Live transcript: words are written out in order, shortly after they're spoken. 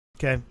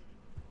Okay.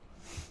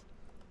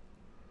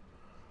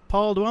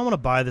 Paul, do I want to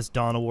buy this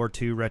Dawn of War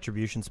 2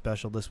 Retribution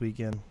special this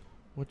weekend?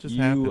 What just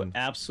You happened?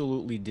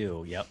 absolutely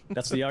do. Yep.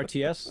 That's the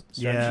RTS.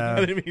 Yeah.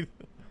 I didn't mean-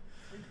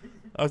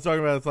 I was talking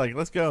about it's like,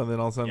 let's go, and then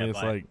all of a sudden Yeah,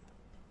 it's bye. like,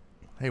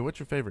 hey, what's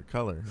your favorite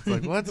color? It's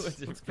like,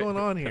 what's going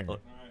on here? All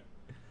right.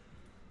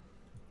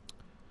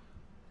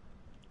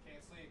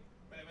 Can't sleep.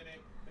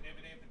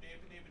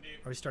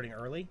 Are we starting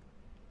early?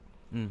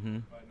 Mm-hmm.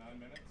 By 9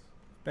 minutes.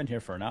 Been here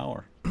for an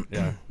hour.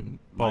 Yeah.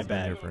 Paul's been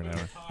bad. here for an hour.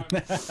 Time,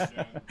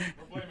 Jen.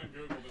 We're blaming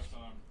Google this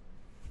time.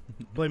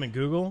 Blaming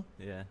Google?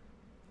 Yeah.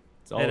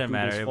 It's all It didn't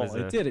Google's matter. It fault. was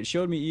It did. It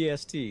showed me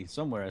EST.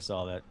 Somewhere I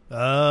saw that.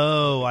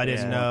 Oh, I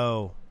didn't Yeah.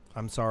 know.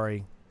 I'm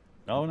sorry.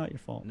 No, not your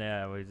fault.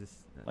 Yeah, we just.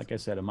 Like I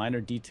said, a minor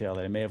detail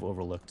that I may have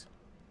overlooked.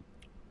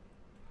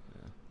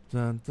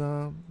 Dun,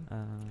 dun,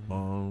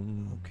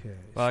 Okay.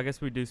 Well, I guess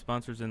we do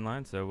sponsors in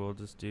line, so we'll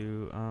just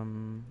do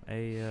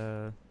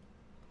a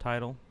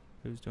title.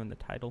 Who's doing the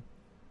title?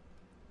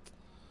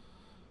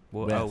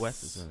 Well, Wes.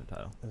 Wes is doing the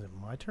title. Is it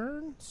my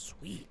turn?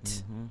 Sweet.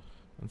 Mm-hmm.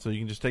 And so you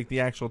can just take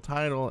the actual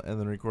title and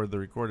then record the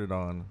recorded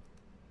on.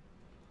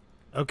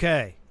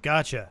 Okay,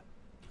 gotcha.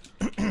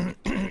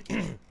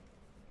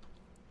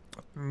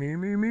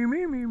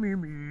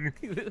 me.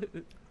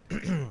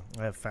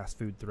 I have fast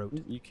food throat.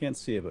 You can't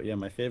see it, but yeah,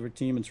 my favorite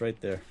team, it's right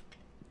there.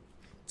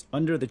 It's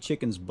under the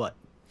chicken's butt.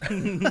 That's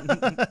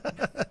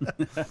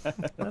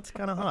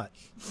kind of hot.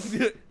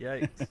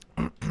 Yikes.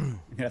 I'm going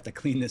to have to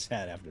clean this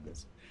hat after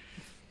this.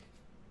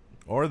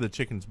 Or the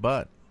chicken's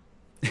butt.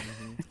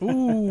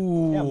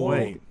 Ooh. Yeah, well,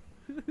 Wait.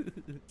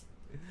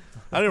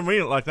 I didn't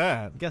mean it like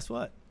that. Guess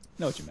what?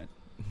 Know what you meant.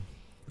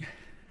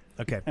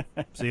 Okay.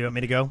 So you want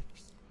me to go?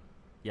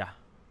 Yeah.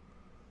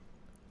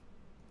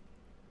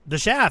 The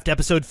Shaft,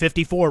 episode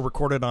 54,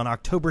 recorded on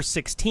October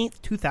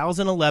 16th,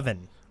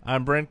 2011.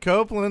 I'm Brent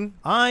Copeland.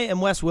 I am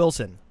Wes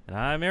Wilson. And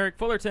I'm Eric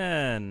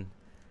Fullerton.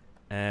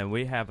 And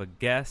we have a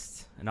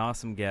guest, an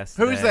awesome guest.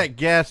 Who's today. that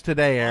guest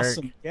today, Eric?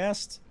 Awesome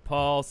guest.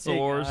 Paul Hey,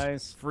 Soares,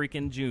 guys.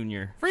 freaking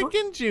Junior.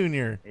 Freaking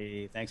Junior.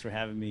 Hey, thanks for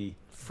having me.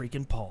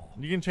 Freaking Paul.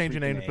 You can change your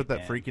name to Freaking put that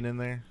man. freaking in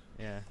there.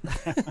 Yeah.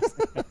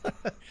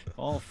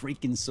 Paul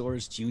freaking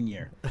Soares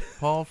Jr.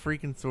 Paul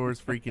freaking Soares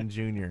freaking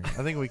Junior.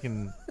 I think we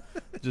can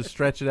just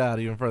stretch it out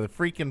even further.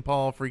 Freaking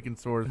Paul freaking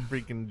Soares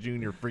freaking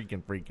Junior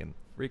freaking.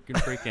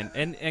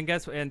 And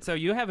guess what? And so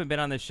you haven't been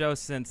on the show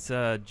since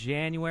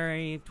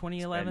January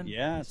 2011?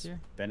 Yeah, this it's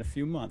year? been a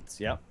few months.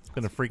 Yep. It's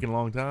been a freaking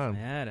long time.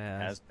 Yeah, it It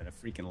has. has been a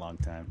freaking long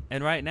time.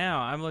 And right now,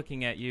 I'm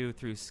looking at you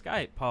through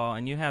Skype, Paul,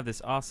 and you have this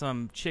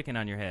awesome chicken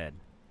on your head.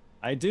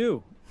 I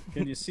do.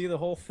 Can you see the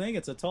whole thing?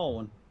 It's a tall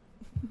one.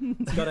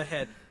 It's got a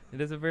head. It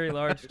is a very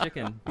large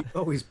chicken.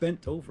 Oh, he's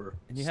bent over.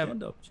 And you have-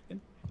 Stand up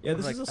chicken. Yeah,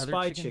 this like is a other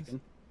spy chickens?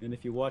 chicken. And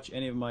if you watch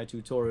any of my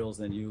tutorials,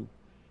 then you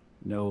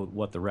know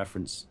what the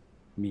reference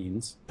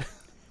means.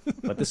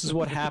 But this is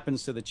what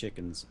happens to the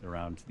chickens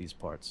around these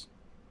parts.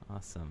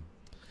 Awesome.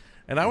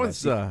 And I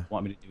was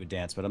Want me to do a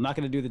dance, but I'm not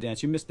going to do the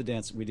dance. You missed the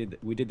dance. We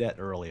did that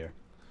earlier.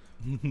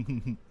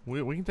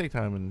 we can take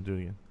time and do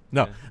it again.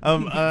 No.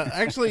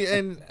 Actually,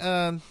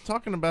 and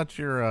talking about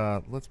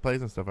your Let's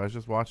Plays and stuff, I was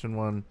just watching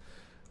one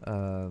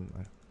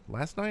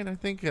last night, I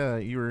think.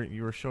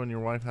 You were showing your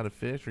wife how to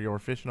fish, or you were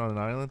fishing on an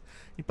island.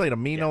 You played a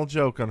mean old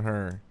joke on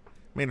her.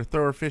 Made her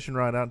throw her fishing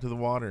rod out into the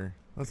water.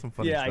 That's some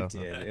funny Yeah,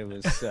 stuff. I did. It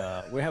was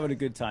we're having a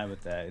good time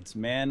with that. It's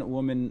Man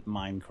Woman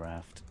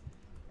Minecraft.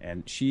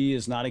 And she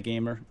is not a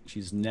gamer.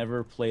 She's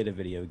never played a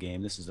video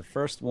game. This is the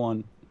first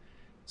one.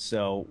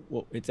 So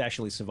it's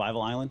actually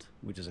Survival Island,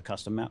 which is a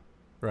custom map.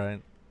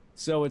 Right.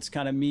 So it's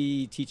kind of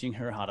me teaching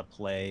her how to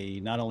play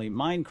not only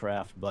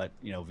Minecraft, but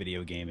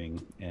video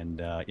gaming. And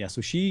yeah,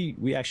 so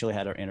we actually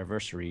had our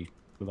anniversary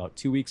about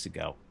 2 weeks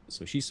ago.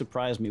 So she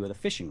surprised me with a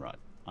fishing rod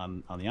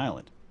on the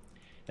island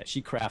that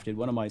she crafted.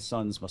 One of my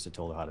sons must have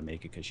told her how to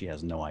make it because she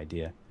has no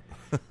idea.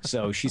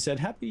 So she said,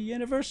 "Happy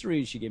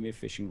anniversary." She gave me a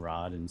fishing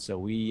rod, and so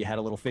we had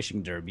a little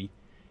fishing derby.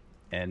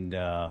 And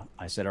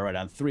I said, "All right,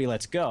 on 3,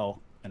 let's go."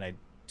 And I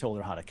told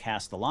her how to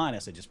cast the line. I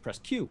said, "Just press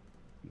Q.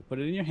 You put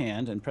it in your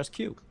hand and press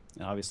Q."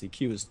 And obviously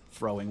Q is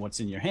throwing what's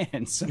in your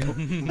hand. So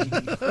she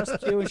pressed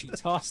Q and she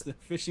tossed the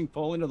fishing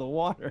pole into the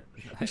water.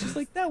 And she's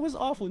like, "That was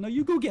awful. No,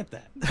 you go get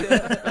that."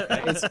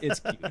 It's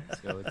cute.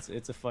 So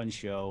it's a fun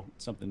show,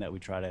 something that we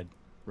try to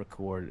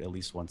record at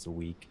least once a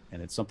week.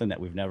 And it's something that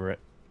we've never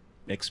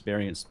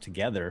experienced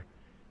together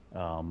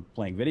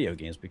playing video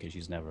games because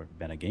she's never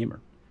been a gamer.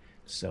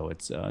 So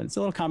it's a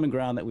little common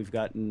ground that we've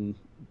gotten,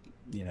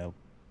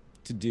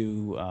 to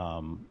do.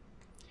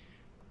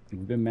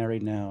 We've been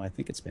married now, I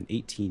think it's been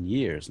 18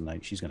 years,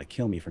 and she's going to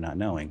kill me for not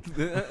knowing.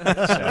 So,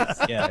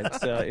 yeah,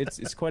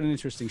 it's quite an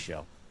interesting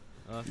show.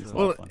 Awesome. It's a lot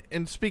Well, of fun.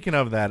 and speaking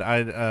of that,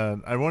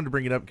 I wanted to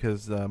bring it up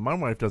because my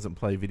wife doesn't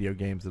play video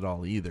games at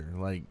all either,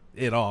 like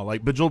at all.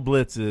 Like Bejeweled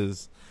Blitz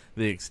is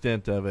the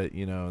extent of it,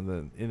 in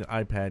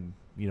iPad,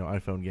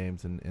 iPhone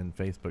games and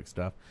Facebook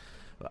stuff.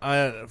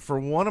 For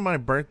one of my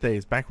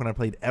birthdays, back when I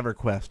played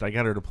EverQuest, I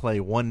got her to play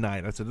one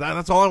night. I said,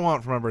 that's all I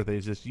want for my birthday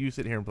is just you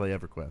sit here and play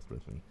EverQuest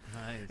with me.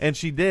 Nice. And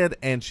she did,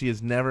 and she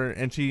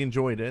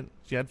enjoyed it.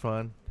 She had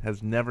fun,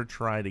 has never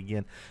tried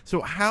again.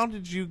 So how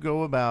did you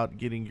go about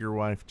getting your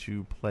wife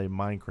to play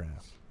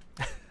Minecraft?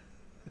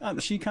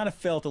 She kind of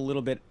felt a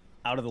little bit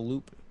out of the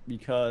loop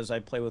because I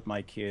play with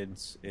my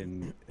kids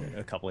in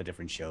a couple of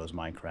different shows,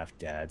 Minecraft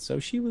Dad. So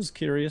she was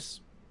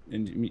curious.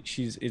 And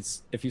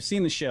if you've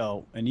seen the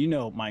show and you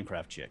know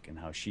Minecraft Chick and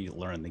how she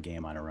learned the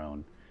game on her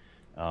own,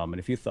 and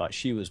if you thought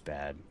she was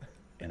bad,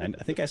 and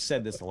I think I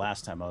said this the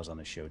last time I was on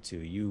the show too,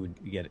 you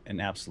would get an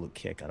absolute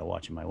kick out of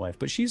watching my wife.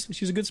 But she's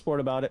a good sport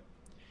about it.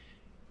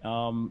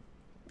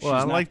 Well,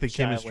 I like the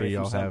shy away chemistry from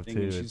y'all have something,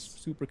 too. and she's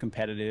super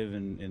competitive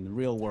in the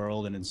real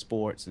world and in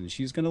sports, and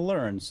she's going to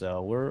learn.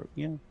 So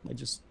I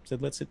just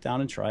said let's sit down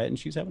and try it, and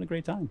she's having a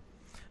great time.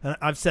 And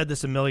I've said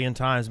this a million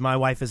times. My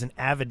wife is an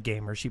avid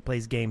gamer. She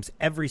plays games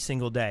every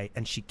single day,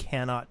 and she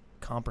cannot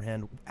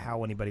comprehend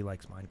how anybody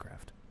likes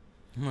Minecraft.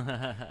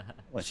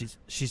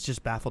 She's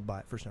just baffled by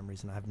it for some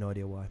reason. I have no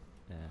idea why.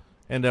 Yeah.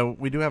 And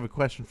we do have a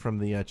question from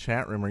the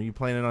chat room. Are you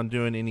planning on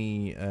doing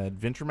any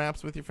adventure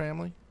maps with your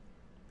family?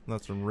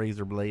 That's from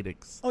Razorblade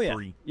X3. Oh yeah,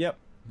 yep,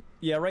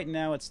 yeah. Right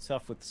now it's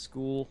tough with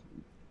school,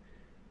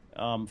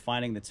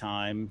 finding the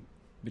time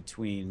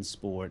between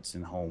sports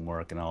and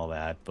homework and all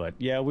that. But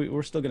yeah,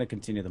 we're still going to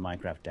continue the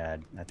Minecraft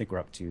Dad. I think we're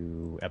up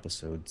to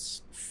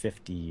episodes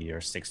 50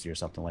 or 60 or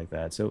something like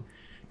that. So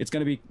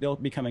they'll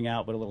be coming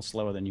out, but a little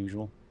slower than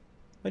usual.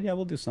 But yeah,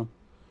 we'll do some.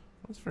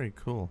 That's very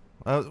cool.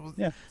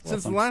 Yeah.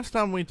 Since the last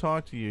time we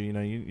talked to you,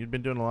 you've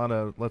been doing a lot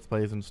of Let's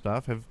Plays and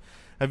stuff.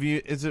 Have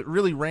you? Is it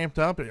really ramped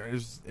up?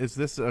 Is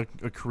this a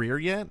career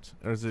yet,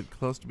 or is it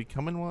close to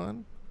becoming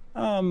one?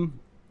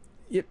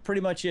 It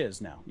pretty much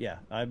is now. Yeah,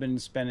 I've been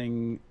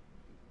spending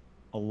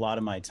a lot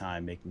of my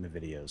time making the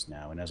videos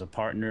now, and as a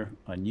partner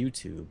on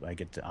YouTube, I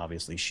get to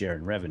obviously share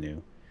in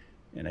revenue,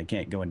 and I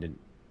can't go into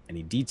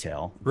any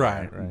detail.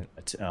 Right.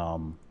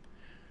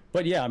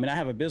 But yeah, I mean, I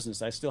have a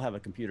business. I still have a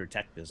computer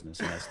tech business,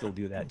 and I still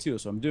do that too.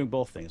 So I'm doing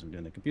both things. I'm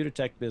doing the computer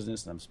tech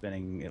business, and I'm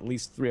spending at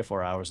least 3 or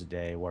 4 hours a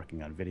day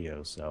working on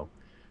videos. So,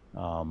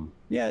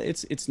 yeah,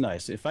 it's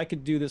nice. If I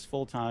could do this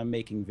full time,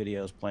 making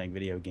videos, playing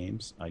video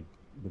games, I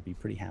would be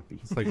pretty happy.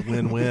 It's like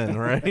win-win,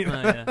 right?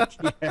 Yeah.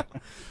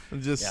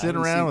 Just sit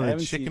around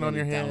with a chicken on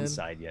your head.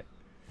 Downside yet?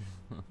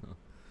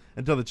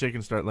 Until the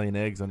chickens start laying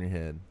eggs on your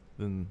head,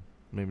 then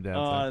maybe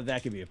downside.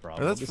 That could be a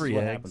problem. Oh, that's this free is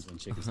what eggs. happens when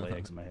chickens lay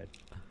eggs in my head.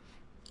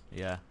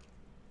 Yeah.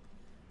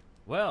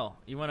 Well,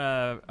 you want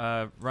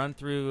to run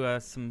through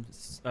some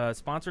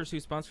sponsors who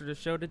sponsored the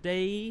show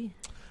today?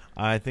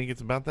 I think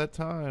it's about that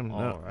time.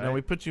 All right. No,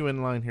 we put you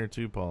in line here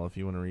too, Paul, if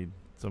you want to read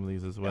some of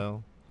these as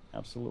well.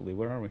 Absolutely.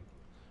 Where are we?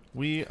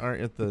 We are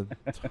at the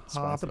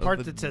top. The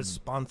part that says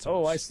sponsors.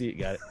 Oh, I see it.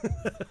 Got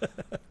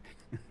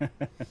it.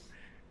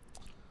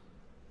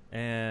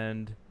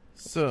 And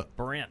So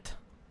Brent.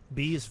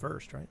 B is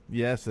first, right?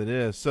 yes, it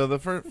is. So the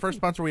first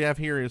sponsor we have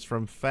here is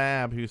from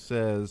Fab, who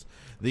says,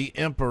 "The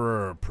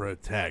Emperor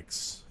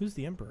protects." Who's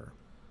the emperor?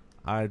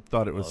 I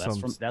thought it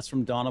was That's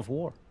from Dawn of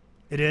War.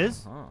 It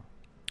is? Huh.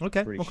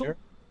 Okay. Pretty Well, cool. sure.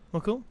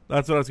 Well, cool.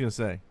 That's what I was going to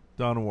say.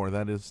 Dawn of War.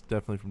 That is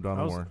definitely from Dawn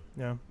I of was- War.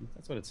 Yeah.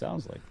 That's what it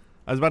sounds like.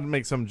 I was about to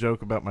make some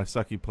joke about my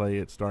sucky play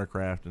at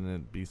StarCraft, and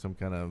it'd be some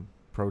kind of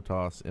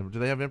Protoss. Do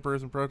they have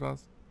Emperors and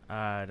Protoss?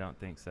 I don't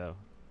think so.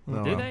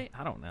 No. Do they?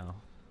 I don't know.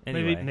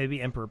 Anyway. Maybe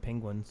emperor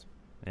penguins.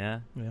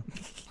 Yeah. Yeah.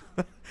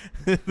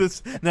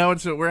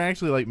 We're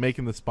actually like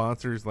making the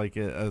sponsors like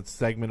a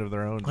segment of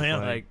their own. just Yeah,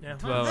 like Yeah.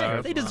 12 They-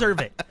 hours They long. deserve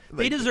it.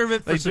 They deserve it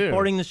for they do.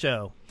 supporting the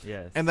show.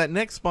 Yes. And that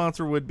next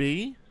sponsor would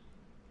be.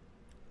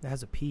 It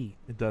has a P,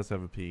 It does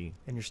have a P.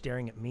 and you're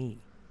staring at me.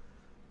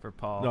 for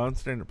Paul. No, I'm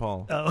staring at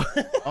Paul. Oh.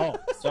 Oh,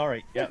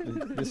 sorry. Yeah,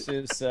 this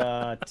is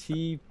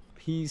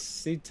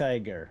TPC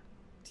Tiger.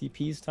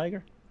 TP's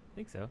Tiger? I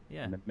think so.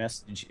 Yeah. And the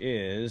message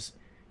is,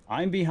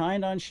 I'm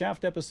behind on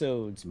Shaft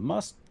episodes.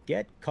 Must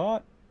get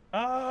caught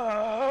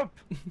up.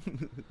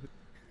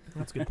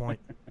 That's a good point.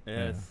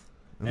 Yes.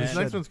 And this And-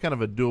 next one's kind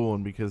of a dual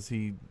one because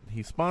he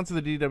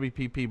sponsored the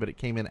DWPP, but it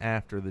came in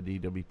after the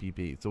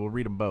DWPP. So we'll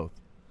read them both.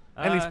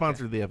 And he Okay.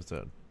 sponsored the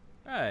episode.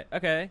 All right.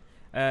 Okay.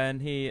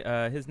 And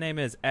his name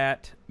is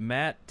at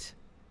Matt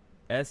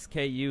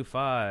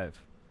SKU5,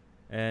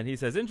 and he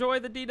says, "Enjoy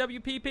the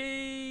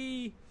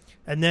DWPP."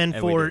 And then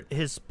And we for did.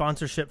 his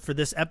sponsorship for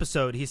this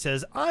episode, he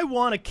says, I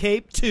want a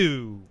cape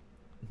too.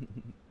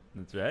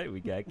 That's right. We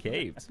got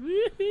capes.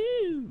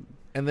 Woohoo!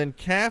 And then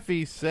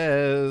Caffey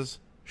says,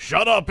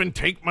 "Shut up and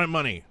take my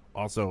money."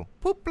 Also,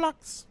 poop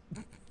blocks.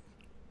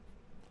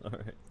 All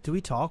right. Do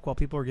we talk while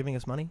people are giving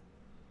us money?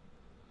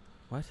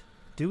 What?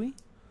 Do we?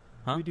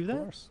 Huh? Do we do Of that?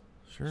 course.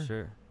 Sure.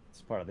 Sure.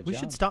 It's part of the We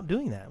job. should stop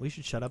doing that. We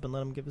should shut up and let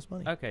them give us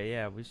money. Okay.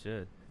 Yeah, we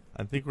should.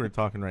 I think we're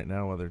talking right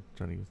now while they're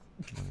trying to use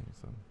money.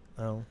 So.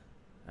 Oh,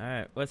 All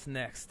right. What's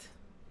next?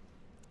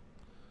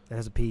 it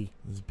has a P.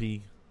 This is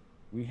B.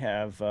 We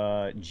have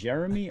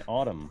Jeremy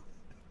Autumn.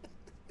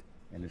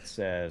 And it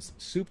says,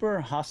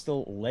 Super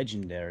Hostile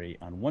Legendary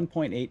on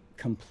 1.8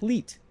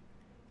 complete.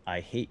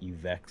 I hate you,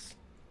 Vex.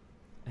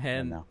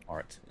 And now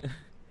art.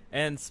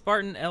 And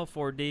Spartan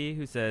L4D,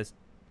 who says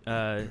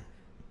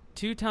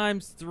 2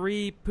 times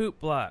 3 poop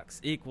blocks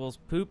equals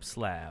poop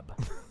slab.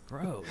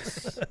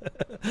 Gross.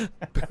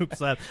 Poop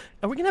slab.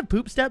 Are we gonna have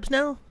poop steps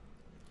now?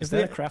 Is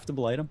that a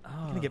craftable item?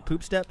 Oh, Gonna get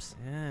poop steps?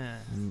 yeah.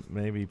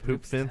 Maybe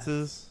poop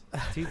fences.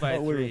 2 by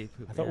 3.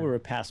 I thought we were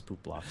past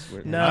poop blocks.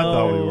 No. I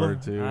thought we were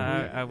too.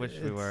 I wish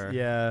we were.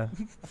 Yeah,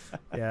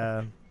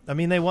 yeah. I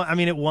mean,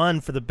 it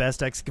won for the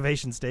best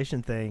excavation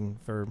station thing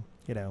for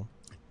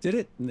Did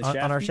it in the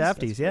on our Shafties?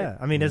 Shafties. That's Yeah, great.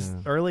 I mean, as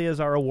early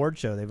as our award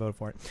show, they voted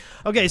for it.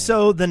 Okay,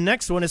 so the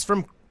next one is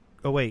from.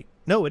 Oh wait,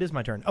 no, it is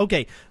my turn.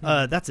 Okay,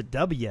 that's a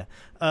W.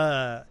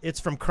 It's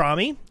from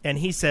Crommy, and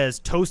he says,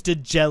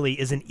 "Toasted jelly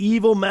is an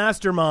evil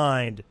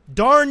mastermind.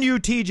 Darn you,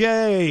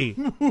 TJ."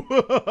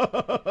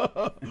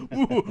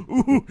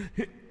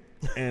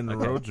 And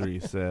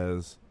Rodri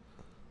says,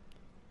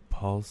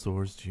 Paul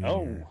Soares Jr.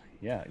 Oh,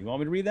 yeah. You want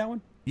me to read that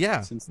one?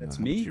 yeah. Since that's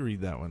How me? did you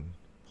read that one?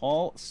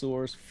 Paul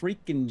Soares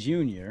freaking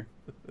Jr.,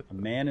 a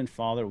man and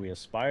father we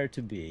aspire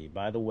to be.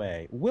 By the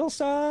way,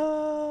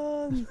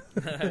 Wilson!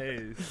 Nice.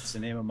 It's the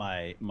name of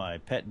my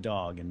pet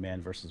dog in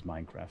Man vs.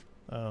 Minecraft.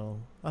 Oh,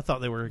 I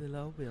thought they were.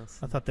 Hello, Wilson.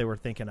 I thought they were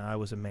thinking I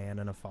was a man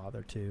and a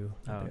father too.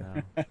 Oh,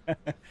 no. I thought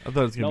it was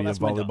going to No, be a that's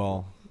my dog.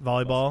 volleyball.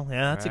 Volleyball,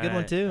 yeah, that's a good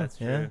one Right, too. That's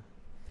true. Yeah.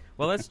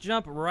 Well, let's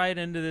jump right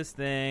into this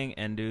thing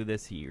and do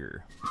this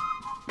here.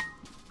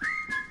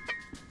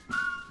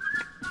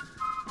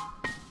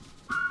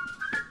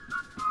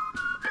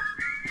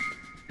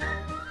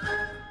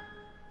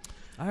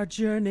 Our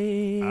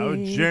journey. Our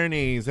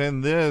journeys,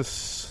 and this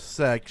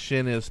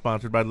section is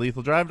sponsored by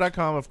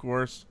LethalDrive.com, of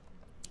course.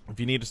 If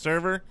you need a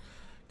server,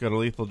 go to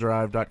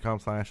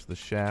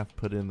LethalDrive.com/theshaft,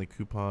 put in the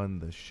coupon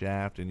the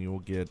shaft, and you will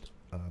get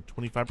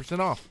 25%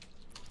 off.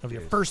 Of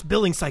your first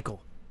billing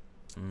cycle,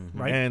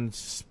 right? And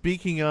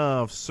speaking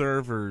of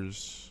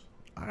servers,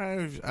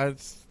 I've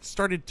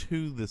started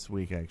 2 this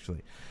week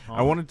actually.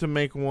 I wanted to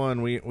make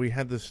one. We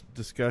had this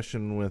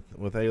discussion with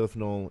Aleph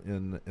Knoll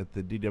at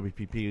the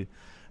DWPP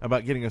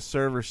about getting a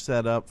server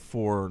set up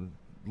for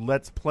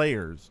Let's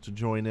Players to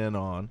join in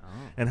on,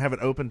 and have it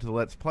open to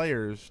Let's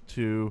Players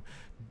to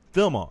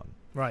film on.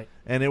 Right.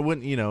 And it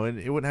wouldn't,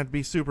 it wouldn't have to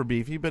be super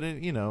beefy, but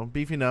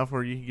beefy enough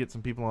where you could get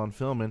some people on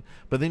filming.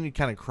 But then you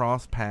kind of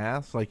cross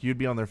paths, like you'd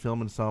be on there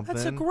filming something.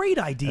 That's a great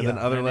idea. And then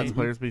other I Let's mean-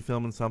 Players be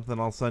filming something.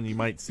 All of a sudden, you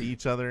might see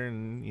each other,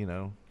 and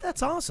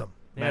That's awesome.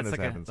 Yeah, it's madness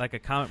happens. like a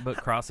comic book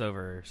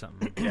crossover or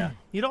something. Yeah.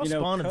 You don't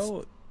spawn.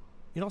 Co-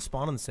 You don't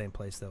spawn in the same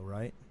place though,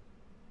 right?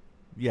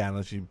 yeah,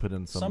 unless you put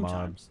in some mod.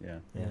 sometimes, yeah.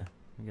 Yeah.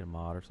 You get a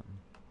mod or something.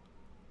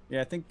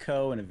 Yeah, I think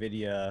Co and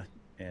Nvidia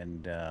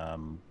and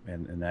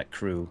that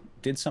crew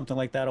did something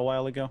like that a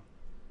while ago.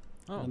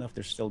 I don't know if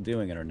they're still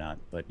doing it or not,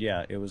 but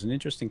yeah, it was an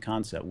interesting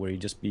concept where you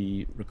just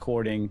be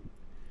recording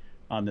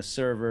on the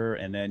server,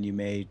 and then you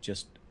may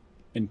just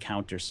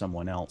encounter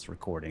someone else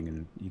recording,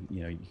 and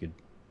you could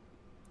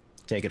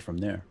take it from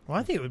there. Well,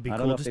 I think it would be I cool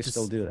don't know if just they to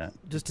still do that.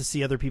 just to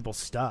see other people's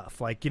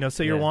stuff. Like,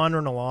 so you're Yeah.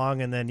 wandering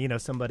along, and then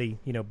somebody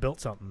built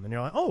something, and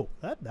you're like, oh,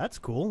 that's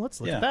cool. Let's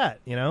look at Yeah.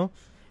 that.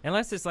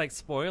 Unless it's like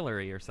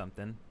spoilery or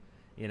something.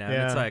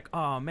 Yeah. It's like,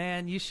 oh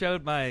man, you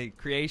showed my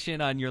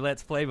creation on your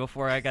Let's Play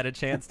before I got a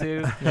chance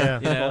to. Yeah.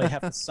 Well, you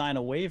have to sign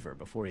a waiver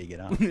before you get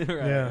on.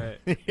 right.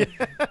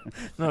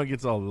 No, it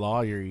gets all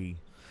lawyery.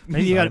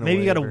 Maybe you got Sign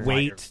a to waiver.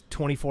 wait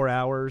 24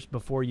 hours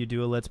before you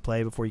do a Let's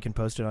Play before you can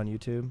post it on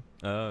YouTube.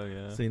 Oh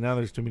yeah. See, now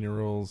there's too many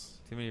rules.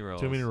 Too many rolls.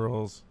 Too many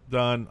rules.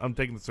 Done. I'm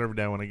taking the server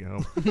down when I get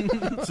home.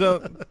 So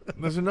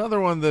there's another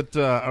one that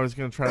I was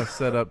going to try to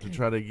set up to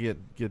try to get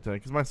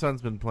because my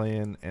son's been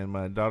playing and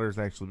my daughter's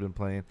actually been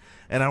playing,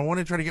 and I want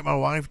to try to get my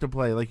wife to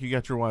play like you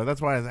got your wife.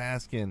 That's why I was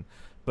asking,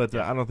 but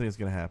I don't think it's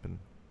going to happen.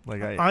 Like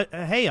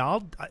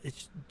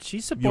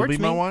she supports you'll be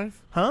me. my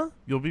wife? Huh?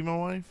 You'll be my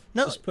wife?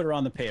 No, Just put her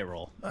on the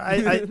payroll.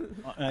 I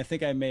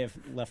think I may have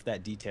left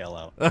that detail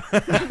out.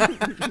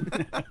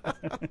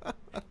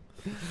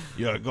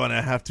 You're going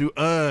to have to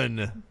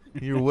earn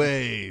your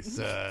way,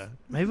 sir.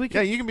 maybe we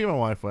Yeah, can. you can be my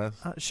wife, Wes.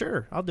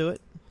 Sure, I'll do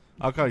it.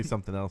 I'll call you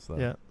something else though.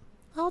 Yeah.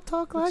 I'll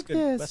talk Looks like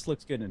good. this. Wes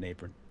looks good in an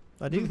apron.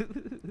 I do.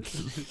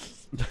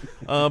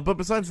 But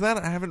besides that,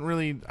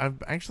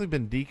 I've actually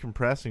been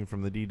decompressing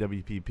from the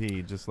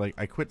DWPP. Just like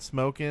I quit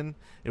smoking.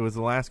 It was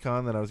the last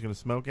con that I was going to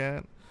smoke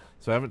at.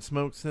 So I haven't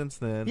smoked since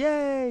then.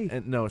 Yay!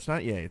 And no, it's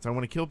not yay. It's I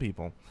want to kill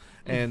people.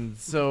 And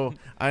so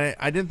I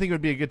didn't think it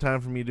would be a good time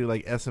for me to do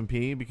like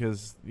SMP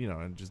because,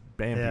 and just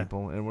ban Yeah.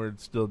 people. And we're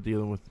still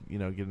dealing with,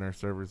 getting our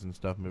servers and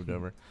stuff moved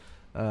over.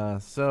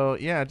 So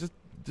yeah, just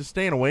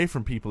staying away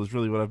from people is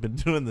really what I've been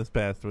doing this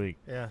past week.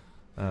 Yeah.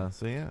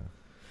 So yeah.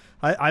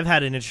 I've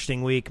had an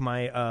interesting week.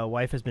 My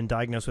wife has been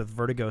diagnosed with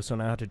vertigo, so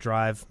now I have to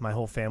drive my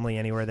whole family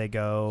anywhere they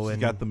go. She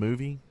and got the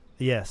movie?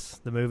 yes,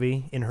 the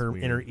movie in her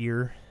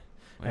ear,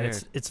 and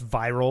Weird. it's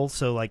viral.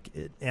 So like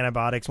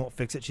antibiotics won't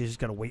fix it. She's just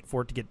got to wait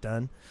for it to get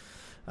done.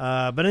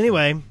 But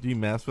anyway, Do you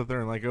mess with her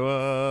and like,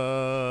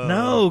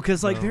 no,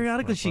 because like no,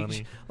 periodically not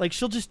funny.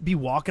 she'll just be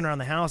walking around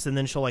the house and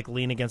then she'll like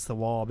lean against the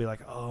wall. I'll be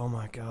like, oh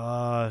my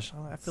gosh,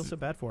 I feel so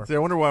bad for her. See, I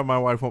wonder why my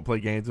wife won't play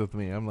games with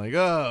me. I'm like,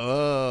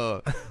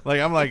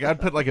 I'd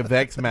put like a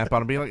Vex map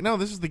on and be like, no,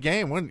 this is the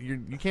game.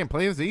 You can't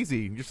play this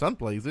easy. Your son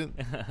plays it.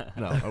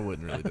 No, I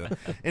wouldn't really do it.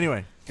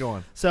 Anyway, go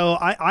on. So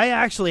I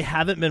actually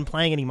haven't been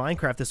playing any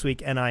Minecraft this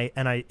week, and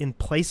I in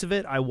place of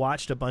it, I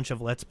watched a bunch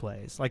of Let's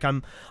Plays. Like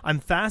I'm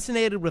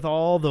fascinated with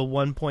all the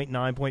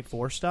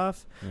 1.9.4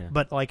 stuff,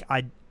 but like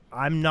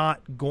I'm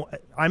not going.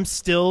 I'm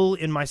still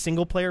in my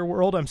single player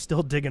world. I'm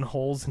still digging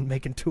holes and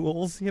making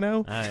tools.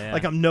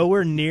 Like I'm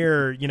nowhere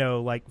near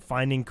like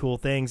finding cool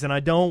things, and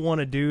I don't want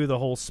to do the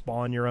whole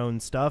spawn your own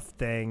stuff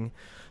thing.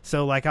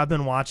 So like I've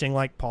been watching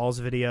like Paul's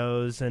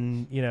videos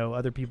and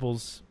other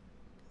people's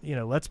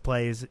Let's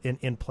Plays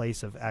in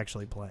place of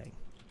actually playing.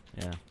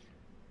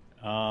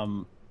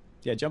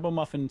 Yeah, Jumbo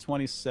Muffin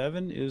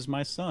 27 is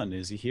my son.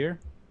 Is he here?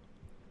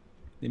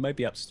 He might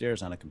be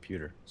upstairs on a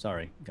computer.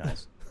 Sorry,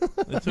 guys.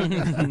 I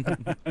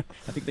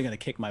think they're gonna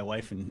kick my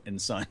wife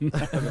and son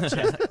out of the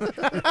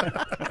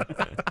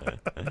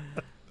chat.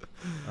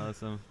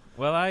 Awesome.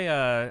 Well,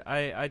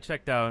 I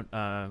checked out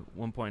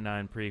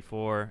 1.9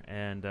 pre-4,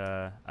 and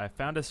I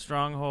found a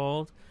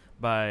stronghold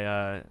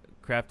by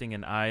crafting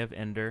an Eye of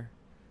Ender,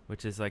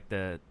 which is like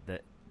the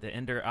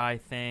Ender Eye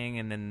thing,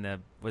 and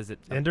then was it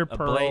Ender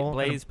Pearl,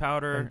 blaze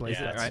powder? Yeah,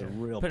 it's right? a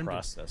real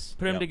process.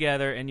 Put them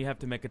together, and you have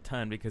to make a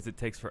ton because it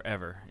takes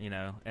forever. And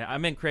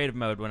I'm in creative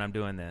mode when I'm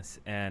doing this,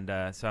 and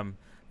so I'm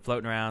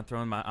floating around,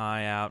 throwing my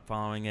eye out,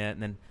 following it,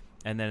 and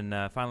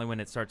then finally when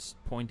it starts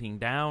pointing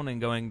down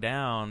and going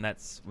down,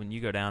 that's when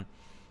you go down.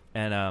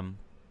 And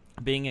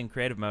being in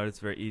creative mode, it's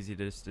very easy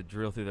to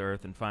drill through the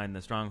earth and find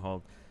the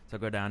stronghold. So I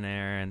go down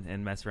there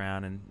and mess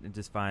around and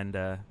just find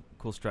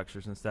cool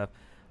structures and stuff.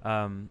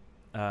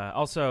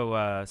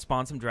 Also,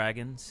 spawn some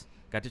dragons.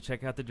 Got to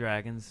check out the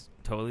dragons.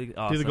 Totally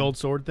awesome. Do the gold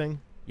sword thing?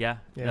 Yeah.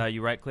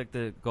 You right-click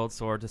the gold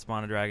sword to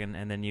spawn a dragon,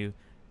 and then you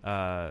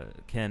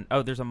can...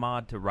 Oh, there's a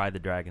mod to ride the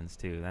dragons,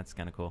 too. That's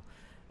kind of cool.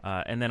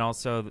 And then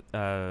also,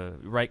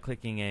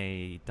 right-clicking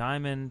a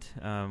diamond,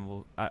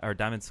 or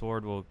diamond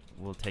sword will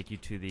take you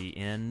to the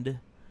end,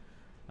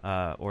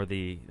 or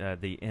the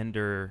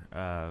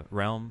Ender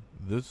realm.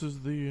 This is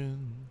the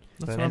end.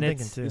 That's what I'm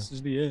thinking too. This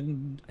is the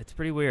end. It's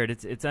pretty weird.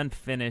 It's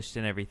unfinished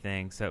and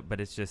everything. So, but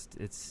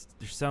there's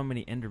so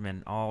many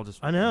Endermen all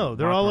just. I know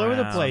they're all over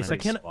the place. I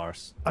can't.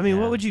 Sparse. I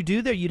mean, what would you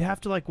do there? You'd have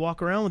to like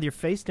walk around with your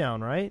face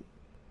down, right?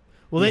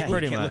 Well, Yeah,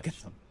 pretty you can't much. look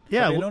at them.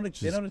 Yeah, But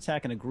they don't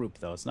attack in a group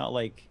though. It's not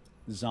like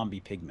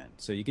zombie pigmen.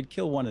 So you could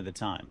kill one at a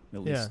time.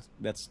 At least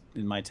that's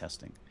in my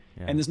testing.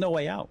 Yeah. And there's no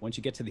way out. Once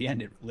you get to the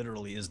end, it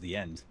literally is the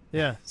end.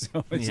 Yeah.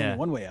 So it's only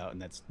one way out, and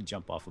that's to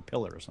jump off a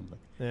pillar or something.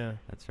 Yeah.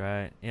 That's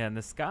right. Yeah, and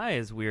the sky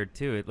is weird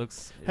too. It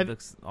looks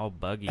all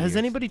buggy. Has or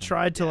anybody something.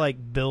 tried to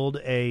like build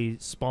a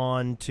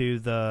spawn to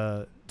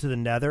the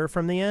Nether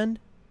from the end?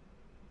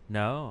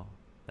 No,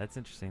 that's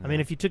interesting. I mean,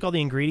 if you took all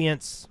the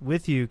ingredients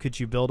with you, could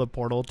you build a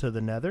portal to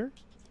the Nether?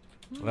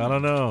 I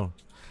don't know.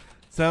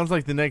 Sounds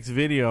like the next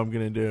video I'm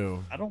gonna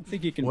do. I don't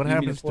think you can. What you mean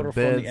a happens to portal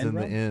from beds the end in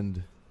the realm?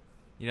 end?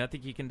 You don't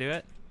think you can do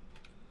it?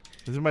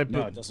 Is anybody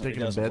No, it doesn't-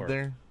 taking it a doesn't bed work.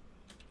 there?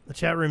 The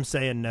chat room's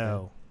saying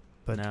no,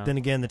 but No. then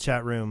again, the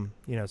chat room,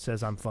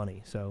 says I'm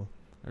funny. So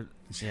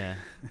Yeah.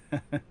 Yeah.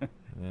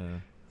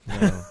 No.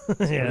 What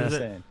are yeah, you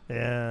saying?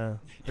 yeah.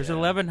 There's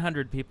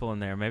 1,100 people in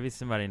there. Maybe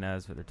somebody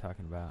knows what they're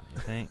talking about.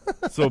 You think?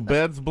 So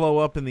beds blow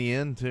up in the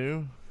end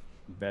too.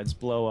 Beds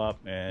blow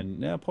up,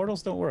 and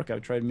portals don't work.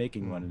 I've tried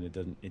making one, and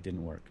it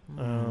didn't work.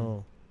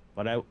 Oh,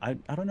 But I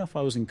don't know if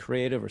I was in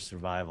creative or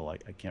survival. I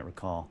can't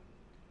recall.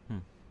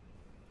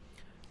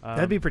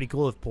 that'd be pretty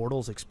cool if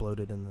portals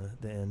exploded in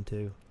the end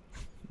too.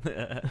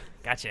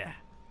 Gotcha.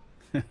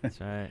 That's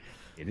right.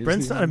 It is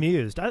Brent's the not end.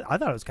 amused. I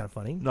thought it was kind of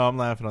funny. No, I'm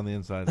laughing on the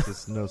inside. It's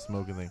just no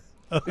smoking thing.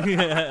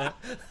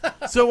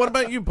 So what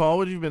about you, Paul?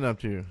 What have you been up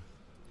to?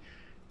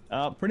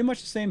 Pretty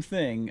much the same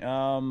thing.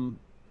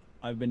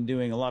 I've been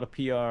doing a lot of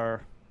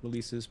PR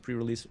releases,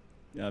 pre-release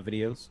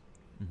videos,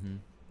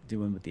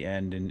 doing with the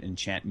end and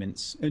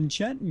enchantments,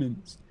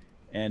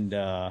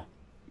 and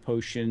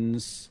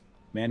potions.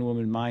 Man,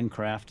 woman,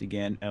 Minecraft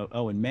again.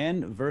 And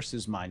Man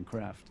versus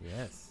Minecraft.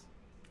 Yes.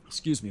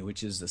 Excuse me,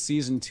 which is the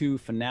season 2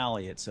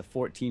 finale. It's a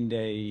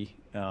 14-day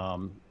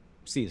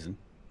season,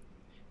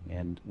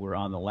 and we're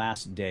on the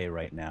last day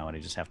right now, and I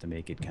just have to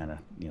make it kind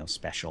of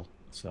special.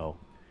 So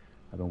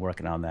I've been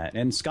working on that.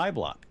 And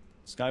Skyblock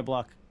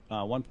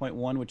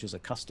 1.1, which is a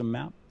custom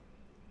map.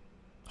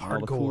 All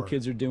the cool Hardcore.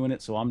 kids are doing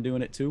it, so I'm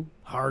doing it too.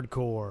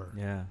 Hardcore.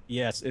 Yeah.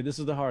 Yes, this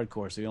is the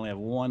hardcore, so you only have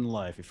one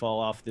life. You fall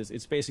off this.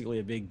 It's basically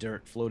a big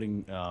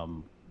floating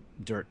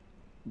dirt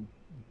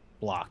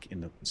block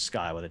in the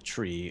sky with a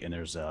tree, and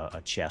there's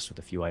a chest with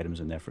a few items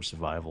in there for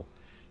survival.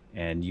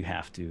 And you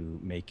have to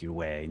make your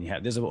way.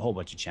 And there's a whole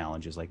bunch of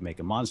challenges, like make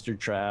a monster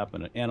trap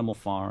and an animal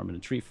farm and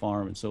a tree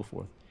farm and so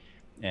forth.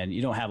 And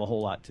you don't have a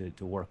whole lot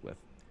to work with.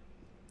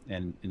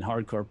 And in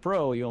Hardcore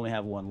Pro, you only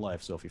have one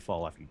life, so if you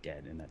fall off, you're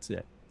dead, and that's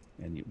it.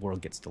 And the world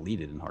gets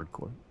deleted in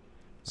Hardcore.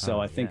 So Oh,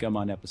 I think yeah. I'm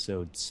on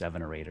episode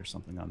 7 or 8 or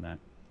something on that.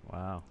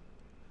 Wow.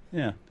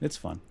 Yeah, it's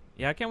fun.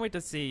 Yeah, I can't wait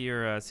to see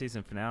your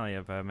season finale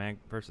of Man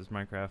vs.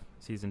 Minecraft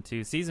Season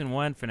 2. Season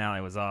 1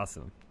 finale was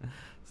awesome.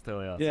 It's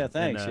totally awesome. Yeah,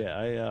 thanks.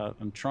 And,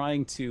 I'm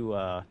trying to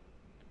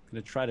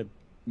gonna try to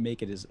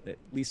make it at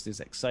least as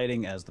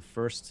exciting as the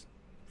first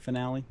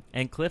finale.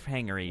 And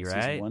cliffhangery, Season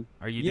right? 1.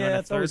 Are you doing a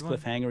it's always third one?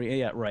 cliffhanger.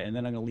 Yeah, right. And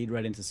then I'm gonna lead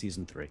right into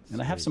season 3.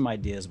 And I have Sweet. some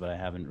ideas, but I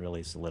haven't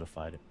really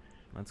solidified it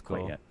That's quite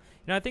cool. yet.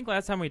 You know, I think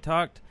last time we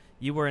talked,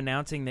 you were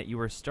announcing that you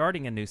were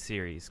starting a new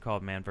series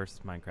called Man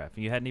vs. Minecraft.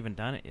 You hadn't even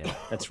done it yet.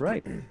 That's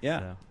right. Yeah.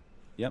 So,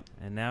 Yep.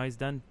 and now he's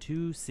done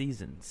 2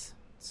 seasons.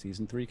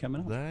 Season 3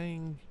 coming up.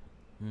 Dang.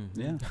 Mm-hmm.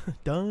 Yeah.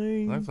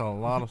 Dang. That's a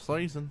lot of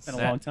seasons. Been a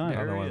long time. I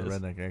don't know why There the he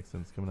is. redneck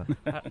accent's coming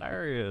up.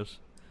 There he is.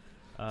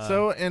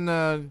 So,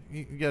 and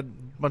you got a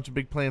bunch of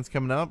big plans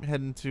coming up.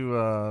 Heading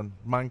to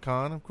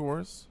Minecon, of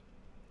course.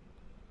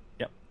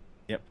 Yep.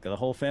 Got the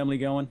whole family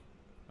going.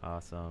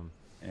 Awesome.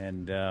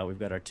 And we've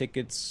got our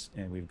tickets,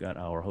 and we've got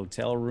our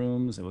hotel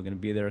rooms, and we're going to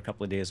be there a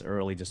couple of days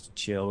early just to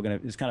chill.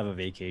 It's kind of a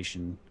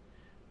vacation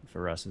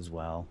for us as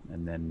well,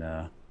 and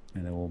then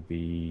we'll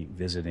be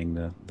visiting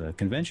the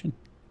convention.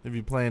 Have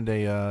you planned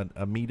a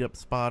meetup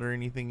spot or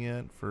anything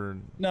yet for?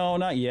 No,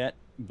 not yet.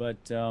 But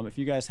if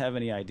you guys have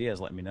any ideas,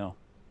 let me know.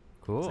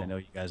 'Cause Cool. I know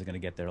you guys are going to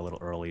get there a little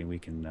early, and we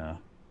can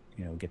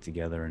get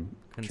together and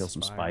kill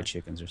some spy Conspire.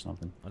 chickens or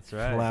something. That's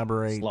right.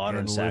 Collaborate Slaughter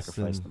and sacrifice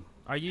listen. them.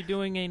 Are you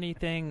doing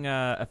anything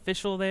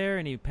official there?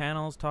 Any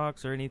panels,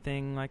 talks, or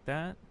anything like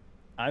that?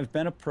 I've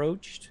been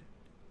approached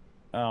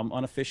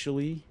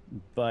unofficially,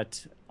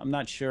 but I'm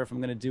not sure if I'm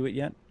going to do it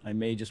yet. I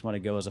may just want to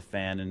go as a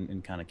fan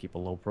and kind of keep a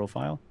low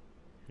profile.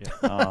 Yeah.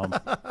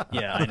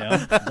 Yeah, I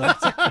know.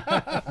 But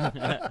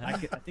I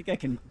think I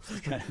can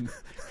kind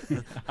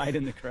of hide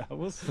in the crowd.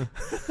 We'll see.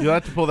 You'll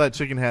have to pull that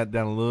chicken hat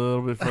down a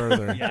little bit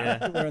further. Yeah,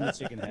 I'm wearing the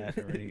chicken hat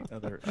or any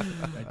other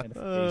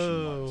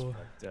identification marks.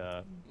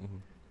 But,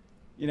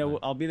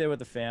 I'll be there with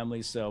the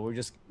family, so we're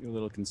just a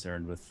little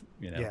concerned with,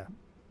 Yeah.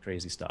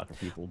 crazy stalker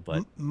people.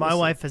 But My we'll see.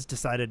 wife has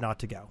decided not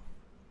to go.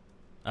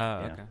 Oh,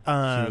 Yeah.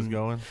 okay. She was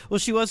going. Well,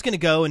 she was going to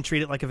go and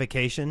treat it like a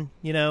vacation,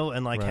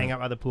 and like Right. hang out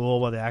by the pool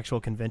while the actual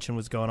convention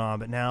was going on.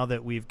 But now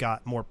that we've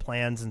got more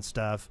plans and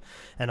stuff,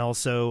 and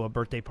also a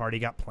birthday party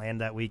got planned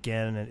that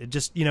weekend, and it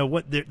just,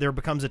 there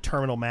becomes a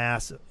terminal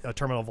mass, a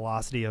terminal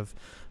velocity of,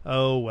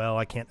 oh, well,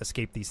 I can't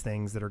escape these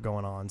things that are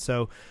going on.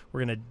 So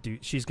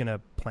she's going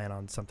to plan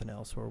on something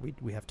else where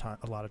we have time,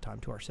 a lot of time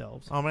to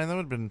ourselves. Oh man, that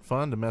would have been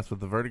fun to mess with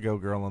the Vertigo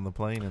girl on the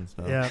plane and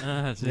stuff. Yeah.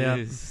 Ah,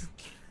 jeez.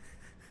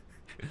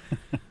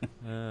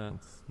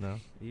 No.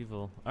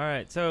 Evil. All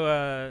right,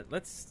 so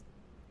let's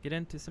get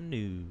into some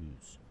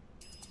news.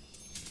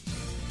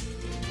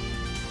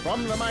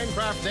 From the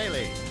Minecraft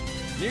Daily,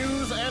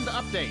 news and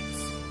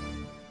updates.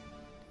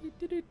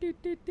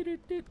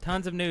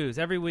 Tons of news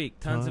every week.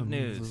 Tons of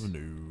news.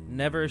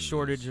 Never a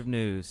shortage of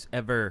news.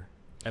 Ever.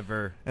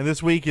 And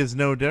this week is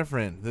no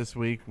different. This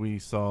week we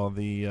saw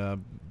the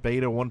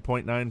beta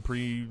 1.9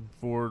 pre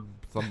for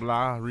some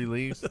blah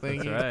release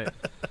thing. That's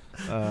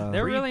right.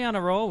 They're really on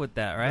a roll with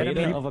that, right?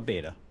 Beta of a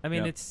beta. I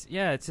mean, Yep.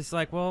 it's just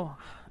like, well,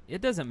 it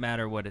doesn't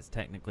matter what it's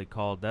technically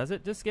called, does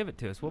it? Just give it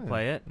to us. We'll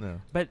play it. No.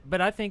 But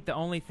I think the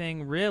only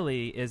thing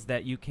really is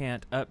that you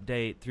can't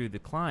update through the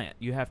client.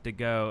 You have to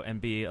go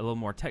and be a little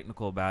more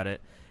technical about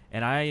it.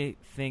 And I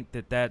think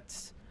that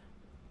that's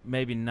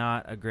maybe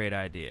not a great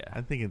idea.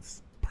 I think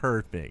it's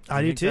perfect.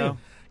 I do think too. so?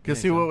 Because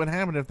think see, so? what would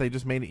happen if they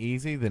just made it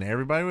easy? Then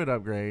everybody would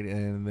upgrade,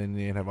 and then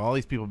you'd have all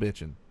these people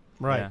bitching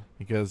Right. Yeah.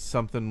 because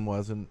something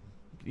wasn't.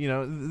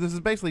 This is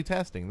basically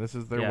testing. This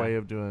is their Yeah. way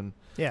of doing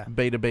Yeah.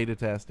 beta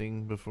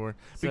testing before.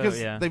 So, Because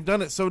yeah. they've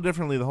done it so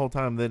differently the whole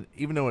time that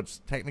even though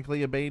it's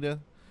technically a beta,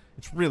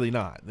 it's really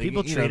not.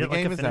 People treat the it like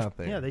game a is finished. out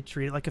there. Yeah, they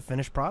treat it like a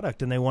finished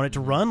product, and they want it to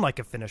run like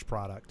a finished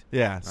product.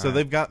 Yeah, so Right.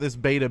 they've got this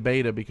beta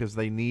because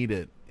they need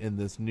it in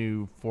this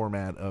new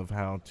format of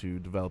how to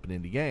develop an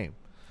indie game.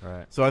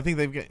 Right. So I think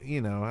they've got,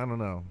 I don't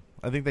know.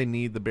 I think they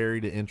need the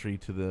barrier to entry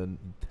to the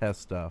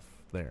test stuff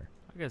there.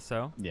 I guess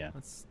so. Yeah.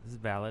 This is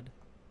valid.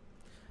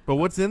 But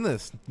what's in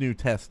this new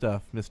test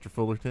stuff, Mr.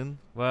 Fullerton?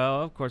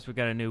 Well, of course, we've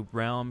got a new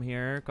realm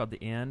here called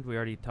the End. We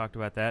already talked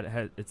about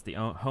that. It's the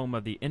home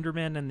of the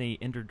Endermen and the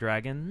Ender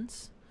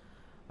Dragons.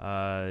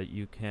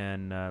 You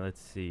can, let's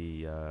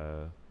see.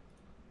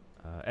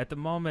 At the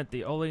moment,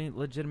 the only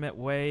legitimate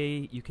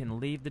way you can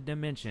leave the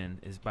dimension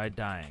is by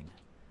dying.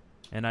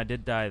 And I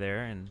did die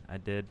there, and I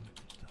did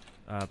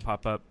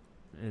pop up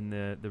in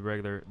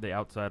the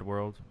outside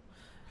world.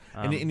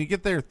 And you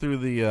get there through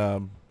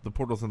the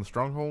portals in the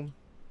stronghold?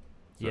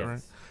 Is that yes.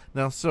 right?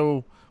 Now,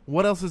 so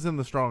what else is in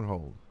the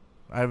stronghold?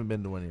 I haven't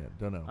been to one yet.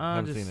 Don't know.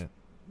 Haven't just seen it.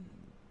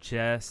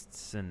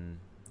 Chests and...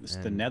 This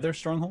is the Nether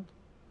Stronghold?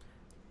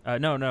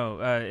 No.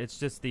 It's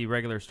just the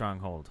regular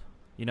stronghold.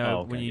 You know, Oh,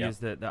 okay, when you yeah. use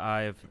the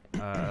eye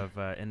of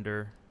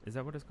Ender. Is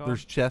that what it's called?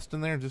 There's chest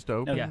in there just to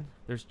open? yeah.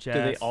 There's chests.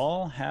 Do they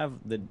all have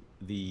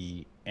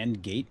the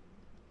end gate?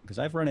 Because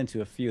I've run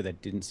into a few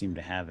that didn't seem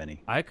to have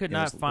any. I could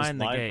There's not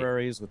find the gate.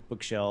 libraries with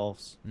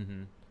bookshelves.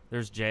 Mm-hmm.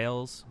 There's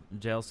jail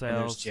And there's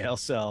cells. jail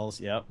cells.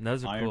 Yep. And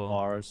those are Iron cool.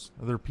 bars.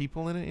 Are there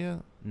people in it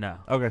yet? No.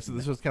 Okay, so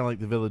this was kind of like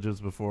the villages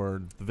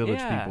before the village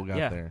people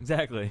got there.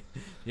 Exactly.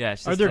 Yeah.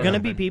 It's Are just there still going to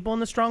be open. people in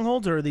the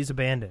strongholds, or are these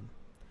abandoned?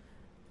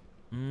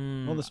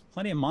 Well, there's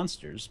plenty of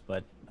monsters,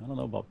 but I don't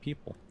know about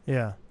people.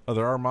 Yeah. Oh,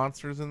 there are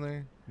monsters in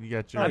there? You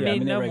got your... I mean, they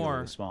no regularly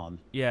more. Spawn.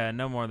 Yeah,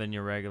 no more than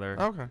your regular.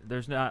 Okay.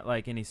 There's not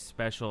like any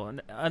special,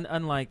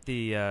 unlike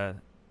the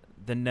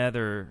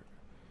Nether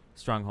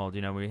stronghold.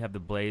 You know, we have the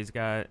Blaze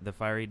guy, the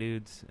fiery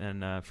dudes,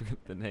 and I forget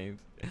the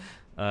names.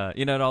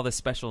 You know, and all the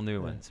special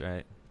new ones,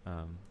 right?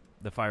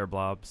 The fire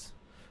blobs.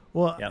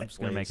 Well, Yeah, I'm just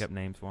gonna make up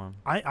names for them.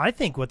 I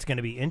think what's going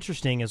to be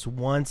interesting is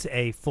once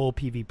a full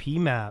PvP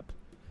map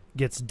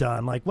gets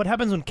done, like what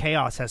happens when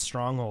Chaos has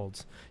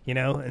strongholds, you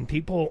know, and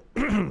people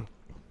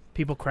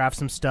people craft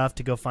some stuff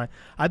to go find.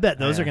 I bet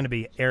those are going to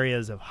be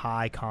areas of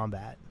high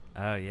combat.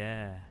 Oh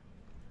yeah,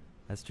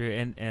 that's true.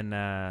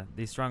 And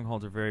these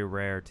strongholds are very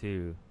rare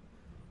too,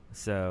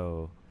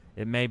 so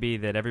it may be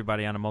that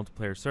everybody on a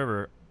multiplayer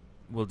server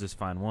will just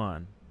find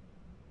one.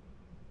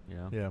 You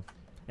know. Yeah.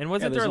 And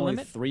wasn't there's there a only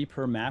limit? 3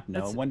 per map now.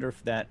 That's- I wonder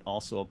if that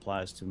also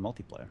applies to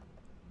multiplayer.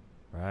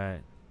 Right.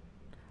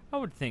 I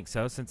would think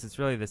so, since it's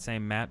really the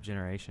same map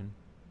generation.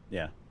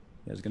 Yeah.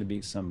 There's going to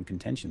be some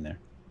contention there.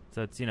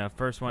 So it's, you know,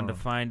 first one to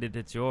find it,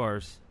 it's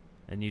yours,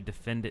 and you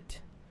defend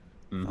it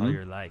all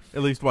your life.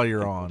 At least while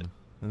you're on.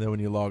 And then when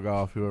you log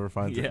off, whoever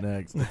finds it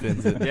next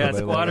defends it. Yeah,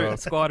 until they log off.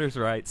 squatters'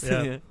 rights.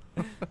 Yeah.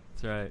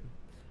 That's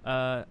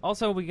right.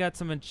 Also, we got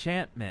some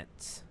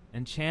enchantments.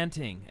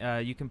 Enchanting.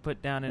 You can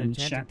put down an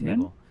enchanting Enchantment?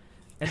 table.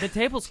 And the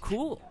table's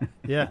cool.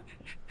 Yeah.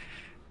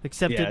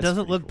 Except Yeah, it it's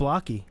doesn't pretty look cool.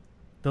 blocky.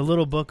 The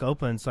little book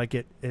opens like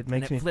it And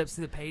makes it me. flips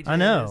to the pages. I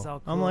know. It's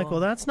all I'm like, cool. well,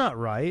 that's not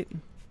right.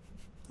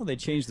 Well, they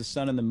changed the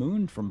sun and the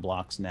moon from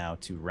blocks now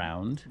to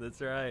round. That's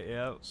right,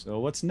 yep. So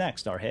what's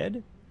next? Our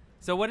head?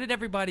 So what did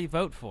everybody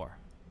vote for?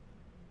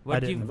 I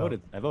Did didn't you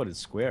vote. I voted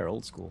square,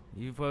 old school.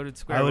 You voted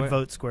square. I would What-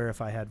 vote square if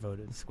I had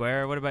voted.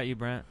 square. What about you,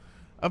 Brent?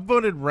 I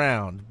voted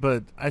round,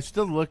 but I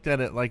still looked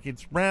at it like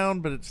it's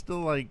round, but it's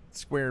still like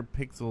square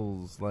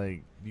pixels.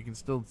 Like you can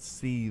still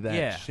see that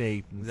Yeah,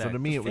 shape. And so exactly. to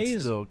me, it was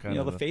Phase, still kind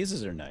you know, of the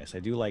phases are nice. I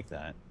do like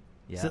that.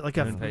 Yeah. Is it like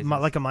a moon phases.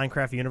 like a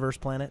Minecraft universe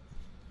planet?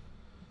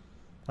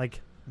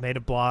 Like made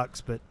of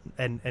blocks, but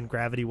and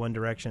gravity one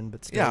direction,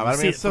 but still Yeah, you but I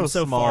mean, see it's it from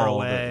so so far small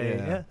that- away.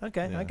 yeah.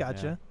 Okay, Yeah. I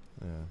gotcha.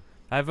 yeah.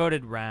 I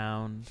voted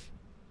round.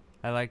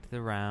 I liked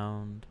the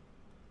round.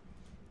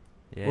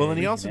 Yeah. Well, and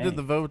he Big also bang. did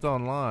the vote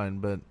online,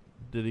 but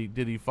did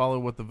he follow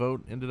what the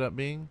vote ended up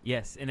being?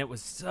 Yes, and it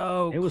was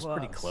so It was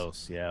pretty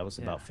close. Yeah, it was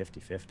Yeah. about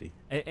 50-50.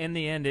 In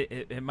the end,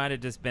 it might have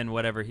just been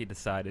whatever he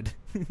decided.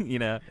 You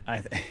know.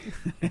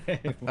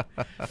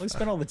 We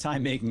spent all the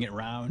time making it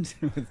round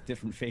with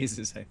different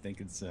phases. I think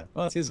it's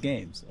it's his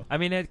game. So I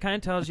mean, it kind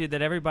of tells you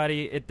that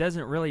everybody, it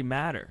doesn't really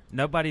matter.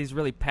 Nobody's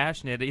really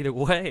passionate either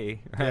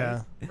way. Right?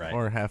 Yeah. right.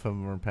 Or half of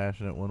them are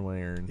passionate one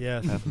way, or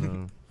Yes. half of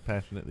them are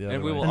passionate the other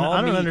And we way. will And all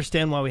I don't meet-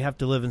 understand why we have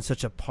to live in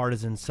such a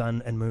partisan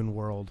sun and moon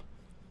world.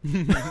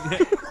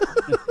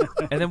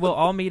 And then we'll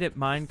all meet at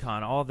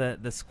Minecon, all the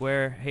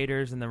square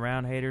haters and the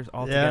round haters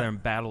all Yeah. together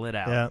and battle it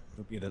out. Yeah.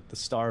 It'll be the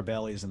star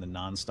bellies and the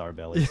non-star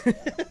bellies.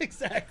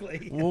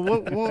 Exactly. Well,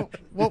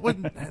 what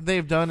would they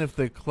have done if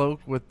the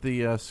cloak with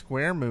the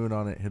square moon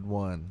on it had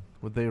won?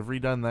 Would they have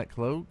redone that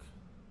cloak?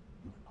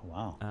 Oh,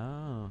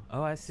 wow.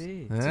 Oh, I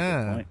see. That's a good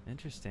Yeah. point.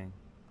 Interesting.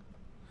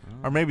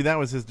 Or maybe that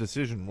was his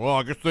decision. Well,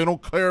 I guess they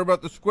don't care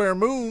about the square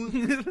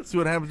moon. See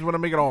what happens when I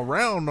make it all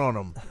round on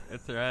them.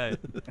 That's right.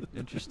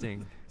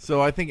 Interesting. So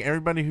I think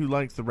everybody who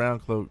likes the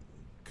round cloak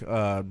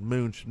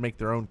moon should make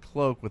their own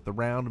cloak with the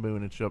round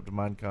moon and show up to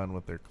Minecon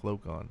with their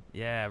cloak on.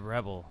 Yeah,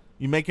 Rebel.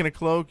 You making a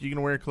cloak? You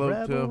gonna wear a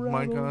cloak to Rebel.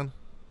 Minecon?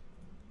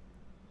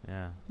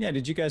 Yeah. Yeah,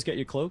 did you guys get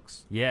your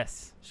cloaks?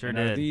 Yes, sure And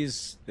are did.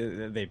 these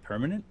are they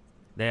permanent?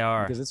 They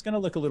are. Because it's going to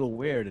look a little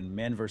weird in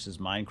Man vs.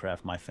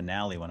 Minecraft, my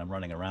finale, when I'm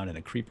running around in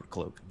a creeper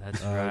cloak. That's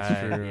That's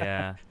right. true.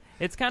 Yeah.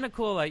 It's kind of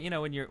cool, like, you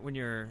know, when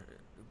you're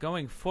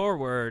going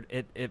forward,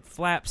 it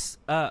flaps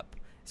up.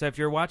 So if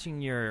you're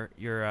watching your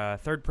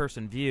third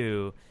person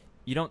view,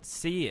 you don't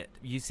see it.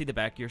 You see the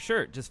back of your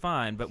shirt just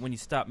fine, but when you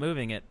stop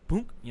moving it,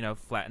 boom, you know,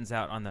 flattens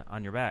out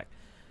on your back.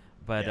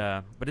 But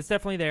Yeah. but it's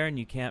definitely there and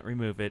you can't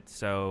remove it.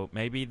 So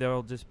maybe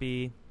there'll just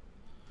be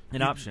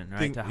an option,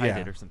 right, to hide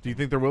it or something. Do you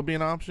think there will be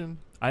an option?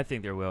 I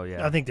think there will,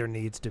 yeah. I think there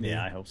needs to be.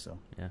 Yeah, I hope so.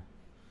 yeah.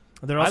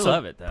 There I also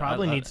love it, though. I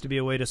probably love needs it. to be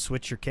a way to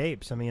switch your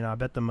capes. I mean, I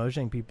bet the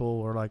Mojang people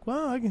were like,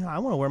 well, I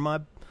want to wear my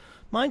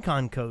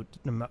Minecon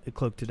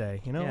cloak today.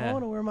 You know, I Yeah.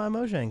 want to wear my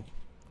Mojang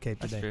cape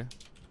That's today. true.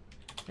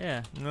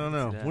 Yeah. I don't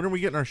know. see that. When are we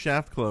getting our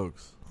shaft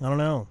cloaks? I don't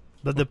know.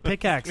 But the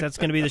pickaxe, that's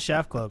going to be the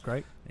shaft cloak,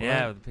 right?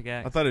 Yeah, with the I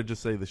pickaxe. thought it'd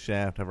just say the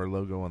shaft, have our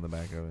logo on the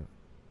back of it.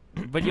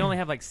 But you only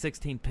have like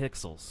 16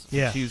 pixels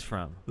Yeah. to choose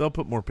from. They'll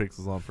put more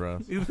pixels on for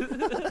us.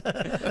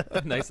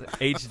 Nice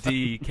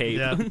HD cape.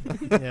 Yeah.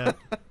 Yeah.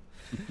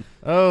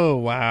 Oh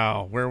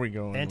wow, where are we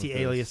going? with this?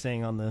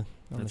 Anti-aliasing on the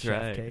on That's the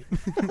shaft right.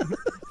 cape.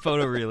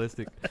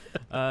 Photorealistic.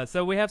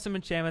 So we have some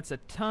enchantments, a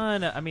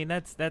ton. I mean,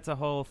 that's a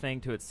whole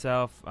thing to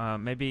itself.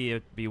 Maybe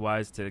it'd be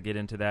wise to get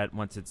into that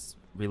once it's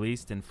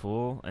released in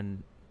full,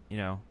 and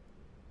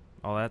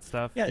all that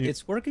stuff. Yeah,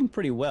 it's working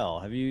pretty well.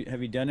 Have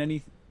you done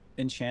any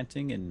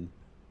enchanting? And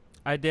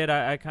I did.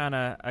 I kind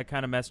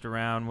of messed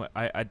around.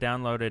 I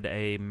downloaded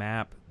a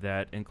map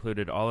that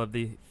included all of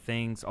the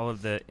things, all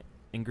of the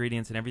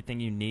ingredients, and everything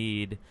you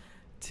need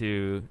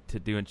to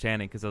do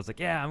enchanting, because I was like,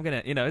 yeah, I'm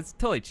gonna, it's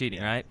totally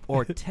cheating, right?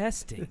 Or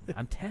testing.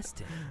 I'm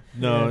testing.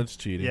 No, Yeah. it's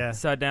cheating. Yeah.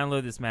 So I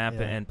downloaded this map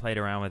Yeah. and played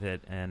around with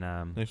it,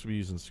 and They should be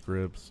using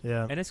scripts.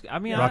 Yeah. it's. I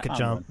mean, Rocket I'm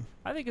jump. one.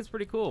 I think it's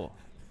pretty cool.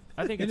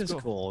 I think It it's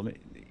is cool. I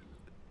mean,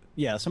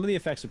 yeah, some of the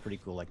effects are pretty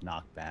cool, like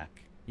knockback.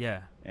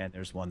 Yeah. And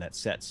there's one that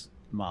sets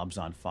mobs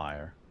on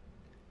fire.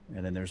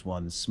 And then there's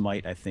one,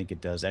 smite. I think it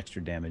does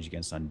extra damage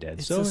against undead.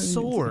 It's so a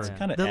sword it's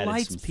kind of that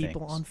lights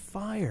people on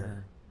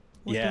fire.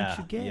 What yeah, don't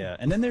you get? yeah.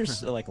 And then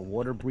there's like a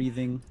water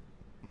breathing,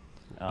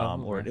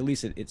 Oh, or okay. at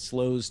least it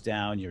slows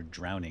down your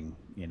drowning.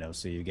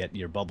 So you get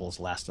your bubbles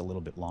last a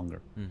little bit longer.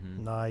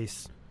 Mm-hmm.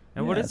 Nice.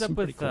 And what Yeah, is up some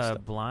pretty with cool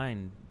stuff.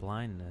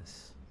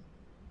 blindness?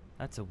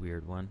 That's a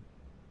weird one.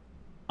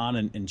 On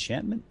an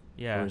enchantment?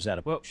 Yeah. Or is that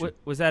a potion?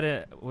 was that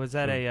a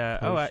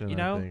Potion,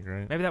 I think,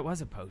 right? maybe that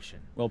was a potion.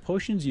 Well,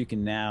 potions you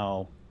can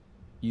now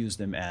use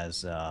them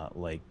as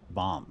like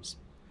bombs.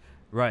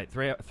 Right.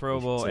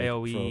 Throwable So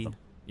throw AoE. them.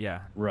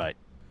 Yeah. Right.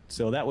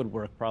 So that would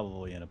work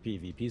probably in a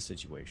PvP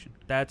situation.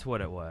 That's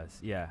what it was.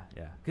 Yeah.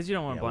 Yeah. Because you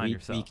don't want to Yeah, blind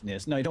yourself.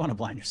 Weakness. No, you don't want to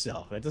blind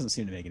yourself. That doesn't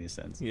seem to make any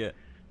sense. Yeah.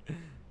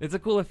 It's a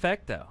cool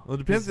effect, though. Well, it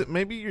depends.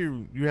 Maybe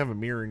you have a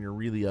mirror and you're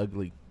really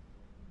ugly.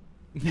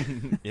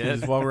 You Yeah.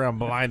 just walk around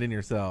blinding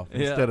yourself Yeah.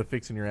 instead of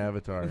fixing your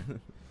avatar,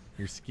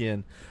 your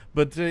skin.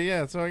 But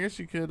yeah, so I guess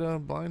you could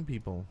blind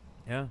people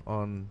Yeah.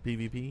 on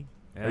PvP.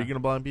 Yeah. Are you gonna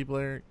blind people,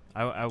 Eric?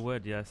 I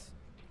would, yes.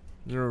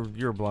 You're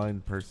a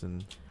blind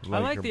person. I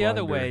like a the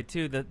other blinder. way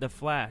too, the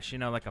flash,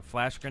 like a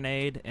flash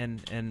grenade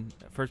and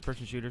first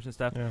person shooters and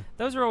stuff. Yeah.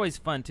 Those are always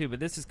fun too, but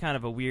this is kind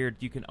of a weird,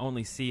 you can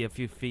only see a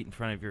few feet in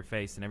front of your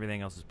face and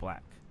everything else is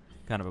black.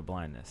 Kind of a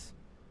blindness.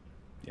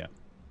 Yeah.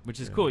 Which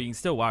is Yeah. cool. You can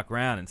still walk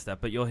around and stuff,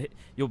 but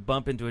you'll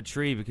bump into a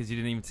tree because you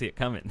didn't even see it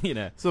coming,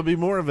 So it'd be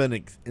more of an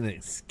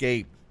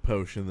escape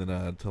potion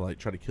than to like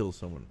try to kill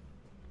someone,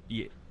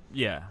 Yeah.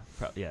 Yeah.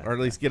 Yeah. or at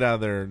least get out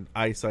of their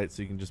eyesight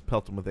so you can just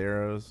pelt them with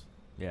arrows.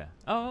 Yeah.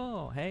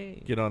 Oh,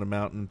 hey. Get on a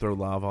mountain, throw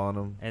lava on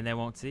them. And they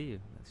won't see you.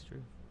 That's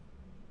true.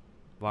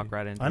 Walk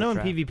right into I know a in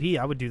trap. PvP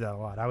I would do that a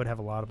lot. I would have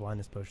a lot of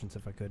blindness potions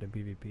if I could in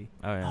PvP.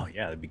 Oh, yeah. Oh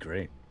yeah, that'd be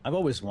great. I've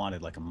always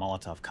wanted like a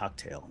Molotov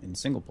cocktail in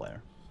single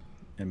player,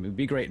 and it would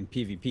be great in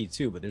PvP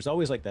too. But there's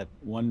always like that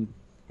one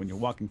when you're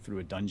walking through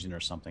a dungeon or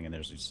something, and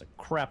there's just a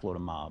crap load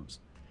of mobs,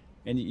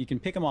 and you can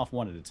pick them off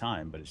one at a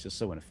time, but it's just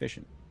so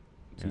inefficient.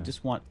 So you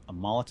just want a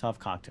Molotov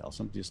cocktail,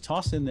 something just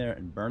toss in there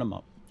and burn them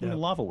up. Yeah. The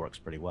lava works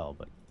pretty well,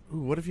 but Ooh,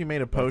 what if you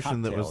made a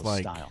potion that was cocktail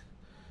like style.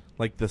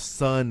 like the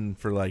sun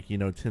for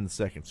 10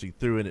 seconds? So you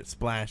threw it, it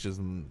splashes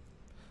and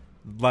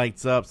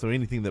lights up, so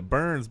anything that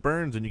burns,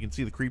 and you can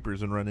see the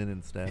creepers and run in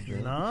and stab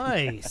them.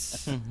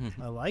 Nice.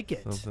 I like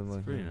it. Something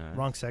like Pretty that. nice.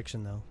 Wrong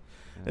section though.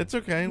 It's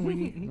okay.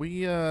 We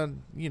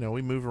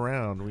we move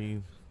around.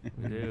 We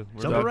We do.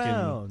 We're Jump duck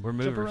around. we're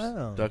Jump movers.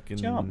 around. ducking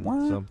Jump,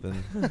 what?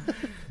 something.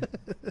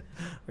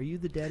 Are you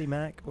the Daddy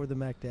Mac or the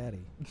Mac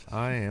Daddy?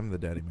 I am the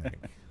Daddy Mac.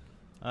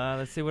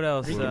 Let's see what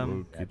else.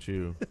 Look at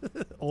you.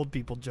 Old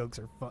people jokes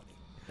are funny.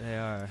 They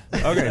are.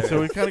 Okay,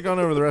 so we've kind of gone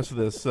over the rest of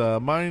this.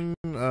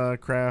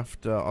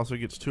 Minecraft also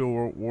gets 2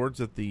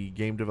 awards at the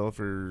Game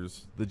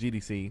Developers, the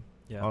GDC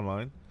Yeah.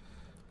 online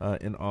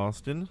in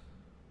Austin.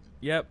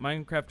 Yep,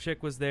 Minecraft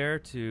Chick was there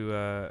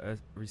to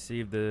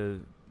receive the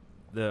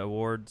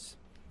awards,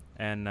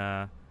 and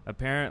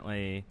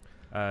apparently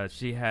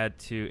she had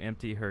to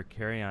empty her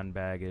carry-on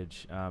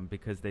baggage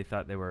because they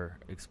thought they were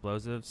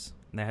explosives,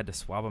 and they had to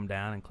swab them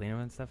down and clean them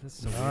and stuff.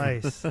 It's so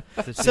weird. Nice.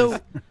 she So,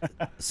 was-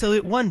 so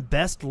it won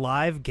best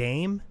live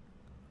game.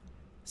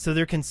 So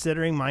they're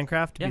considering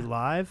Minecraft to be Yeah.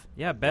 live.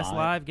 yeah, best Live.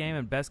 live game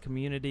and best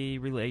community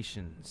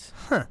relations.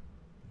 Huh?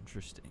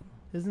 Interesting.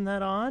 Isn't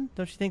that odd?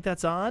 Don't you think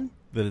that's odd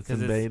That it's in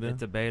Because beta.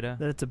 it's a beta.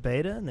 that it's a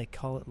beta and they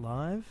call it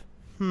live?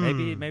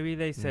 Maybe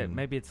they said Hmm.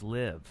 maybe it's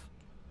live.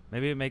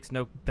 Maybe it makes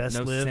no Best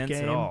no live sense at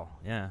game? all.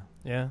 Yeah.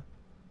 Yeah.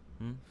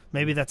 Hmm?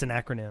 Maybe that's an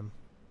acronym.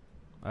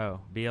 Oh,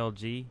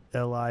 BLG.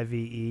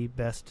 LIVE.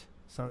 Best.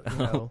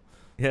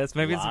 Yes,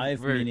 maybe Live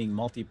it's very, meaning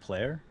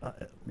multiplayer.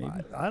 Maybe.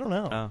 I don't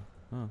know.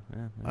 Oh,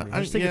 yeah. Maybe. I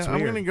just think it's I'm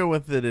weird. going to go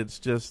with it. It's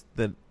just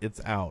that it's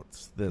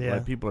out. That Yeah.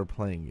 people are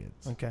playing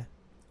it. Okay.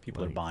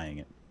 People are Like- buying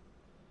it.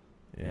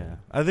 Yeah.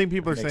 I think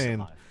people are Makes it saying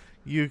live.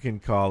 you can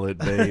call it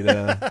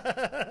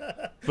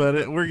beta,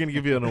 but we're going to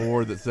give you an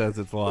award that says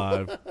it's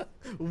live.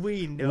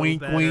 We know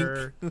Wink,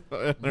 better.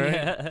 Right?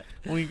 Yeah.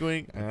 Wink,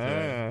 wink.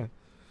 That's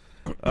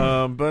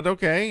But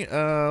okay.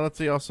 Let's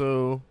see.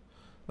 Also,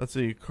 let's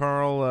see.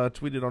 Carl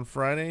tweeted on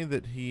Friday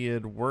that he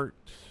had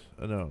worked.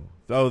 That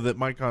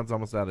MyCon's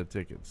almost out of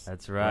tickets.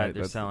 That's right.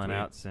 They're That's the selling tweet.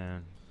 out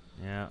soon.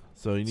 Yeah.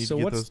 So you need So to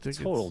get what's those tickets.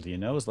 total? Do you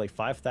know? Is it like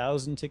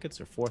 5,000 tickets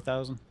or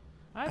 4,000?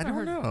 I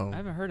don't know. I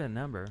haven't heard a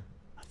number.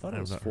 I thought it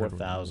I've was not heard of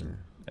 4,000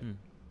 Hmm.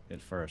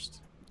 at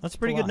first. That's a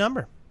pretty a good lot.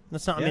 number.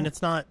 That's not. I mean, Yeah.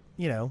 it's not.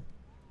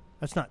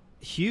 That's not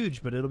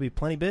huge, but it'll be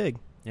plenty big.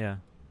 Yeah.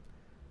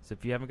 So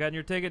if you haven't gotten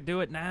your ticket, do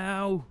it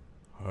now.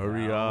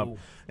 Hurry Wow. up!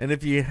 And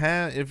if you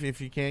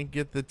if you can't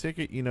get the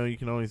ticket, you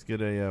can always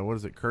get a what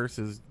is it? Curse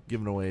is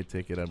giving away a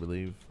ticket, I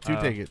believe. 2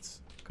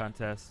 tickets.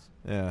 Contest.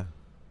 Yeah,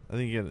 I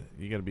think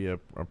you got to be a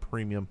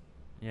premium.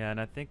 Yeah,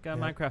 and I think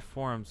Minecraft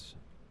Forums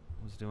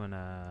was doing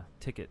a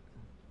ticket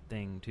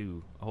thing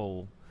too, a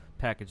whole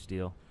package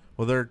deal.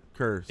 Well, they're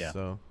Curse, Yeah.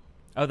 so.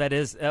 Oh, that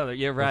is. Oh,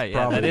 you're right. Yeah,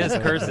 probably that is the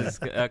same curses.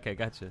 Okay,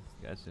 gotcha.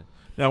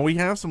 Now we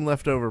have some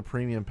leftover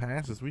premium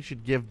passes. We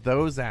should give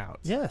those out.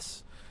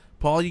 Yes.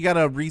 Paul, you got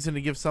a reason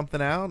to give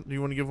something out? Do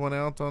you want to give one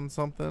out on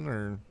something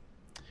or?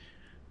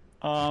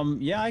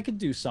 Yeah, I could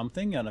do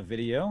something on a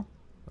video.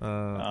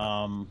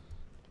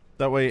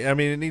 That way, I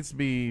mean, it needs to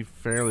be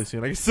fairly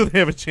soon. I guess so they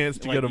have a chance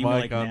to get a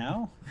mic on.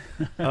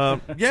 Now?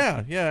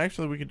 Yeah.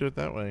 Actually, we could do it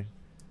that way.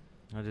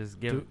 I'll just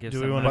give do we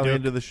some wanna By do the it-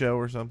 end of the show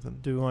or something.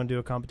 Do we want to do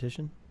a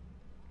competition?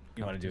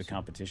 You want to do a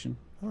competition?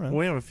 All right.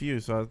 We have a few,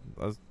 so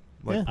I was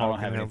like, Yeah. I Paul don't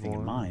have can anything in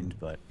one. mind,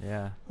 but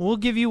Yeah. We'll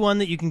give you one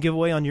that you can give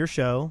away on your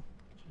show,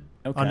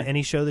 okay. on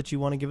any show that you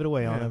want to give it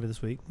away on Yeah. over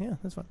this week. Yeah,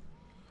 that's fine.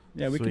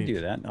 Yeah, we can Sweet.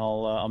 do that.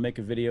 I'll make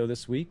a video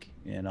this week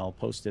and I'll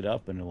post it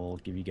up and we'll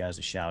give you guys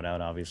a shout out,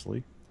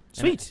 obviously.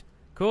 Sweet.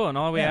 Cool. And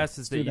all we Yeah, ask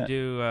is let's that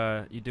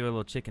do you do a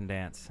little chicken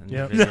dance. In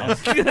Yep. your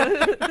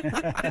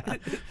video.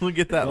 We'll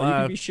get that Well, you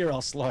can live. be sure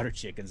I'll slaughter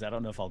chickens. I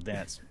don't know if I'll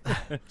dance.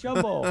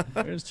 Jumbo,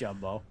 there's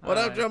Jumbo. What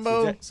up, Alright.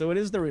 Jumbo? So it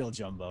is the real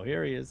Jumbo.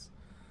 Here he is.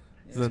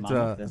 Is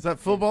that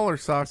football or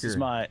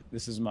soccer?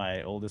 This is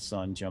my oldest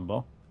son,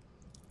 Jumbo.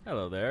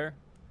 Hello there.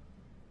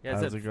 Yeah,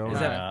 How's it going? Is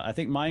that, I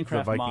think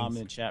Minecraft Vikings. Mom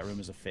in the chat room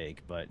is a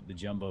fake, but the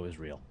Jumbo is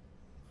real.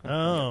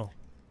 Oh.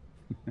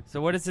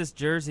 so what is this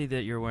jersey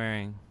that you're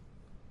wearing?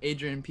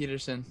 Adrian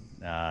Peterson.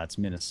 It's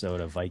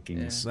Minnesota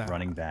Vikings Yeah.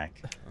 running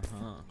back.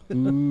 Uh-huh.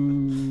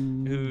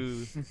 Ooh.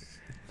 Ooh.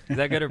 Is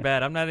that good or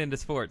bad? I'm not into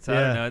sports. So I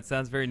Yeah. don't know. It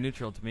sounds very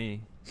neutral to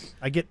me.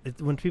 I get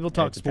when people It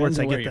talk depends sports.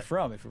 on I where get you're that.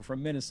 from. If you're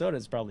from Minnesota,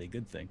 it's probably a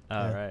good thing. Oh,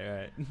 Yeah.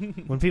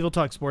 right. When people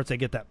talk sports, I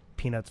get that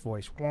Peanuts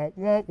voice.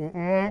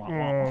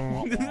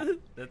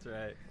 That's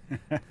right.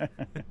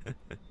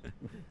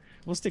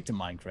 We'll stick to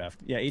Minecraft.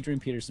 Yeah,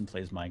 Adrian Peterson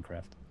plays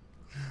Minecraft.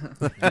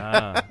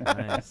 Ah,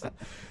 nice.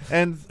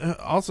 And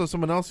also,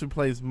 someone else who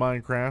plays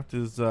Minecraft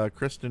is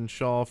Kristen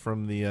Shaw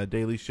from the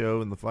Daily Show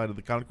and the Flight of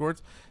the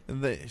Concords.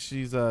 And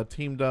she's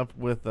teamed up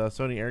with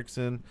Sony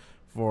Ericsson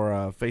for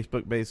a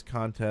Facebook-based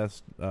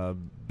contest,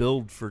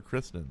 Build for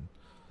Kristen.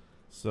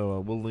 So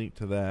we'll link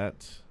to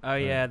that. Oh,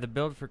 yeah. The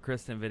Build for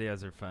Kristen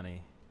videos are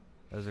funny.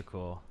 Those are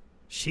cool.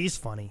 She's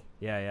funny.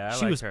 Yeah, I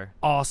She like was her.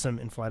 awesome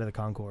in Flight of the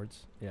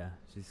Concords. Yeah,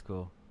 she's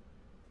cool.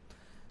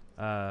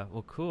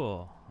 Well,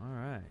 cool. All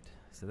right.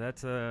 So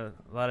that's a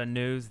lot of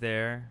news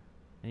there.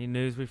 Any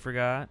news we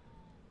forgot?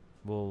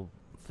 We'll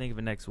think of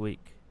it next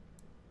week.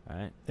 All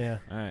right. Yeah.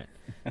 All right.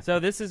 So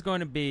this is going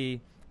to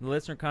be the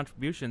listener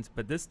contributions,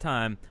 but this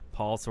time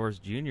Paul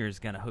Soares Jr. is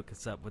going to hook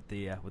us up with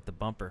the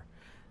bumper,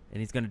 and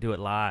he's going to do it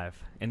live.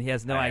 And he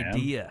has no I am?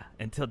 idea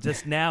until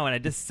just now, and I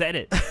just said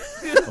it.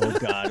 Oh,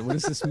 God. What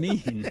does this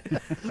mean?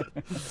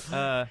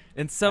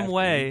 In some After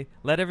way,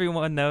 let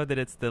everyone know that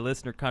it's the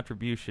listener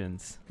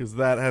contributions. Because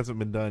that hasn't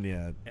been done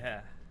yet.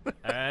 Yeah. All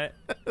right.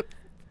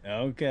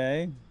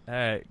 Okay. All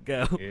right.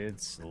 Go.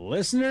 It's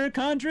listener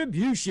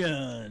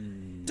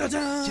contribution.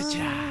 Jazz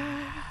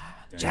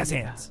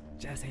hands.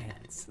 Jazz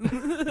hands.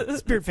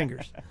 Spirit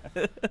fingers.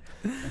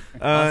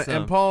 Awesome.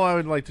 And Paul, I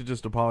would like to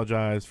just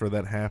apologize for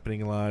that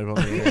happening live on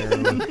the air.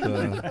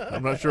 With,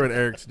 I'm not sure what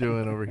Eric's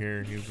doing over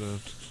here. He's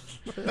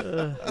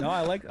No,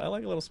 I like a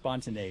little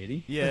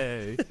spontaneity.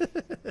 Yay.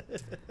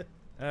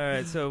 All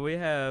right. So we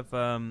have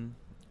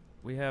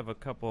a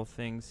couple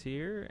things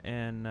here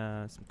and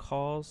some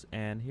calls,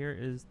 and here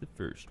is the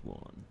first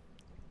one.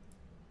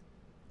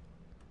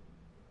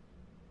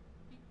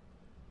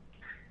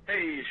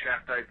 Hey,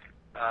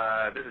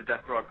 Shaftites. This is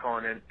Death Frog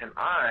calling in, and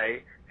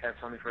I have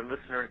something for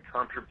listener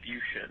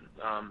contributions.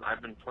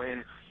 I've been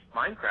playing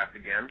Minecraft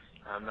again.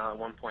 Now that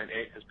 1.8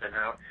 has been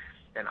out,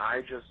 and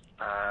I just,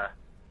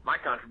 my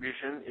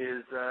contribution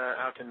is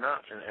out to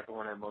Notch and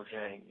everyone at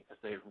Mojang, because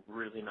they've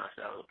really knocked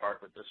it out of the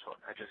park with this one.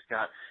 I just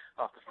got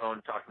off the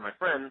phone to talk to my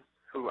friend,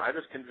 who I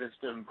just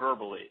convinced him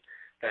verbally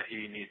that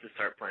he needs to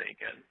start playing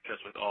again,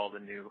 just with all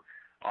the new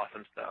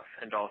awesome stuff.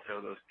 And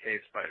also, those cave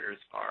spiders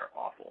are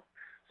awful.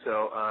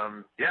 So,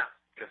 yeah,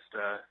 just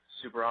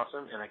super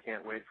awesome, and I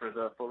can't wait for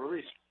the full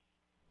release.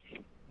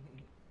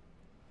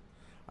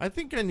 I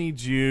think I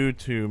need you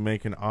to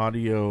make an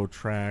audio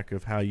track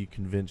of how you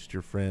convinced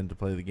your friend to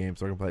play the game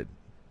so I can play it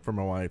for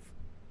my wife.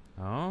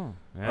 Oh.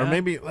 Yeah. Or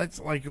maybe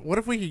what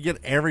if we could get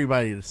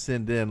everybody to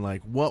send in,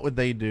 what would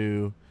they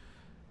do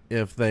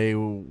if they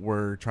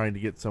were trying to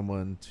get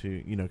someone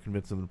to,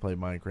 convince them to play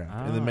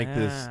Minecraft? And then make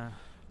this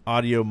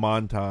audio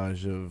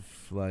montage of,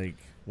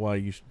 why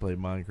you should play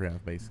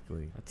Minecraft,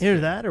 basically. Either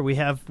that, or we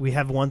have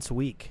once a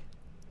week.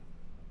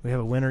 We have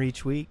a winner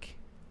each week.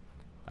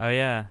 Oh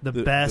yeah, The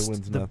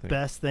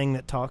best thing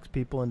that talks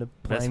people into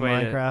best playing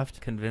way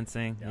Minecraft.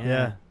 convincing.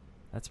 Yeah.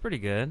 That's pretty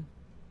good.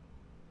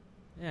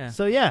 Yeah.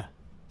 So yeah,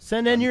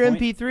 send in your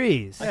Gunpoint?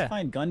 MP3s. I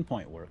find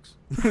gunpoint works.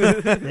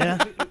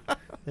 Yeah.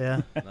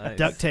 Yeah. Nice.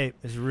 Duct tape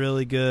is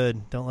really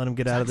good. Don't let him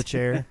get out of the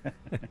chair.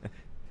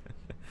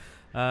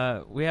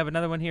 We have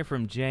another one here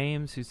from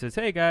James who says,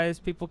 "Hey guys,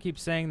 people keep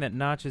saying that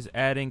Notch is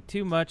adding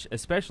too much,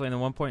 especially in the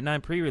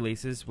 1.9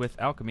 pre-releases with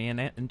alchemy and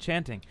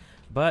enchanting.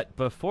 But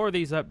before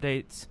these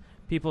updates,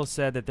 people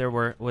said that there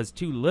was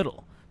too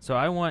little. So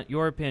I want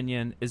your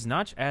opinion. Is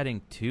Notch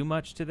adding too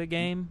much to the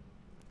game?"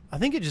 I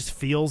think it just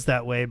feels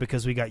that way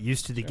because we got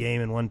used to the game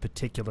in one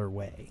particular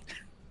way.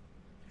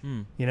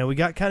 You know, we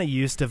got kind of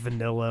used to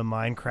vanilla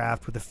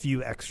Minecraft with a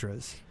few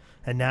extras.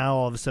 And now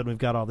all of a sudden we've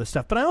got all this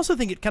stuff. But I also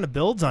think it kind of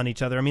builds on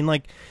each other. I mean,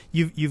 like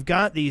you've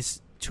got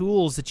these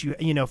tools that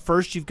you know,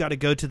 first you've got to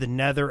go to the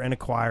Nether and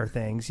acquire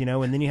things, you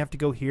know, and then you have to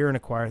go here and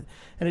acquire.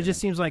 And it just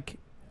seems like,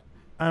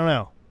 I don't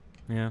know.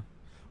 Yeah.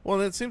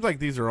 Well, it seems like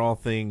these are all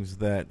things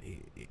that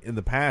in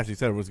the past he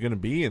said was going to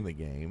be in the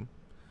game.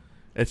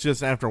 It's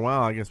just after a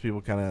while, I guess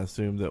people kind of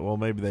assumed that, well,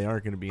 maybe they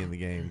aren't going to be in the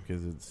game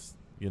because it's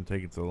going to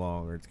take it so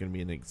long, or it's going to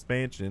be an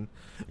expansion.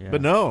 Yeah.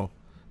 But no,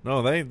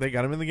 they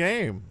got him in the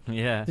game.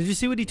 Yeah. Did you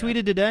see what he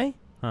tweeted today?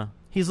 Huh.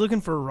 He's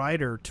looking for a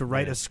writer to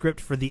write a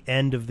script for the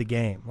end of the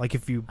game, like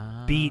if you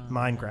beat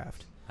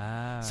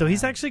Minecraft. So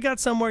he's actually got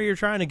somewhere you're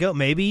trying to go.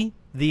 Maybe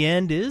the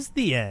end is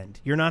the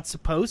end. You're not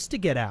supposed to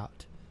get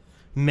out.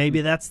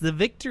 Maybe that's the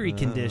victory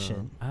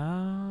condition.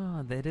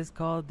 Oh, that is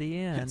called the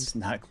end. It's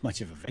not much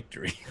of a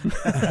victory.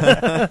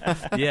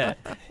 Yeah.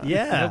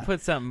 Yeah. He'll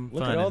put something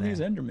Look fun at all in these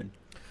there. Endermen.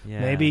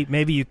 Yeah.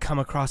 Maybe you come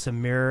across a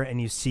mirror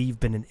and you see you've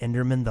been an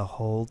Enderman the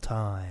whole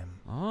time.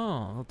 Oh,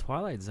 a little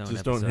Twilight Zone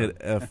Just episode. don't hit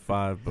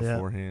F5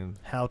 beforehand.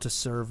 How to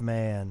serve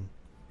man.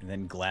 And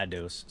then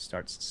GLaDOS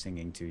starts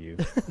singing to you.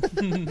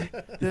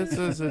 This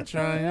is a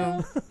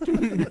triumph.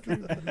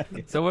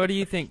 So what do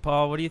you think,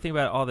 Paul? What do you think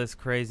about all this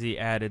crazy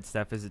added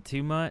stuff? Is it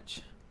too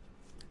much?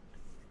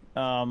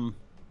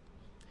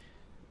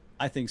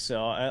 I think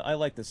so. I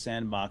like the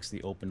sandbox,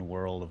 the open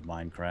world of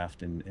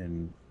Minecraft,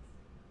 and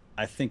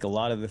I think a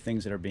lot of the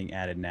things that are being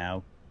added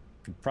now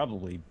could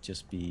probably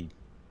just be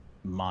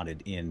modded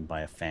in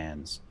by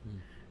fans.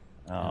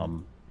 I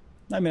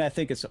mean, I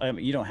think it's. I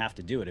mean, you don't have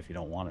to do it if you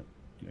don't want it.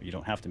 You know, you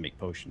don't have to make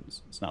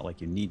potions. It's not like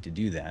you need to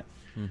do that.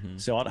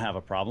 So I don't have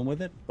a problem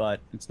with it, but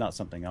it's not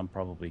something I'm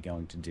probably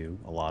going to do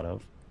a lot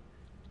of.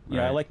 You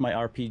know, I like my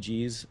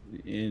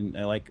RPGs.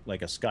 I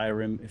like a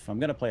Skyrim. If I'm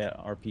going to play an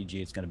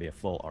RPG, it's going to be a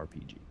full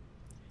RPG.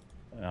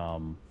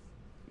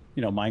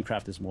 You know,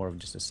 Minecraft is more of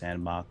just a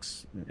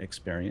sandbox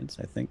experience,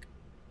 I think.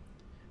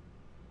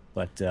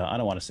 But I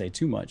don't want to say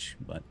too much,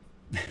 but...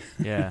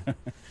 Yeah.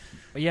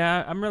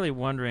 Yeah, I'm really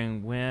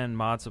wondering when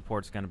mod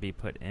support's going to be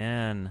put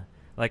in.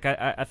 Like,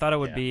 I thought it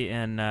would be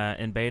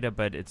in beta,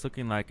 but it's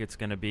looking like it's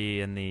going to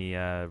be in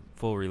the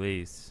full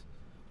release.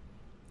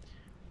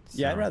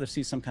 Yeah, So- I'd rather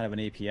see some kind of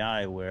an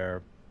API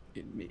where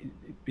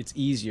it's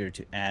easier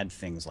to add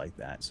things like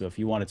that. So if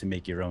you wanted to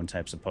make your own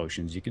types of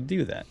potions, you could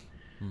do that.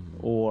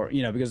 Or,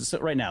 you know, because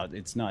right now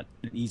it's not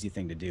an easy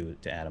thing to do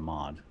to add a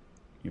mod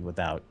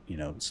without, you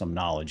know, some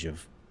knowledge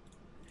of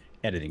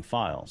editing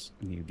files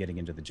and you getting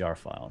into the jar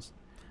files.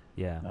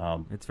 Yeah,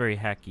 it's very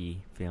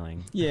hacky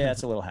feeling. Yeah,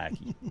 it's a little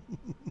hacky.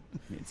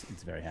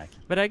 It's very hacky.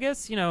 But I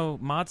guess, you know,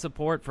 mod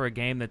support for a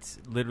game that's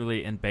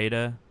literally in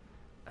beta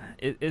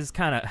is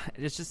kind of,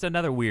 it's just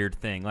another weird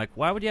thing. Like,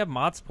 why would you have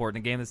mod support in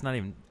a game that's not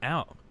even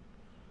out?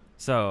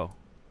 So,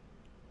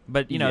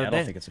 but you know, I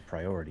don't think it's a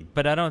priority.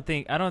 But I don't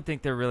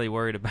think they're really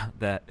worried about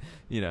that.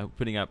 You know,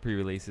 putting out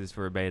pre-releases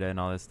for a beta and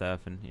all this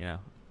stuff, and you know,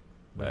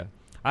 but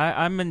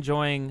I'm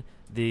enjoying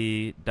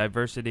the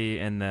diversity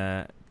and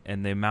the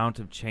amount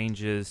of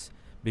changes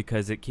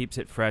because it keeps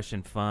it fresh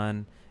and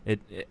fun. It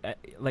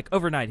like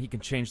overnight he can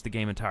change the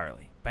game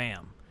entirely.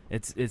 Bam!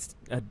 It's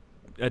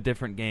a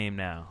different game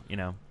now. You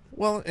know.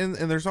 Well, and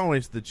there's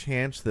always the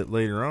chance that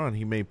later on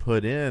he may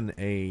put in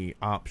a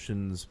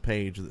options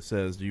page that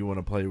says, do you want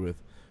to play with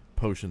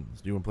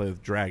potions? Do you want to play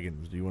with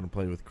dragons? Do you want to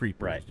play with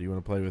creepers? Right. Do you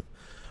want to play with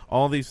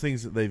all these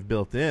things that they've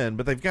built in?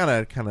 But they've got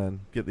to kind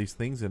of get these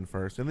things in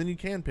first, and then you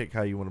can pick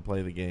how you want to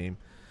play the game.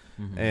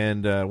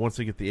 And once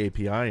they get the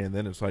API in,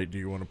 then it's like, do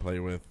you want to play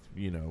with,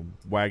 you know,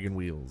 wagon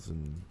wheels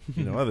and,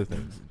 you know, other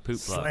things?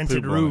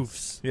 Slanted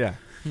roofs. Yeah.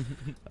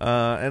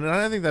 And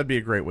I think that'd be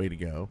a great way to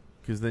go,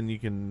 because then you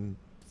can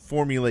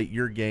formulate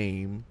your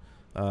game.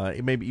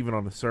 Maybe even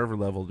on the server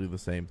level do the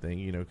same thing,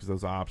 you know, because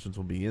those options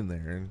will be in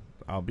there, and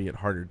albeit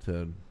harder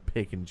to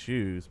pick and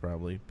choose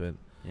probably, but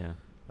yeah.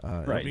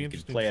 Right, you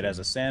could play it as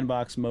a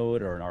sandbox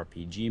mode or an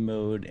RPG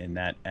mode, and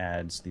that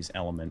adds these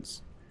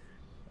elements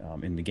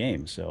in the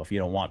game. So if you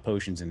don't want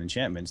potions and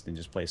enchantments, then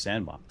just play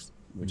sandbox,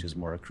 which is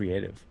more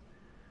creative.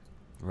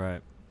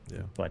 Right.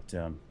 Yeah. But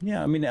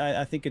yeah, I mean,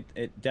 I think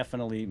it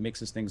definitely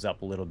mixes things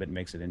up a little bit,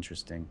 makes it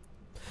interesting.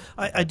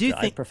 I do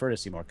think I prefer to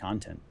see more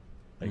content,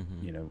 like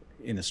you know,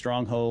 in the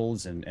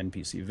strongholds and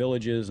NPC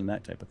villages and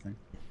that type of thing.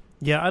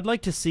 Yeah, I'd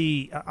like to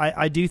see.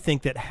 I do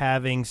think that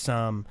having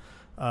some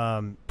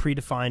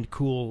predefined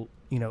cool,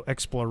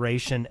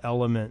 exploration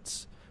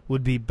elements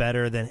would be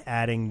better than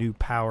adding new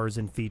powers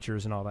and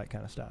features and all that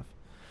kind of stuff.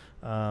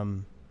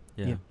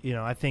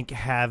 I think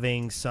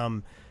having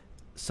some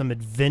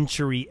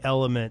adventure-y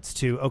elements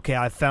to, okay,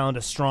 I found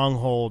a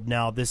stronghold,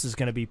 now this is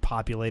going to be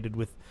populated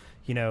with,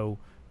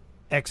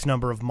 X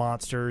number of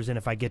monsters, and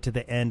if I get to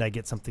the end, I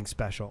get something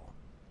special.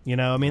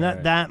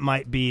 That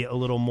might be a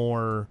little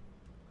more,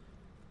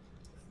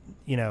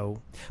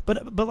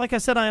 but like I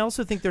said, I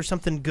also think there's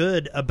something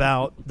good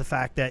about the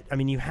fact that,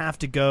 you have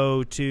to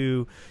go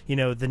to,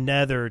 the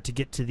Nether to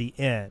get to the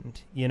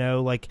end,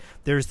 like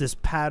there's this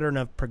pattern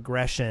of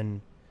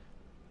progression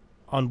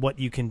on what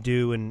you can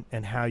do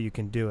and how you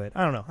can do it.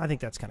 I don't know. I think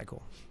that's kind of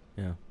cool.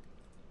 Yeah.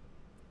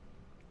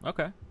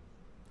 Okay.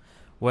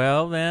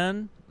 Well,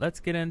 then let's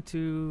get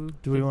into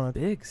the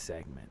big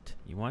segment.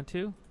 You want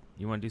to?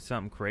 You want to do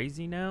something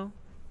crazy now?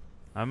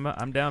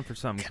 I'm down for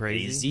something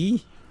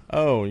crazy.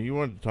 Oh, you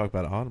wanted to talk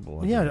about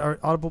Audible? Yeah, our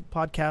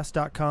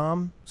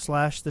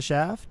audiblepodcast.com/The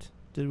Shaft.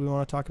 Did we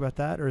want to talk about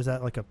that, or is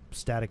that like a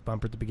static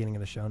bumper at the beginning of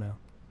the show now?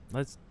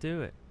 Let's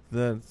do it.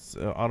 That's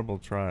Audible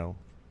trial.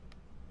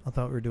 I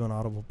thought we were doing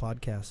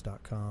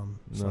audiblepodcast.com.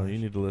 No, you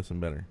need to listen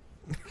better.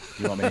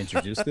 You want me to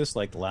introduce this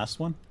like the last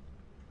one?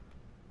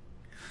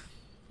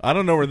 I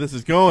don't know where this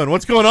is going.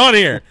 What's going on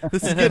here?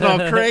 This is getting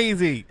all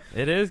crazy.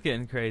 It is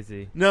getting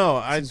crazy. No,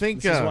 I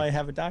think this is why I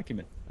have a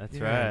document. That's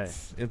right.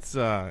 It's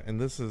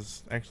and this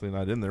is actually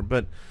not in there,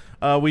 but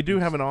we do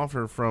have an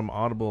offer from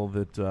Audible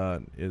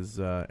that is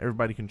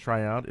everybody can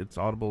try out. It's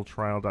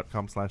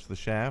audibletrial.com/The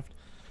Shaft,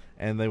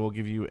 and they will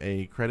give you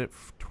a credit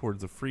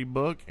towards a free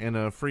book and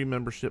a free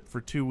membership for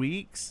 2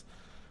 weeks.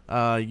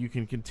 You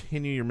can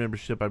continue your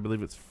membership. I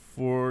believe it's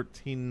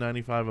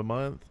 $14.95 a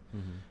month.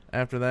 Mm-hmm.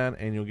 After that,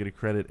 and you'll get a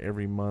credit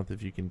every month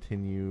if you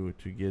continue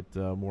to get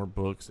more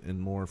books and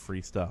more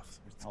free stuff.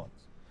 It's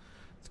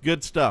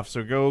good stuff.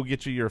 So go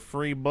get you your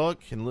free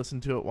book and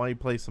listen to it while you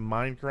play some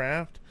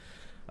Minecraft.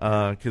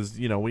 Because,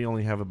 we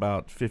only have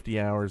about 50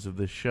 hours of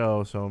this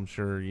show, so I'm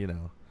sure, you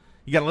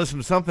got to listen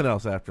to something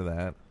else after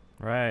that.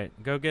 Right.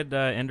 Go get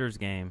Ender's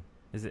Game.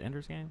 Is it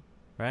Ender's Game?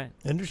 Right?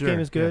 Ender's Game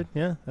is good.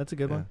 Yeah, that's a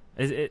good one.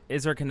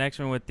 Is there a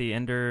connection with the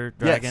Ender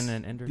Dragon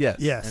and Ender?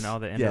 Yes. And all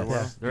the Ender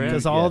worlds? There is?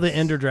 Because all the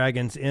Ender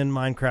Dragons in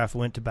Minecraft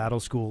went to battle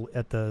school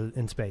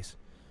in space.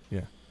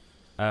 Yeah.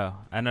 Oh,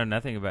 I know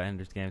nothing about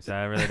Ender's Game, so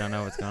I really don't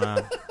know what's going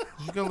on.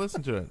 Just go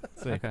listen to it.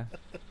 See. Okay.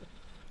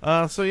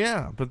 So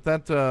yeah, but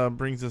that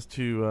brings us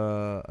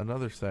to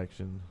another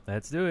section.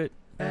 Let's do it.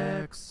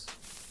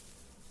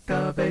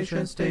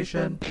 Excavation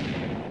station.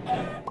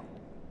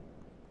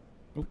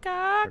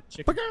 I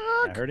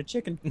heard a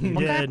chicken. You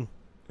did.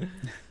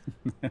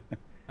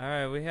 All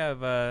right, we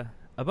have a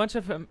bunch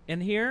of them in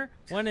here.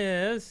 One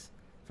is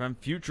from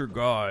Future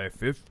Guy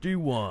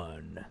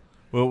 51.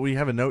 Well, we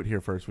have a note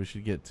here first we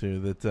should get to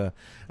that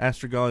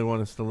Astrogali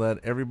wants us to let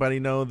everybody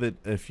know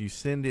that if you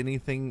send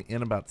anything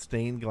in about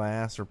stained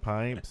glass or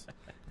pipes,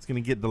 it's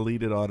going to get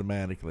deleted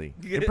automatically.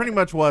 It pretty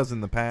much was in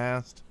the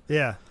past.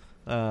 Yeah.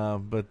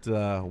 But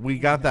we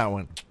got that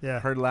one. Yeah.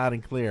 Heard loud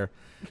and clear.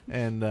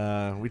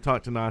 And we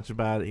talked to Notch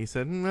about it. He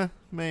said,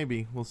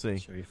 maybe. We'll see.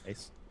 Show your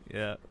face.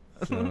 Yeah.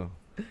 So,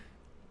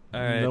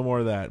 all right. no more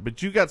of that.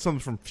 But you got something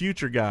from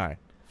Future Guy.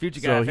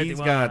 Future Guy So 51. he's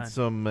got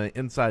some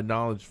inside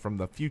knowledge from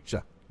the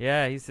future.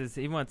 Yeah, he says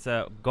he wants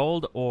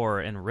gold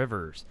ore in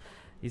rivers.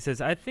 He says,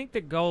 I think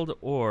that gold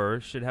ore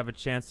should have a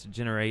chance to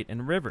generate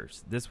in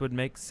rivers. This would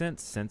make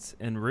sense since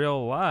in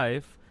real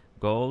life,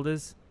 gold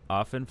is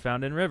often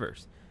found in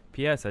rivers.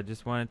 P.S. I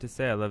just wanted to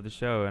say I love the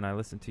show and I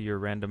listen to your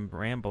random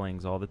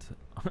ramblings all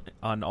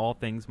on all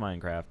things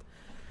Minecraft.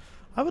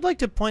 I would like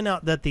to point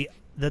out that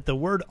the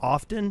word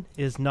often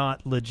is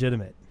not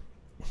legitimate.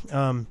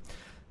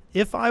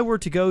 If I were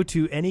to go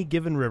to any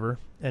given river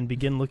and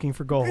begin looking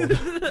for gold,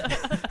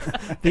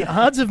 the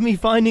odds of me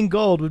finding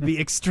gold would be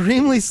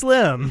extremely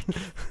slim.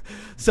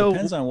 So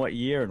depends on what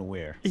year and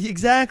where.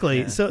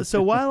 Exactly. Yeah.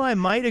 So while I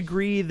might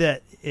agree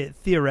that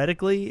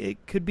theoretically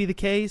it could be the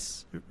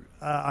case,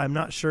 I'm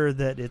not sure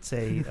that it's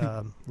a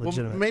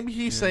legitimate. Well, maybe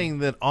he's saying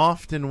that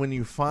often when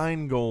you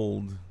find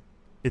gold,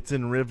 it's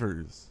in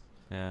rivers.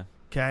 Yeah.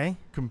 Okay.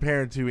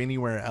 Compared to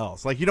anywhere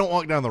else. Like, you don't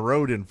walk down the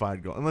road and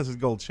find gold, unless it's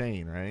gold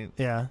chain, right?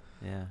 Yeah.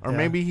 Yeah. Or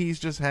maybe he's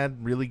just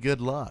had really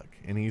good luck,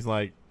 and he's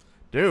like,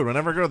 dude,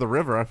 whenever I go to the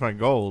river, I find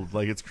gold.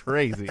 Like, it's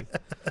crazy.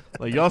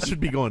 Like, y'all should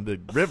be going to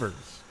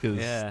rivers, because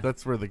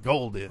that's where the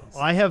gold is.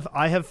 I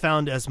have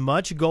found as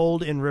much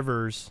gold in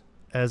rivers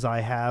as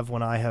I have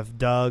when I have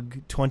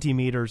dug 20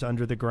 meters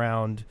under the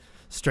ground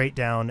straight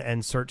down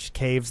and searched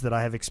caves that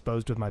I have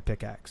exposed with my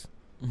pickaxe.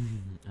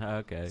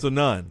 Okay. So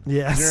none.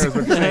 Yes. Zero's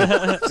what you're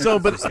saying. So,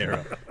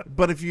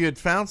 but if you had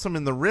found some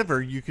in the river,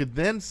 you could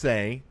then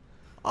say,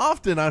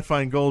 often I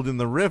find gold in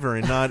the river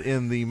and not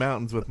in the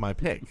mountains with my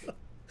pick.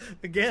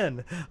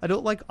 Again, I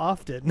don't like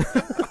often.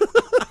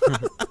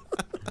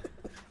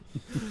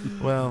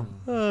 Well,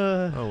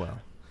 oh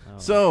well.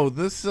 So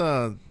this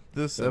So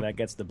that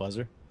gets the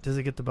buzzer. Does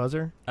it get the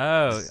buzzer?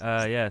 Oh,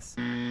 yes.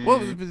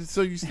 Well,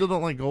 so you still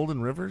don't like gold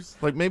in rivers?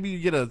 Like, maybe you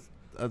get a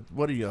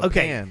what are you? A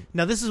Okay. pan.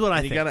 Now this is what I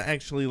And think. you got to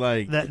actually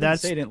like. They didn't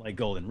That's say they didn't like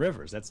golden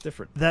rivers. That's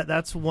different.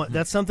 that's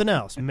something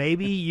else.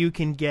 Maybe you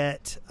can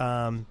get.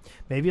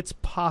 Maybe it's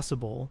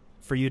possible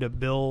for you to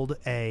build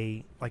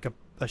a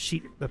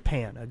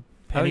pan, a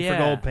penny for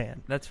gold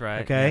pan. That's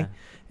right. Okay,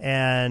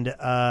 and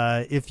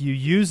if you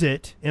use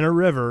it in a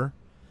river,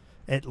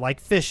 like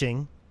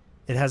fishing,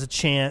 it has a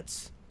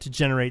chance to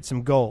generate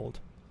some gold.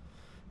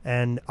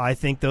 And I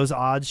think those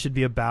odds should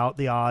be about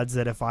the odds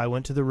that if I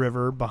went to the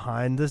river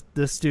behind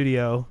the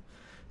studio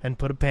and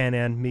put a pan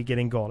in, me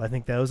getting gold. I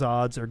think those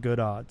odds are good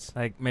odds.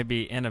 Like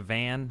maybe in a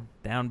van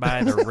down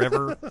by the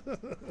river.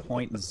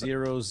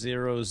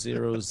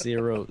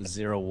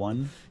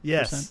 0.000001.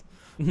 Yes.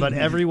 But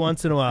every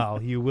once in a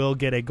while, you will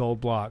get a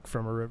gold block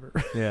from a river.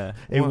 Yeah.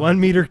 A 1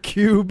 meter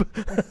cube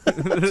You're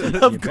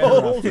of better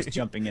off gold. just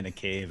jumping in a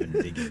cave and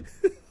digging.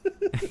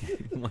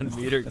 1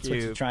 meter That's what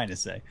you're cube. trying to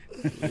say.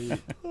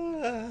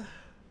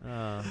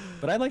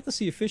 But I'd like to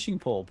see a fishing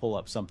pole pull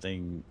up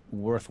something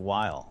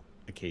worthwhile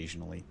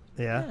occasionally.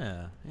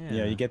 Yeah.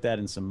 Yeah, you get that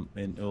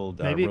in old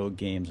Maybe- road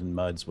games and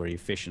muds where you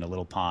fish in a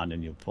little pond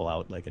and you pull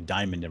out like a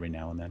diamond every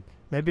now and then.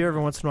 Maybe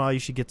every once in a while you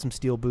should get some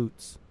steel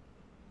boots.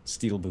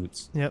 Steel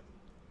boots. Yep.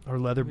 Or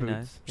leather That'd be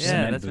boots. nice. Yeah,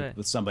 Cement that's boot right.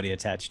 with somebody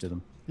attached to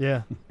them.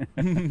 Yeah.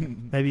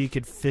 Maybe you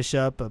could fish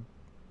up a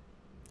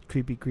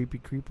creepy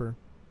creeper.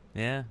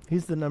 Yeah,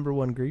 He's the number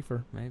one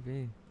griefer.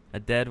 maybe. A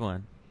dead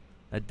one.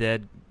 A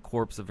dead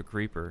corpse of a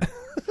creeper.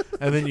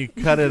 And then you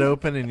cut it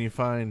open and you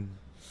find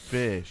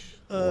fish.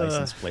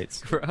 License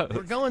plates.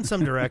 We're going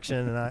some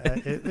direction,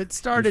 and it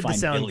started to find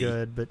sound Billy.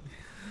 good, but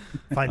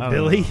find I don't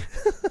Billy.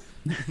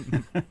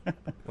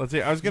 Let's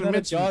see. I was Is going that to a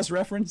mention. Jaws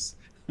reference?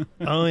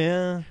 Oh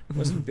yeah,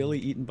 Wasn't Billy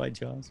eaten by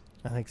Jaws?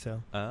 I think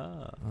so.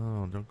 Oh.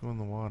 Oh, don't go in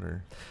the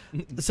water.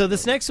 So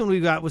this next one we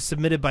got was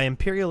submitted by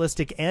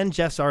Imperialistic and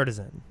Jeff's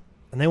Artisan,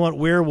 and they want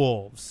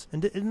werewolves.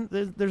 And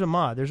there's a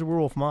mod. There's a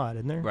werewolf mod,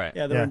 isn't there? Right.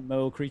 Yeah, they're Yeah.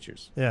 Mo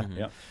creatures. Yeah. Mhm.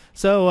 Yep.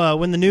 So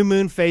when the new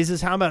moon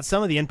phases, how about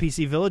some of the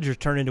NPC villagers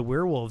turn into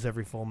werewolves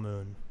every full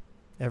moon,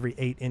 every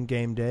 8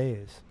 in-game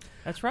days?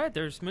 That's right.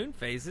 There's moon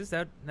phases.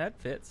 That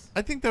fits.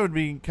 I think that would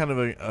be kind of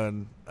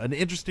an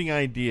interesting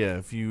idea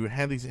if you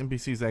had these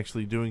NPCs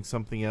actually doing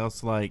something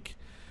else, like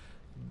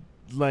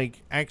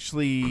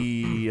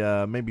actually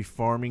maybe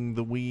farming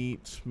the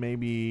wheat,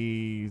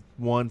 maybe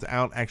one's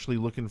out actually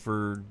looking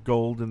for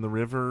gold in the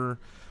river,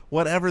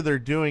 whatever they're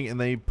doing, and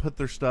they put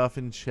their stuff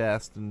in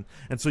chests, and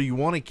so you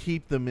want to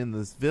keep them in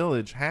this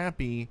village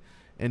happy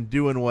and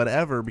doing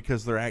whatever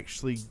because they're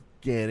actually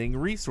getting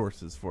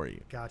resources for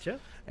you. Gotcha.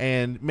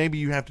 And maybe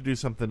you have to do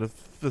something to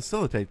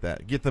facilitate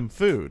that. Get them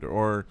food,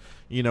 or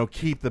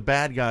keep the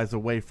bad guys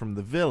away from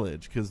the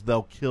village because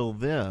they'll kill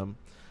them.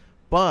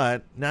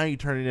 But now you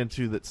turn it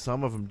into that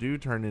some of them do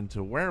turn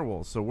into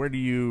werewolves. So where do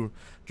you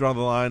draw the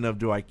line of,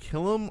 do I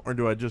kill him or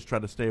do I just try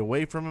to stay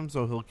away from him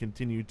so he'll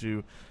continue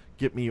to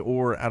get me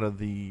ore out of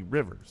the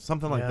river?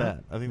 Something like Yeah.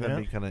 that. I think that'd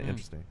Yeah. be kind of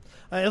interesting.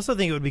 I also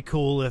think it would be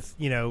cool if,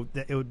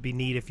 that it would be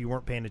neat if you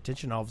weren't paying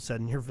attention. All of a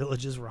sudden, your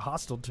villages were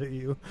hostile to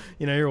you.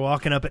 You're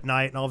walking up at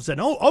night, and all of a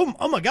sudden,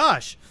 oh my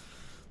gosh!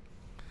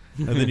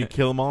 And then you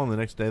kill them all, and the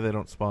next day they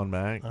don't spawn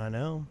back. I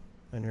know,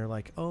 and you're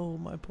like, oh,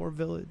 my poor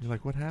village. You're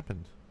like, what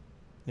happened?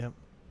 Yep,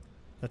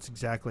 that's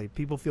exactly.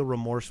 People feel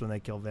remorse when they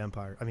kill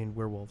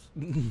werewolves.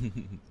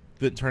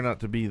 That turn out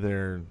to be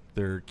their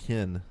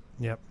kin.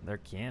 Yep. They're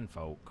kin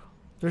folk.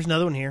 There's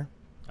another one here.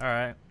 All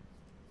right.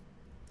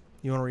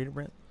 You want to read it,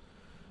 Brent?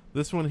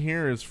 This one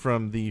here is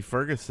from the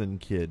Ferguson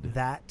kid.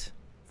 That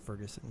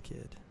Ferguson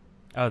kid,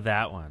 Oh,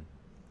 that one.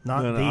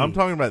 not No, the. I'm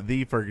talking about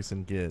the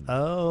Ferguson kid.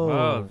 Oh,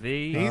 Oh,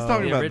 the. He's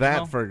talking the about original?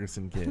 that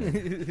Ferguson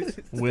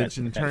kid, which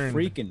in that turn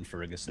freaking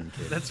Ferguson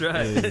kid. That's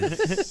right.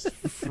 is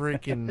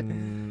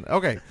freaking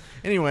okay.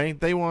 Anyway,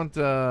 they want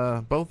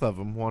both of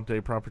them want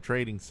a proper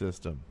trading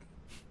system.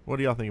 What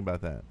do y'all think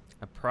about that?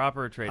 A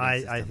proper trading I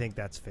system. think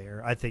that's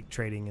fair. I think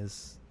trading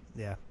is,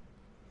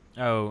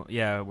 Oh,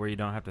 yeah, where you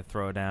don't have to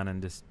throw it down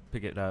and just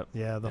pick it up. the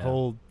Yeah.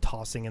 whole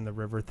tossing in the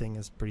river thing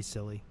is pretty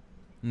silly.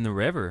 In the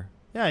river.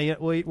 Yeah,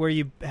 where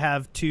you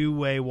have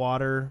two-way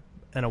water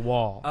and a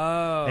wall.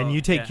 Oh. And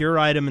you take your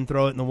item and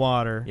throw it in the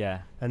water.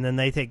 Yeah. And then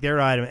they take their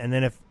item, and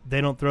then if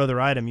they don't throw their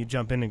item, you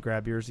jump in and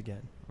grab yours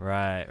again.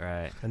 Right,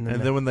 right. And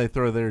And then when they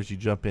throw theirs, you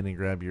jump in and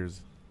grab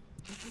yours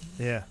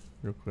yeah,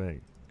 real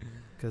quick.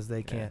 because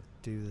they can't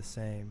do the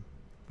same.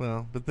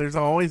 Well, but there's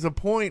always a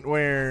point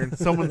where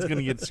someone's going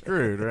to get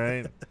screwed,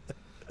 right?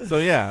 So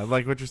yeah,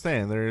 like what you're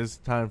saying, there is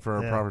time for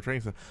a Yeah. proper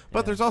trading system. But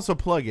Yeah. there's also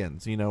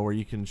plugins, where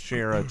you can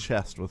share a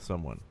chest with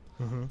someone.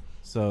 Mm-hmm.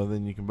 So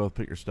then you can both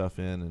put your stuff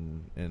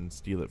in and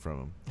steal it from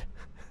them.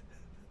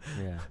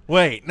 Yeah.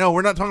 Wait, no,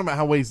 we're not talking about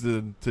how ways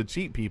to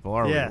cheat people,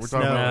 are Yes, we? We're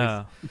talking no.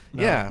 about ways,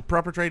 No. yeah,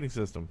 proper trading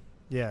system.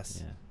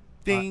 Yes. Yeah.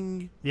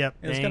 Ding. Yep.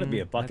 There's got to be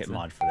a Dang, bucket that's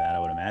mod for that, I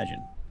would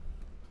imagine.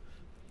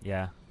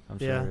 Yeah. I'm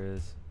sure Yeah. there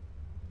is.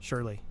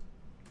 Surely.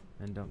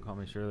 And don't call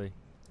me Shirley.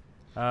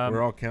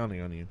 We're all counting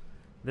on you.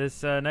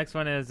 This next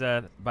one is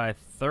by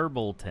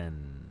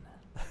Thurbleton.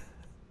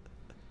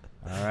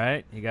 All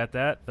right, you got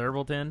that,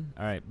 Thurbleton.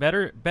 All right,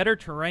 better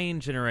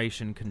terrain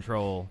generation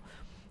control.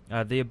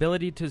 The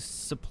ability to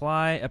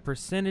supply a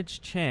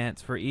percentage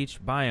chance for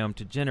each biome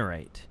to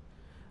generate.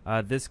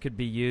 This could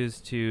be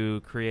used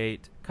to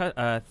create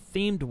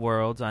themed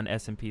worlds on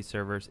SMP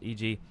servers,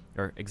 e.g.,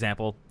 or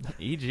example,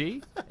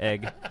 e.g.,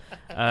 egg,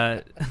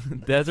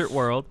 desert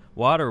world,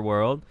 water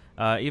world,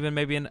 even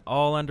maybe an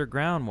all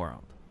underground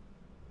world.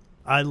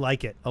 I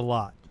like it a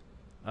lot.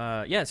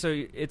 Yeah, so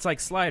it's like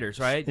sliders,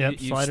 right?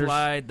 Yep, you sliders.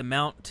 slide the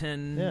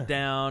mountain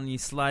down, you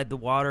slide the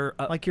water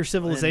up. Like your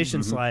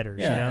civilization sliders.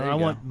 Yeah, you there know? you I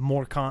go. want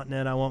more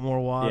continent. I want more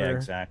water. Yeah,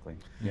 exactly.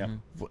 Yeah.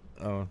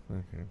 Oh,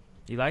 okay.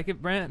 You like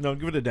it, Brent? No,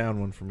 give it a down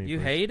one for me. You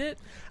please. hate it?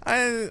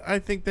 I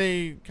think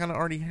they kind of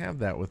already have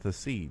that with the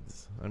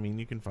seeds. I mean,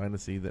 you can find a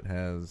seed that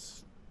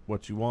has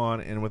what you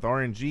want, and with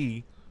RNG,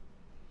 it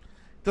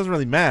doesn't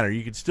really matter.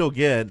 You could still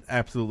get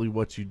absolutely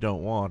what you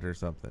don't want or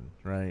something,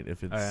 right?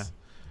 If it's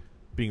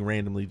being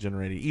randomly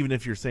generated, even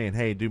if you're saying,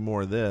 "Hey, do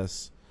more of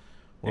this."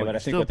 Yeah, but I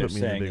think what they're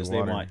saying is they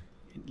water. want.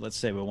 Let's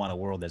say we want a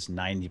world that's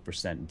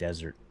 90%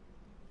 desert.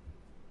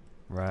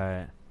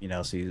 Right. You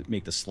know, so you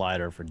make the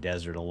slider for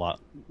desert a lot,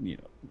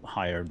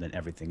 higher than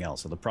everything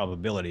else. So the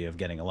probability of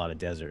getting a lot of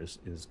desert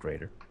is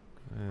greater.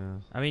 Yeah.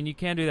 I mean, you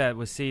can do that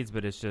with seeds,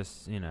 but it's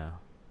just,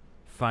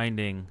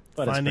 finding.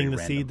 But it's finding the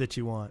pretty seed random. that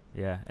you want.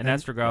 Yeah. And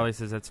Astrogali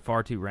says that's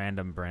far too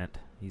random, Brent.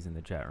 He's in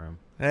the chat room.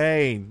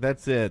 Hey,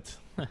 that's it.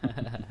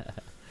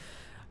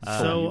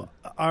 So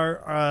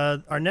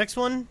our next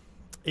one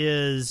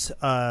is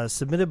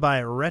submitted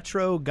by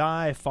Retro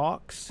Guy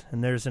Fox,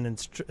 and there's an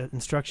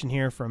instruction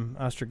here from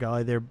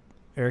Astrogali there,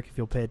 Eric, if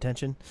you'll pay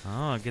attention.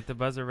 Oh, get the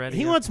buzzer ready.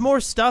 He wants more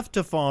stuff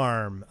to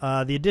farm.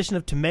 The addition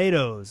of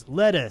tomatoes,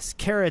 lettuce,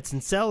 carrots,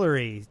 and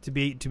celery to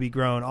be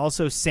grown.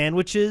 Also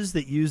sandwiches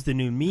that use the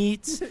new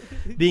meats.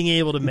 Being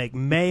able to make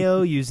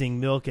mayo using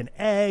milk and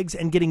eggs,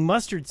 and getting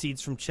mustard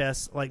seeds from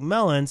chests like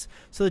melons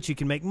so that you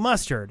can make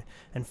mustard.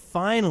 And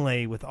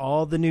finally, with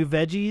all the new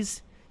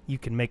veggies, you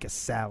can make a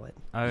salad.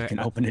 You can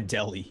open a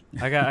deli.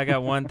 I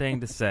got one thing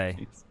to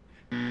say.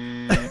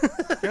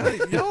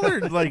 Y'all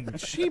are like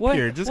sheep What-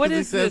 here. Just what because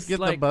he is says this, get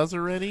the like-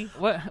 buzzer ready.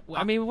 What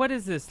I mean, what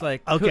is this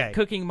like? Okay.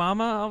 Cooking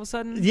Mama all of a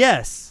sudden?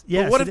 Yes.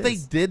 But what it if they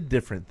is. did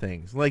different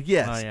things? Like,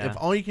 yes, Oh, yeah. if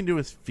all you can do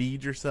is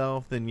feed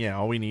yourself, then yeah,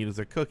 all we need is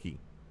a cookie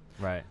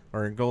Right.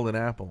 or a golden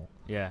apple.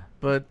 Yeah.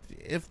 But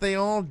if they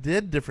all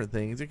did different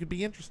things, it could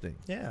be interesting.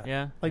 Yeah.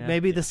 Yeah. Like yeah.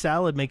 maybe the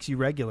salad makes you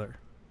regular.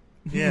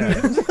 Yeah,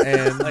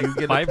 and you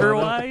get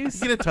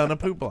fiber-wise? you get a ton of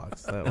poop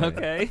blocks that way.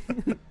 Okay.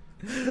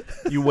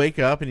 You wake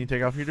up and you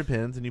take off your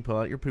Depends and you pull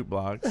out your poop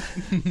blocks.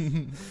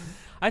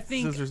 I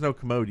think Since there's no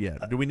commode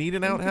yet, do we need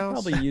an You could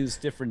outhouse? probably use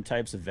different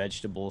types of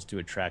vegetables to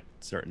attract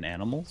certain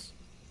animals.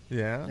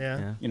 Yeah.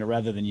 Yeah. Yeah.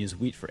 Rather than use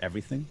wheat for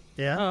everything.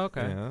 Yeah. Oh,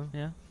 okay. Yeah.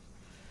 Yeah.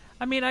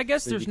 I mean, I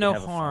guess So there's you could no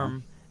have a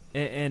harm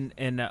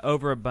in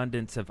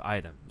overabundance of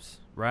items,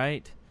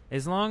 right?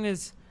 As long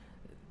as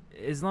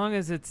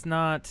it's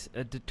not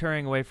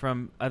deterring away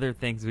from other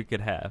things we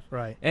could have.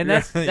 Right. And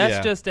that's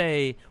Yeah. just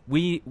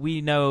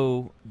we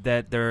know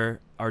that there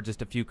are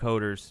just a few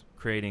coders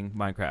creating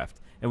Minecraft,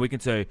 and we can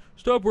say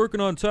stop working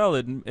on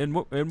salad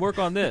and work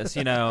on this,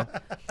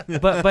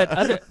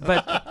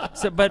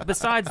 But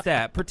besides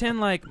that, pretend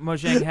like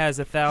Mojang has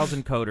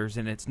 1,000 coders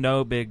and it's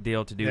no big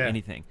deal to do Yeah.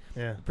 anything.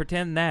 Yeah.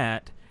 Pretend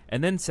that,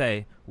 and then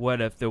say,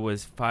 what if there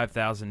was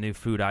 5,000 new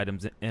food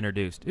items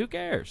introduced? Who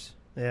cares,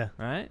 Yeah.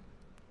 right?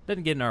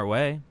 Doesn't get in our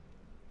way.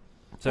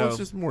 So Well, it's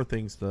just more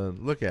things to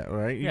look at,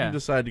 right? You Yeah. can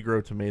decide to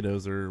grow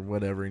tomatoes or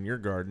whatever in your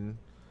garden,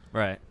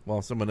 right.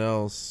 while someone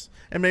else,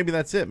 and maybe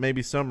that's it.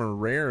 Maybe some are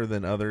rarer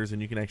than others,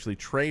 and you can actually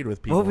trade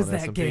with people. What was on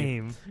that SMP.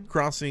 game? Animal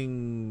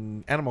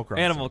Crossing.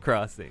 Animal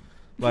Crossing.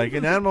 Like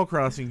in Animal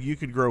Crossing, you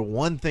could grow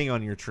one thing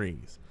on your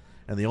trees,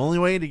 and the only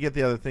way to get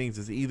the other things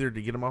is either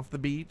to get them off the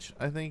beach,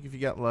 I think, if you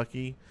got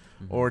lucky,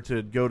 or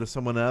to go to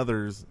someone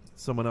else's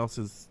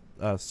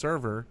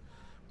server,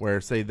 where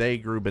say they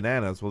grew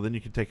bananas. Well, then you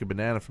could take a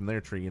banana from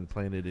their tree and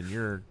plant it in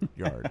your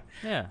yard.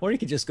 Yeah. Or you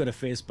could just go to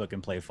Facebook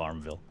and play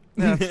Farmville.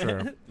 That's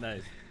true.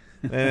 Nice.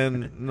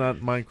 And not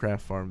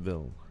Minecraft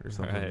Farmville or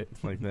something Right.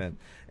 like that.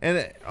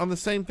 And on the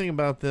same thing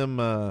about them,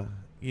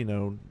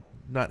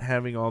 not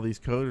having all these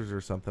coders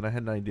or something, I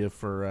had an idea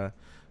for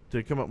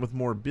to come up with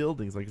more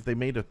buildings. Like if they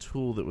made a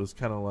tool that was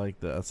kind of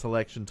like a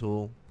selection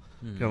tool,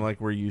 kind of like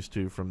we're used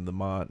to from the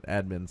mod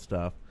admin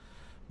stuff,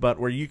 but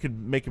where you could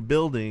make a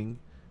building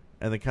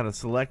and then kind of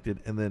select it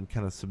and then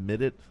kind of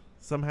submit it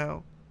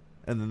somehow.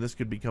 And then this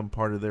could become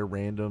part of their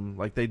random,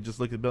 like they just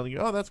look at the building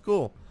and go, oh, that's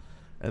cool.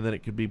 And then it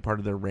could be part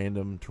of their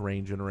random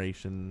terrain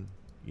generation,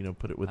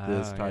 put it with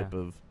this type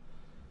of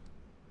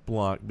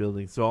block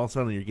building. So all of a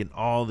sudden you're getting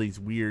all these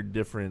weird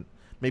different,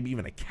 maybe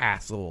even a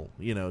castle,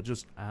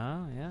 just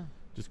Oh, yeah.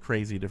 just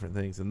crazy different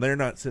things. And they're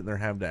not sitting there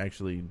having to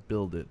actually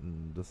build it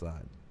and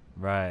decide.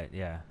 Right,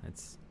 yeah.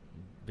 It's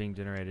being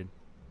generated.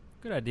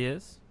 Good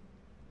ideas.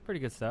 Pretty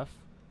good stuff.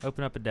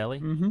 Open up a deli.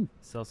 Mm-hmm.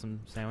 Sell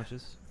some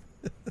sandwiches.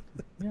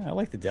 Yeah, I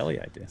like the deli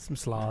idea. Some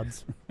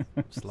slods.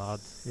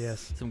 Slots.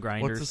 Yes. Some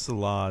grinders. What's a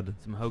salad?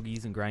 Some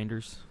hoagies and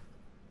grinders.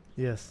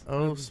 Yes.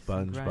 Oh, Some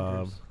SpongeBob.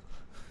 grinders.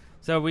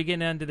 So are we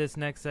getting into this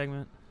next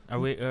segment? Are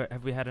we?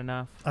 Have we had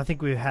enough? I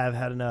think we have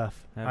had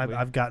enough. Have we?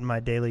 I've gotten my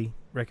daily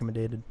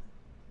recommended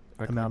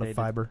amount of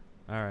fiber.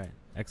 All right.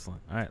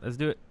 Excellent. All right. Let's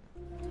do it.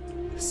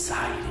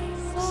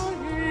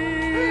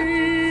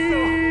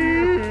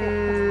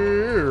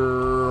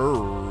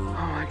 Oh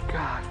my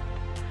god.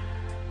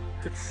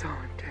 It's so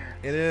intense.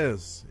 It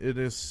is. It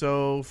is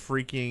so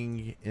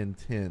freaking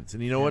intense.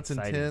 And you know what's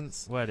Exciting.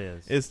 intense? What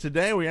is? Is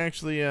today we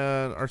actually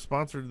are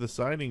sponsored the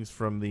sightings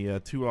from the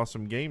Two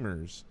Awesome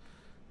Gamers.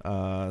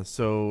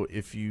 So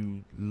if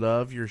you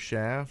love your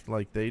shaft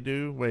like they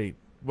do, wait,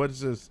 what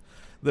is this?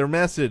 Their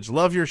message: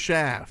 love your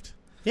shaft.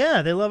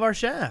 Yeah, they love our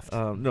shaft.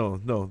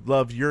 No,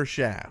 love your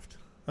shaft.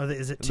 Oh,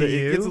 is it to It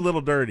you? gets a little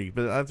dirty,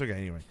 but that's okay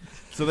anyway.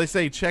 So they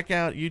say check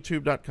out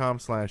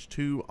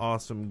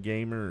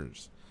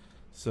youtube.com/2awesomegamers.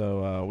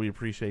 So we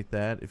appreciate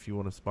that. If you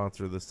want to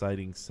sponsor the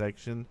sightings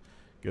section,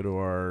 go to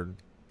our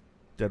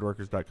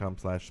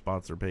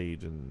deadworkers.com/sponsor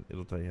page, and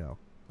it'll tell you how,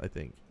 I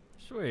think.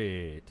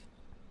 Sweet.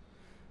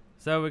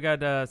 So we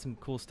got some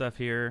cool stuff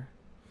here.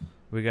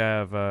 We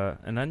have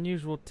an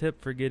unusual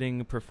tip for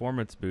getting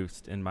performance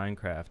boost in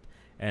Minecraft,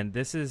 and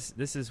this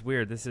is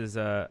weird. This is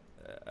a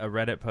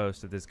Reddit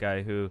post of this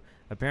guy who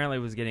apparently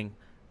was getting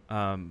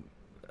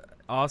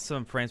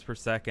awesome frames per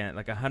second,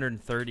 like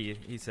 130,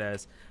 he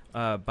says,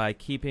 by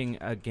keeping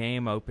a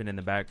game open in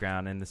the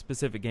background. And the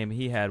specific game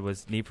he had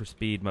was Need for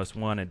Speed Most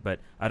Wanted, but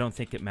I don't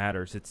think it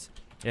matters. It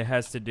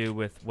has to do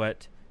with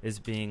what is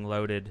being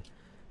loaded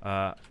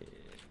at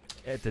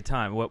the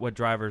time, what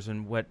drivers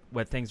and what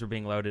things are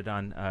being loaded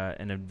on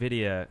an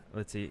NVIDIA.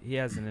 Let's see, he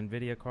has an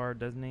NVIDIA card,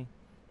 doesn't he?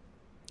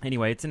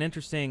 Anyway, it's an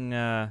interesting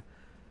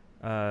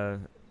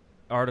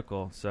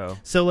article. So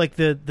like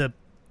the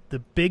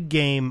big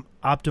game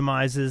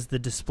optimizes the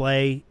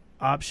display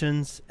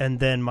options, and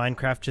then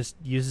Minecraft just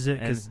uses it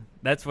because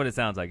that's what it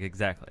sounds like.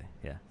 Exactly.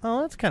 Yeah.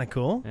 Oh, that's kind of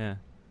cool. Yeah.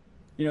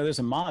 You know, there's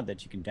a mod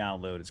that you can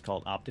download. It's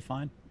called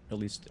Optifine. At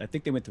least I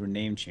think they went through a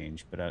name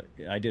change, but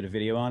I did a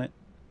video on it,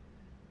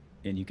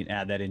 and you can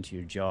add that into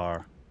your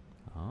jar,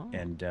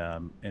 and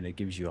it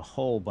gives you a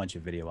whole bunch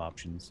of video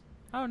options.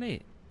 Oh,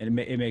 neat. And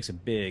it makes a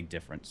big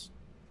difference.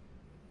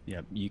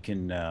 Yeah, you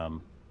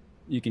can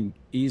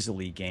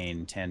easily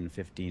gain 10,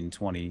 15,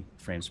 20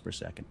 frames per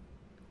second.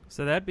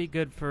 So that'd be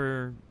good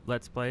for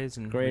Let's Plays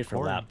and great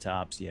recording. for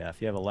laptops. Yeah,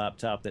 if you have a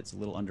laptop that's a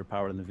little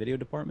underpowered in the video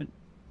department,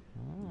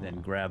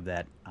 then grab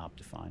that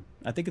Optifine.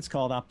 I think it's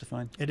called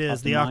Optifine. It is.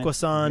 Optimine. The Here it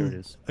Aquasun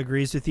is.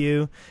 agrees with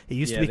you. It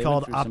used to be they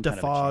called went through some kind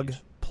of a Optifog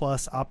change.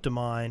 plus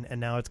Optimine,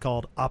 and now it's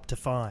called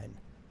Optifine.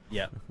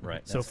 Yeah,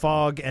 right. So that's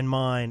fog and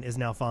mine is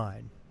now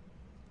fine.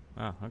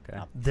 Oh, okay.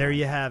 Optifine. There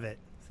you have it.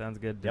 Sounds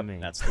good to Yep, me.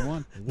 that's the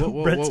one.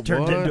 Brett's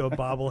turned into a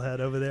bobblehead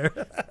over there.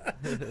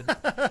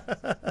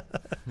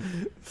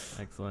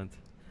 Excellent.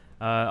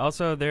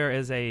 Also, there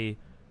is a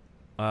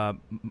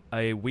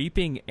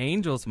Weeping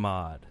Angels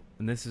mod,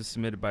 and this is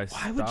submitted by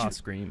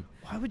Scream.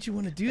 Why would you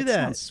want to do That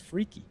that? sounds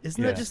freaky.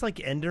 Isn't that just like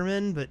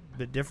Enderman,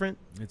 but different?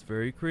 It's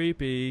very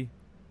creepy,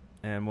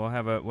 and we'll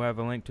have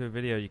a link to a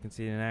video. You can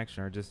see it in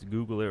action, or just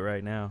Google it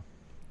right now.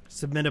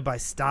 Submitted by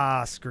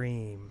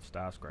Starscream.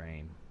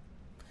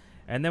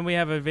 And then we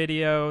have a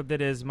video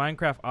that is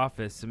Minecraft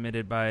Office,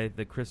 submitted by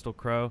the Crystal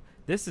Crow.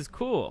 This is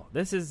cool.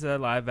 This is a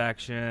live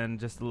action,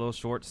 just a little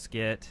short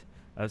skit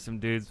of some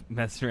dudes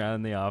messing around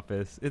in the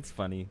office. It's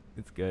funny.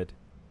 It's good.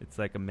 It's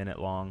like a minute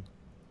long.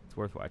 It's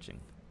worth watching.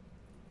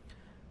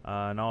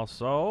 And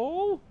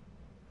also,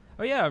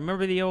 oh yeah,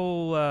 remember the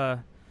old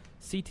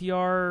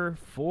CTR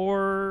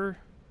 4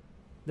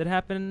 that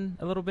happened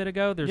a little bit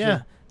ago?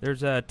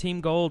 There's a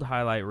Team Gold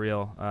highlight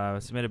reel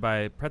submitted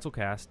by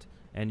Pretzelcast,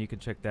 and you can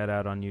check that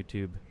out on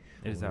YouTube.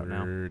 It is out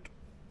now.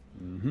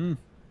 Mm-hmm.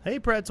 Hey,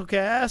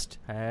 Pretzelcast.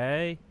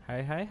 Hey.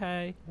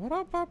 What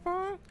up,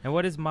 Papa? And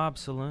what is Mob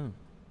Saloon?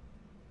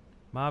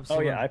 Mob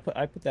Saloon. Oh yeah,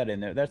 I put that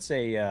in there. That's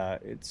a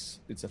it's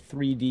a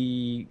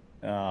 3D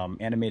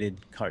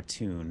animated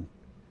cartoon.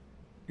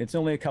 It's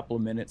only a couple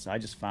of minutes. I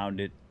just found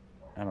it.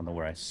 I don't know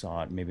where I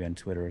saw it, maybe on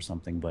Twitter or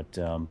something, but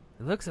it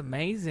looks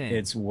amazing.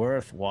 It's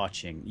worth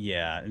watching.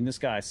 Yeah, and this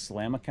guy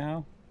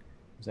Slamacow,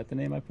 is that the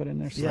name I put in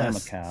there?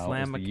 Yes.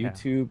 Slamacow is the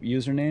YouTube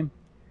username.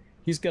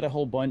 He's got a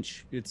whole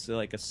bunch. It's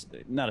like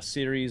not a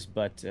series,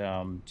 but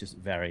just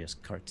various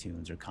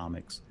cartoons or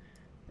comics,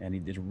 and he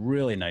did a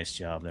really nice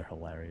job. They're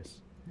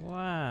hilarious.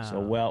 Wow. So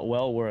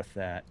well worth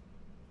that.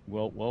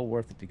 Well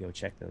worth it to go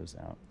check those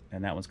out.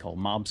 And that one's called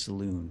Mob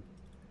Saloon.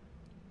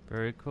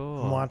 Very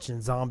cool. I'm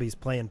watching zombies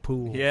playing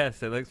pool.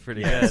 Yes, it looks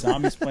pretty Yeah, good.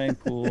 zombies playing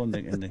pool and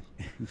the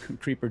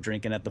creeper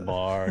drinking at the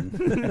bar, and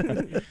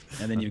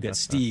then you've got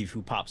Steve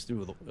who pops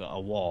through a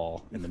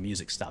wall and the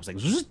music stops like.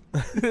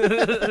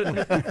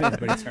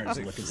 Everybody turns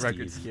to look at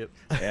Record Steve. skip.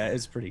 Yeah,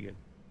 it's pretty good.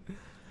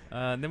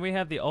 Then we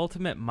have the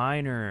Ultimate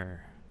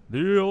Miner.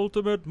 The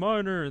Ultimate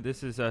Miner.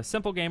 This is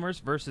Simple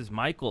Gamers versus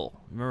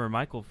Michael. Remember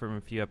Michael from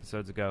a few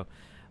episodes ago.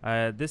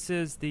 This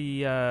is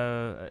the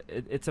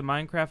it's a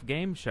Minecraft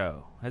game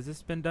show. Has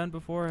this been done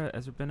before?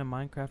 Has there been a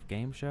Minecraft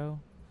game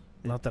show?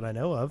 Not that I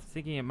know of.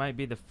 Thinking it might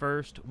be the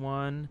first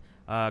one.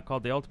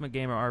 called The Ultimate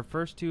Gamer. Our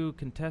first 2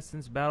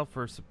 contestants battle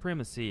for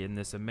supremacy in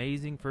this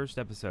amazing first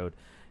episode.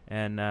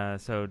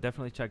 And so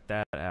definitely check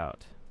that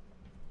out.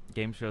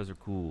 Game shows are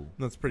cool.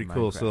 That's pretty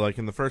cool. So, like,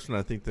 in the first one,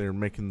 I think they're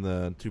making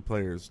the 2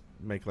 players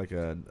make, like,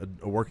 a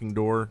working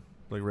door,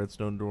 like a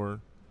redstone door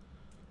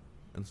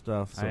and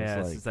stuff. So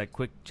it's like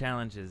quick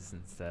challenges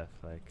and stuff.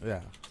 Like,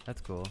 yeah.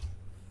 That's cool.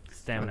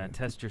 Stamina.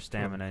 Test your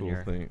stamina cool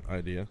and your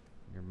idea.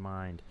 Your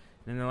mind.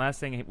 And then the last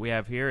thing we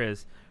have here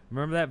is,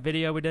 remember that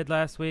video we did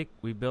last week?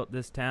 We built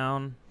this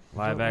town,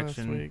 live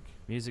action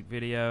music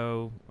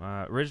video,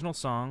 original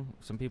song.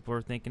 Some people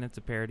are thinking it's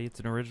a parody. It's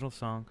an original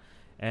song.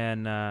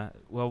 And,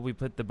 we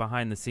put the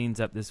behind the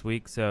scenes up this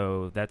week,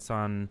 so that's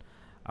on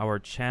our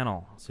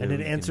channel. So and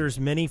it answers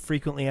many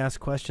frequently asked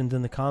questions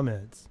in the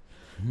comments.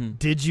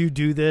 Did you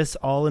do this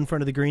all in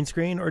front of the green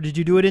screen, or did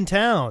you do it in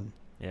town?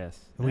 Yes.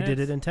 And we did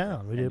it in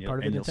town. We did part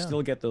of it in town. And you'll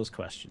still get those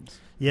questions.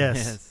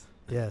 Yes.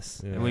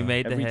 Yes. Yeah. And we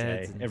made every the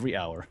heads. Day, every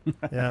hour.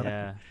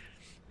 Yeah.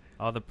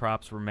 All the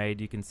props were made.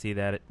 You can see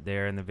that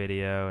there in the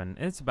video, and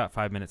it's about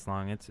 5 minutes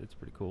long. It's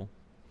pretty cool.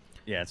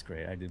 Yeah, it's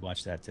great. I did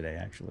watch that today,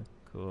 actually.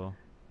 Cool.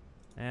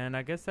 And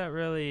I guess that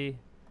really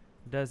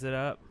does it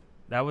up.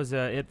 That was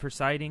it for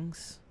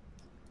sightings.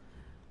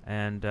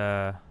 And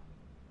do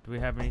we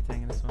have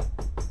anything in this one?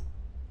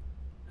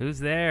 Who's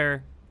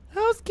there?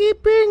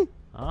 Housekeeping.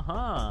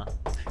 Uh-huh.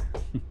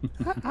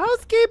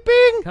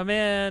 Housekeeping. Come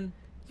in.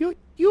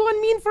 You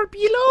want mint for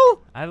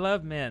pillow? I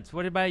love mints.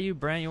 What about you,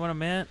 Brent? You want a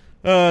mint?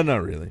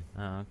 Not really.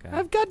 Oh, okay.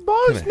 I've got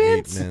balls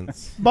mints.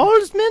 mints.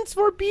 Balls mints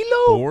for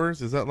pillow.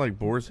 Boars? Is that like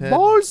boar's head?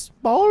 Balls.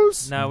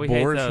 No, we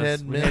boar's hate those.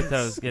 head We hate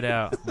those. Get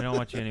out. We don't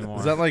want you anymore.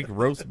 Is that like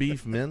roast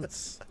beef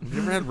mints? Have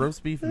you ever had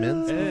roast beef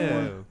mints before?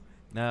 Ew.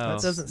 No.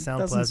 That doesn't sound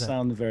doesn't pleasant.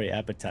 sound very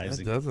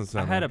appetizing. That doesn't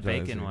sound I had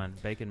appetizing. a bacon one.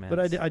 Bacon mints.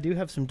 But I do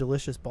have some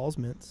delicious balls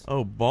mints.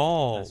 Oh,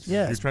 balls.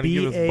 Yes. You're trying to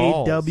give us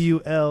balls.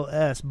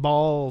 BAWLS.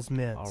 Balls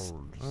mints.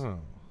 Oh.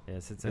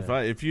 Yes, it's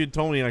if you had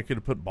told me I could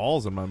have put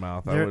balls in my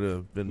mouth, I would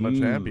have been much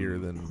happier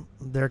than.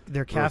 They're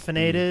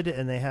caffeinated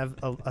and they have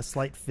a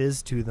slight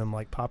fizz to them,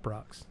 like Pop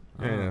Rocks.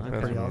 Yeah,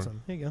 they're pretty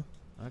awesome. Here you go.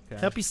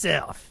 Okay. Help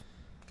yourself.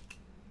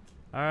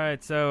 All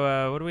right.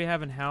 So what do we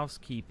have in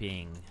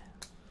housekeeping?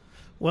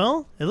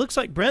 Well, it looks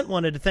like Brent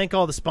wanted to thank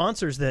all the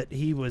sponsors that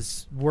he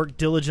worked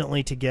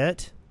diligently to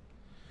get.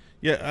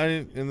 Yeah,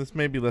 and this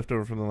may be left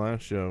over from the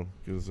last show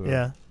because.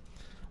 Yeah.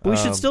 But we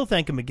should still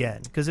thank him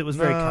again because it was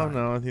very kind.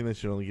 No, I think they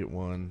should only get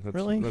one.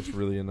 Really? That's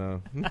really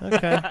enough.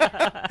 Okay.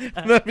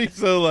 That'd be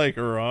so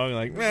wrong.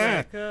 Like,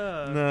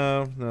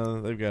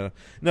 no, they've got to.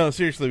 No,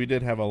 seriously, we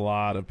did have a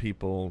lot of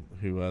people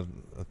who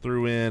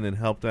threw in and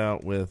helped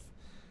out with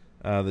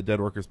the Dead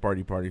Workers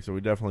Party, so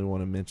we definitely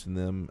want to mention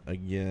them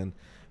again.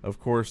 Of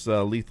course,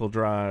 Lethal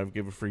Drive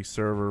gave a free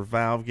server.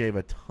 Valve gave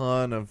a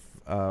ton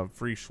of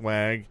free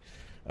swag.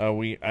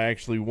 I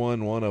actually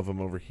won one of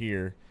them over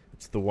here.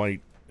 It's the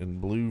white and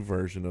blue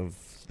version of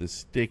the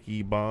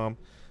sticky bomb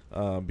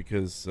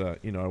because I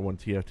won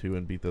TF2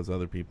 and beat those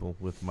other people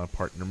with my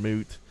partner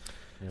Moot.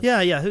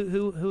 Yep. Yeah.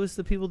 Who is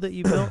the people that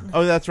you built?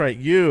 Oh, that's right.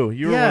 You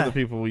were one of the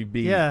people we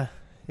beat. Yeah.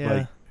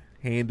 Like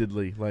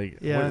handedly. Like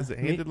what is it?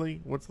 Handedly?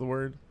 What's the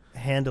word?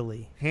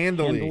 Handily.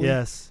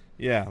 Yes.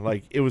 Yeah.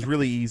 Like it was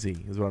really easy.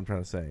 Is what I'm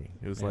trying to say.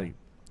 It was like.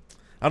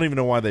 I don't even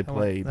know why they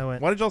played.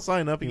 Why did y'all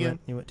sign up again?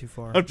 You went too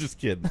far. I'm just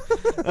kidding.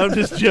 I'm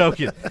just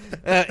joking.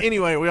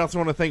 Anyway, we also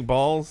want to thank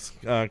Balls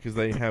because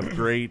they have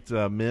great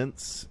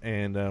mints,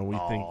 and we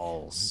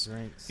Balls.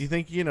 You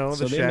think so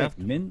the they Shaft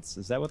make mints?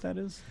 Is that what that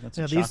is? That's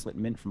a chocolate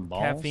mint from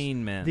Balls.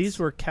 Caffeine mints. These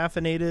were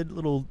caffeinated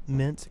little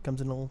mints. It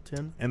comes in a little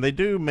tin. And they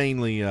do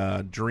mainly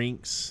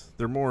drinks.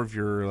 They're more of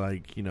your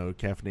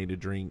caffeinated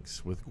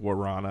drinks with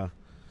guarana.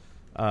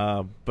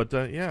 Yeah.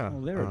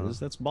 Oh, there it is.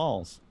 That's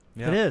Balls.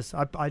 Yeah. It is.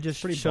 I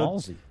just pretty showed.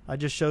 ballsy. I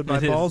just showed my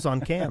balls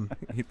on cam.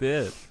 He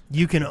did.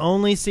 You can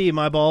only see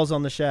my balls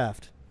on the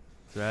shaft.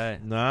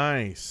 That's right.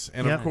 Nice.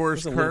 And of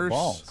course,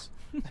 Curse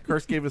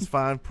gave us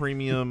 5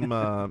 premium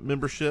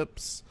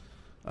memberships.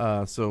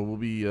 So we'll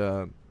be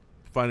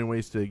finding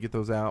ways to get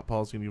those out.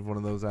 Paul's going to give one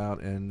of those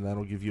out, and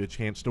that'll give you a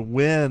chance to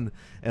win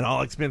an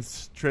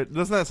all-expense trip.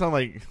 Doesn't that sound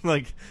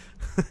like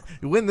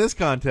you win this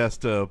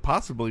contest to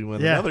possibly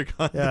win another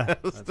contest? Yeah.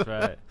 That's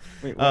right.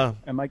 Wait,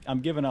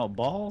 I'm giving out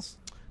balls?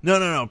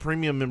 No.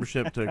 Premium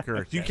membership to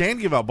Curse. You can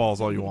give out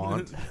balls all you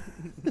want.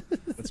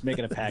 Let's make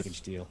it a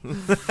package deal. Nice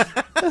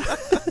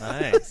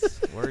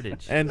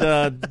wordage. And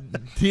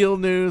Deal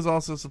News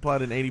also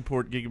supplied an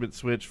 80-port gigabit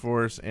switch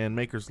for us, and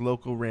Makers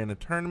Local ran a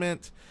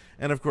tournament.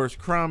 And, of course,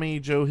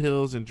 Cromie, Joe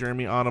Hills, and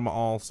Jeremy Autumn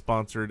all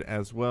sponsored,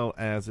 as well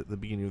as at the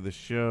beginning of the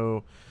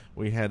show.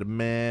 We had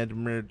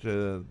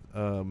Matsuku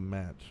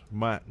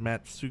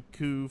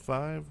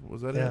 5.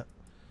 Was that it?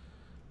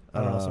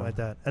 I don't know, something like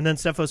that. And then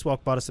Stephos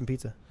Walk bought us some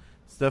pizza.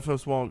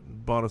 Stephos Walk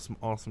bought us some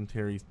awesome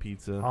Terry's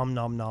pizza. Nom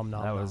nom nom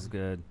nom. That was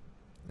good.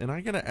 And I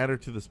gotta add her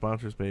to the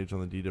sponsors page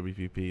on the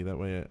DWPP. That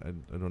way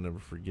I don't ever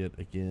forget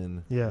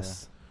again.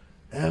 Yes.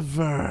 Yeah.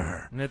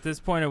 Ever. And at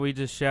this point, are we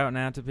just shouting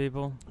out to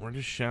people? We're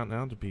just shouting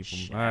out to people.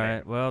 All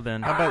right. Well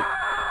then. How about?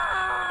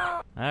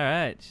 All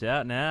right,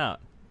 shouting out.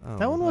 Oh,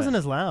 That one wasn't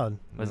as loud.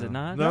 Was it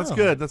not? No, that's No.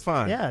 good. That's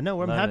fine. Yeah,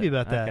 no, I'm Love happy it.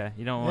 about that. Okay,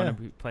 you don't want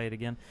to play it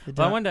again. It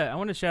Well, don't- I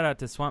wanted to shout out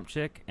to Swamp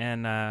Chick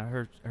and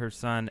her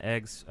son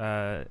Eggs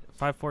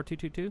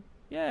 54222.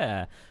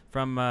 Yeah,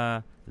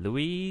 from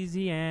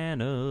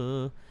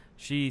Louisiana.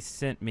 She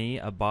sent me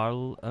a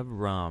bottle of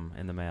rum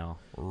in the mail.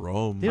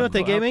 Rome. You know what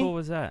they gave me? How cool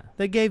was that?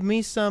 They gave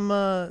me some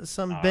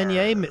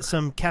beignet,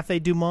 some Cafe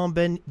Du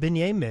Monde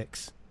beignet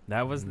mix.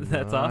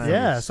 That's awesome.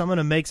 Yeah, so I'm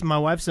gonna make my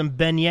wife some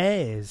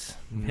beignets.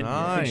 I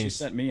don't think she Nice.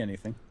 sent me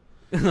anything.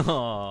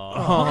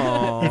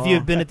 Oh. If you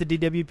had been at the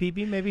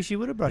DWPP, maybe she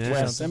would have brought you Yeah,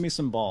 something. send me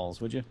some balls,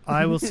 would you?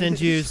 I will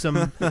send you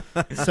some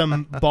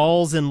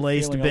balls and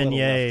laced Feeling a little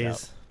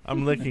left beignets.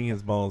 I'm licking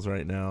his balls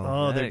right now.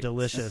 Oh, they're Yikes.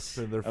 delicious.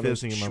 So they're Are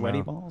those fizzing in my sweaty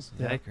mouth. balls?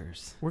 Yeah.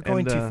 Yikers. We're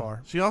going And, too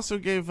far. She also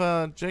gave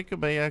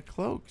Jacob a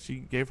cloak. She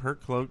gave her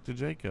cloak to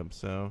Jacob.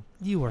 So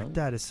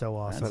That is so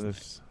awesome. that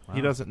is-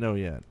 he doesn't know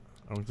yet.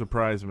 I'm gonna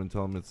surprise him and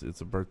tell him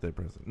it's a birthday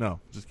present. No,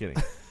 just kidding.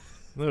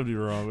 That would be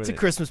wrong with It's a it.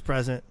 Christmas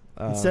present.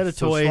 Instead of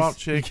so toys, Swamp you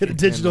Chick get a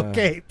digital and,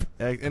 cape.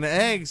 And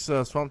Eggs,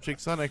 Swamp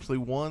Chick's son actually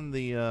won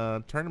the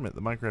tournament,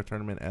 the Minecraft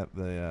tournament at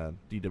the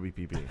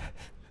DWPP.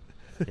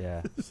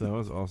 Yeah. So that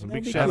was awesome.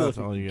 That'd Big be shout cool out if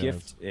to you all could you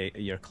guys. gift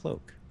your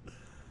cloak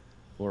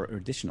or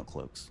additional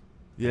cloaks.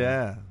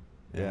 Yeah.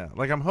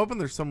 Like I'm hoping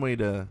there's some way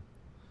to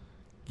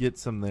get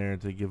some there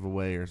to give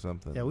away or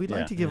something. Yeah, we'd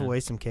like to give away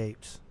some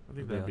capes. I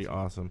think that'd be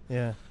awesome.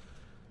 Yeah.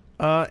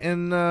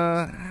 And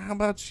how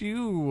about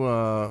you,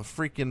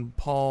 freaking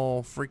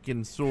Paul,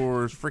 freaking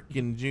Soares,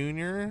 freaking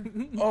Jr.?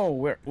 Oh,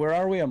 where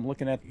are we? I'm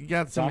looking at. You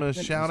got some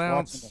document, shout just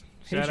outs?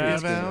 watching the Shout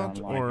pages out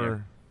online or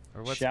here.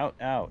 what's Shout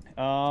out.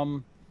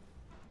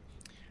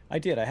 I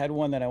did. I had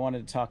one that I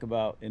wanted to talk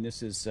about, and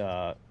this is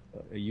a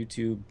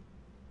YouTube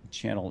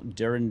channel,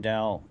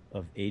 Durandal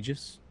of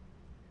Aegis.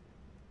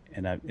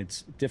 And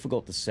it's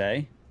difficult to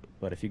say,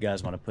 but if you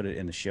guys want to put it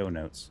in the show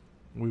notes.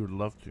 We would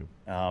love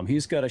to.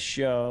 He's got a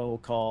show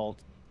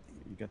called,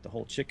 you got the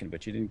whole chicken,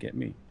 but you didn't get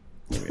me.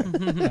 There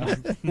we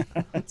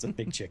are. That's a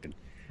big chicken.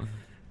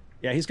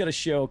 Yeah, he's got a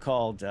show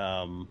called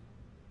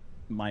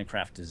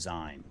Minecraft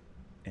Design.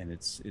 And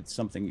it's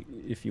something,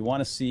 if you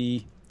want to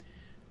see,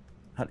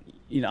 how,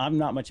 I'm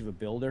not much of a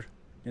builder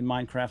in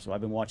Minecraft, so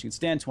I've been watching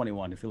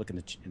Stan21, if you look in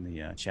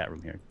the chat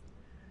room here.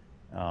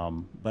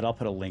 But I'll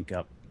put a link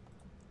up.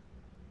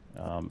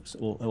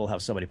 So we'll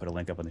have somebody put a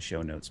link up in the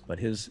show notes. But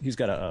he's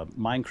got a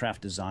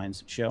Minecraft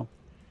Designs show.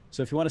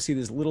 So if you want to see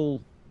these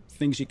little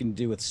things you can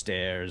do with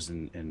stairs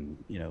and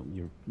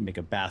you make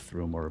a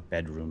bathroom or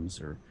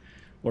bedrooms or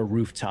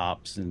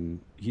rooftops, and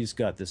he's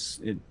got this.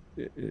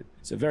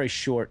 It's a very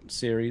short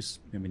series.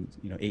 I mean,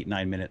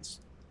 8-9 minutes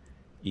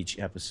each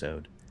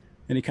episode,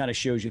 and he kind of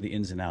shows you the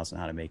ins and outs on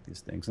how to make these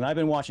things. And I've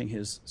been watching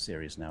his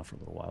series now for a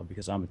little while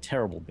because I'm a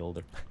terrible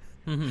builder.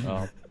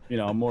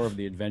 I'm more of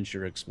the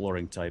adventure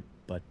exploring type,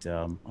 but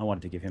I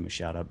wanted to give him a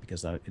shout out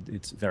because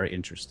it's very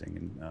interesting,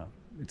 and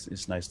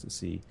it's nice to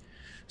see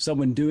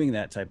someone doing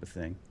that type of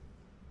thing.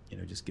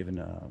 Just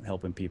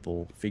helping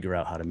people figure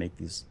out how to make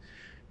these.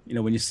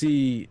 When you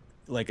see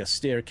like a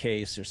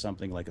staircase or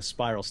something like a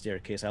spiral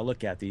staircase, I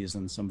look at these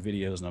in some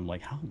videos and I'm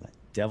like, how the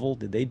devil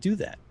did they do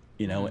that?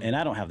 And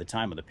I don't have the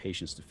time or the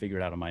patience to figure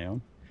it out on my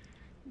own.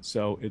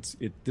 So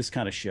this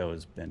kind of show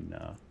has been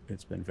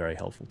it's been very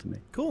helpful to me.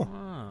 Cool.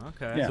 Oh,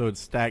 okay. Yeah. So it's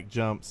stack,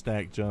 jump,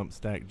 stack, jump,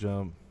 stack,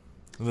 jump,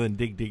 and then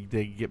dig,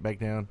 get back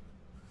down.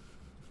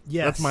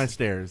 Yes. That's my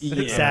stairs.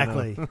 Yeah.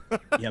 Exactly.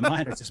 Yeah,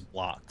 mine are just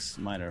blocks.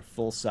 Mine are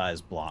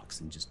full-size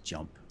blocks and just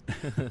jump.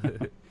 Let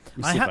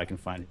me see if I can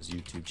find his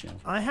YouTube channel.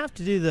 I have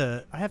to do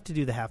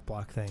the half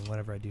block thing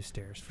whenever I do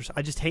stairs. For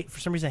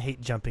some reason I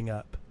hate jumping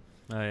up.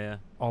 Oh yeah.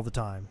 All the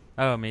time.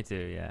 Oh, me too.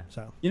 Yeah.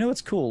 So.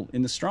 It's cool.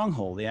 In the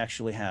Stronghold, they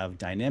actually have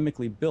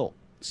dynamically built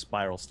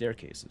spiral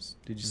staircases.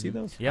 Did you see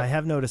those? Yep. I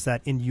have noticed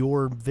that in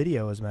your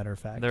video, as a matter of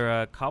fact.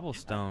 They're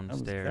cobblestone I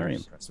was stairs. very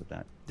impressed with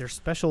that. They're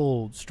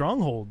special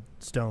stronghold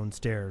stone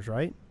stairs,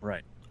 right?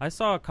 Right. I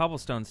saw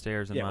cobblestone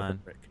stairs in Yeah, with the mine.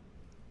 brick.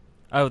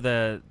 Oh,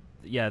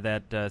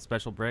 that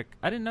special brick.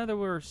 I didn't know there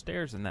were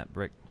stairs in that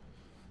brick.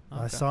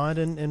 I saw it,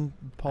 and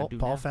Paul do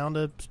now. found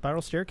a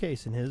spiral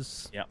staircase in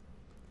his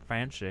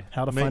Fancy.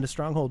 how to find a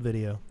stronghold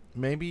video.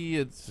 Maybe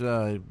it's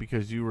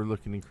because you were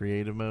looking in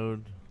creative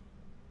mode.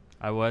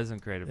 I was in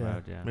creative Yeah.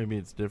 mode. Yeah. Maybe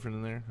it's different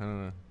in there. I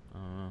don't know. I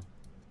don't know.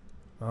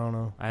 I don't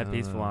know. I had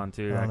peaceful on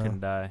too. I I don't couldn't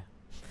know. die.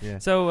 Yeah.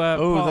 So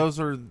Paul, those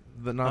are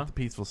not Huh? the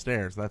peaceful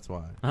stairs. That's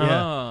why.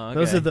 Oh, okay.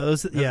 Those are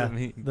those. Doesn't Yeah,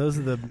 mean- those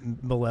are the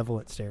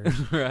malevolent stairs.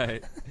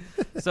 Right.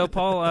 So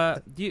Paul,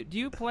 do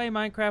you play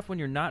Minecraft when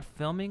you're not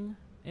filming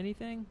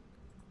anything?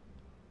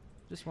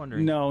 Just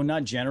wondering. No,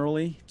 not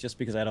generally, just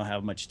because I don't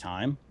have much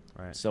time.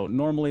 Right. So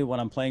normally when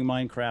I'm playing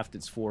Minecraft,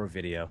 it's for a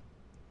video.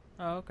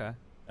 Oh, okay.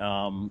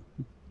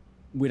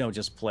 We don't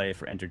just play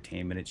for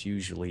entertainment. It's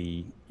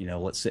usually,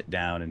 let's sit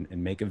down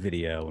and make a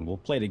video, and we'll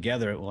play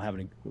together. We'll have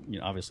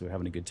obviously we're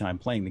having a good time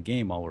playing the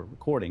game while we're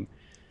recording.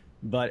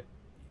 But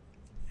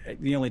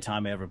the only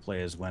time I ever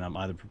play is when I'm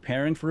either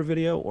preparing for a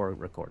video or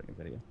recording a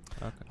video.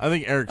 Okay. I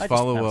think Eric's I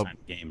just don't have follow-up. time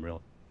to game, really.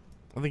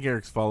 I think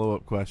Eric's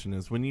follow-up question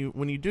is, when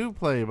you do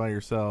play by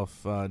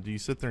yourself, do you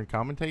sit there and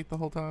commentate the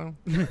whole time?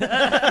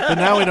 But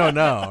now we don't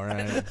know,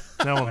 right?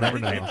 Now we'll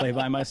never I know. play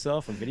by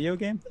myself a video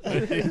game.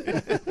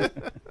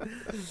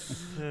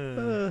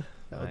 Nice.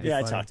 Yeah,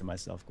 I talk to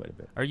myself quite a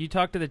bit. Or you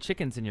talk to the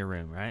chickens in your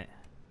room, right?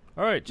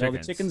 All right, chickens. No,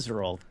 the chickens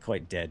are all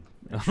quite dead.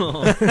 Very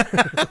I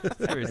talk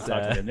to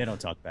sad. them. They don't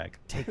talk back.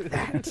 Take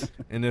that.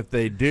 And if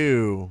they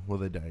do, will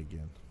they die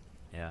again?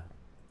 Yeah.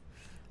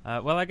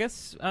 Well, I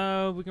guess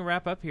we can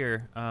wrap up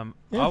here. Yeah.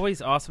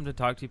 Always awesome to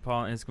talk to you,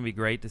 Paul, and it's going to be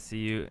great to see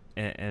you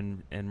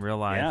in real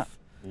life.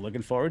 Yeah,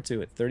 looking forward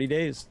to it. 30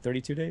 days,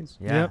 32 days.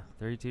 Yeah, Yep.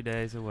 32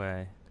 days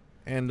away.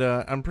 And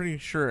I'm pretty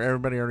sure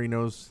everybody already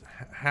knows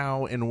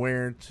how and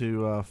where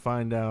to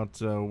find out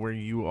where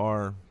you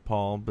are,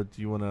 Paul. But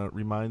do you want to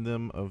remind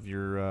them of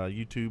your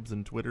YouTubes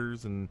and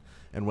Twitters and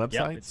websites?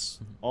 Yep, it's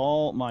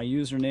all my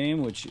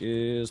username, which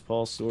is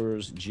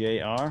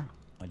PaulSoaresJr.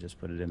 I just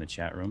put it in the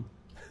chat room.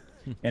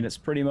 And it's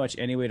pretty much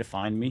any way to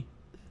find me.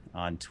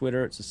 On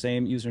Twitter, it's the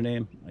same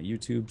username. On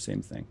YouTube,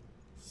 same thing.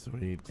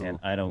 Sweet. And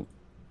I don't...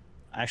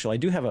 Actually, I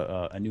do have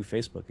a new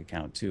Facebook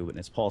account, too, and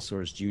it's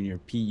PaulSoaresJr,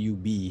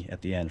 P-U-B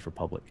at the end for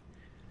public.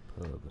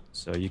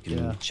 So you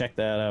can check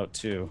that out,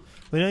 too.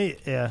 Well,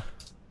 yeah.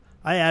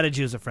 I added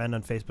you as a friend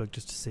on Facebook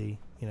just to see,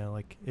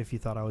 like, if you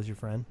thought I was your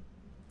friend.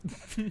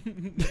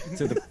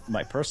 To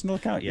my personal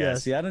account? Yeah.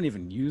 Yes. See, I don't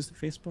even use the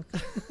Facebook.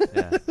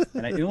 Yeah.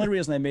 And the only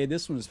reason I made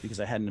this one is because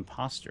I had an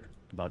imposter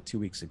about 2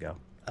 weeks ago.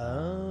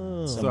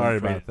 Oh. Someone Sorry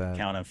created about that. an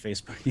account on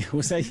Facebook.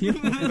 Was that you?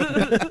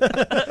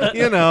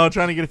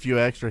 Trying to get a few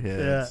extra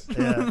hits.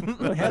 Yeah.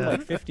 Well, it had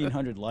like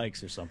 1,500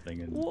 likes or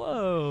something. And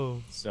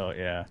Whoa. so,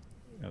 yeah.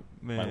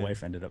 My Man.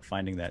 wife ended up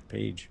finding that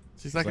page.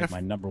 She's She's like, like my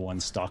number one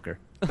stalker.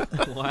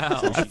 Wow.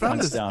 So she found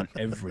hunts this- down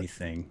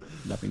everything.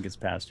 Nothing gets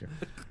past her.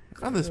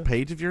 On this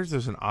page of yours,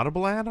 there's an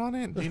Audible ad on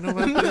it. Do you know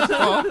about this,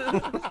 Paul?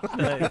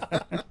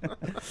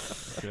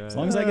 As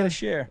long as I get a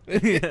share.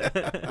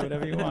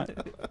 Whatever you want.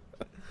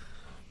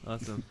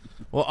 Awesome.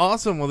 Well,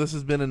 awesome. Well, this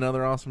has been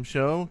another awesome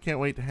show. Can't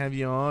wait to have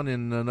you on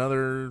in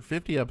another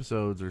 50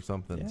 episodes or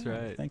something. Yeah, That's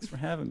right. Thanks for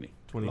having me.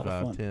 A lot of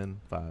 25, fun. 10,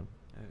 5.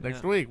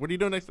 Next Yeah. week. What are you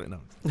doing next week? No.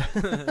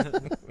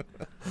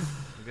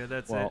 Good,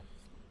 that's Well, it.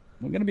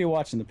 we're going to be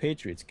watching the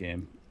Patriots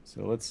game.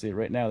 So let's see.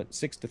 Right now it's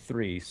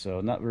 6-3.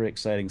 So not very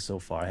exciting so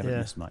far. I haven't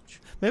missed much.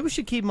 Maybe we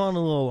should keep him on a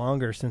little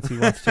longer since he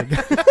wants to.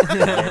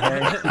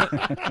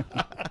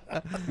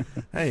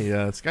 Hey,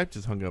 Skype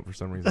just hung up for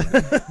some reason.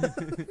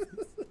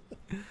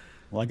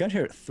 Well, I got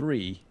here at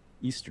 3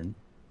 Eastern.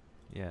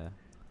 Yeah.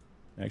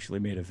 I actually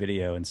made a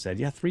video and said,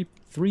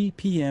 3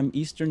 p.m.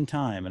 Eastern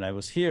time. And I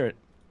was here at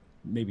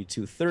maybe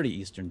 2:30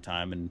 Eastern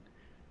time. And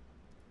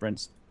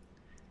Brent's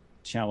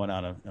chowing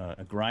on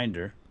a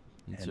grinder.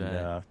 That's and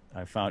right.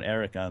 I found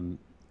Eric on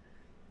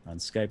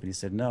Skype, and he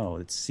said, no,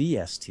 it's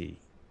CST.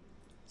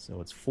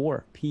 So it's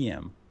 4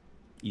 p.m.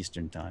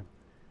 Eastern time.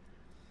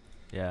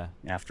 Yeah.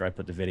 After I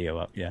put the video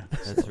up, yeah.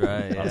 That's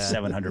right. About Yeah.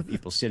 700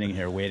 people sitting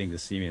here waiting to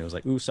see me. I was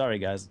like, ooh, sorry,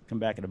 guys. Come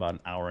back in about an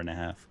hour and a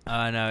half.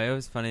 I know. It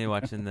was funny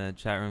watching the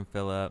chat room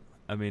fill up.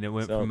 I mean, it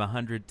went So- from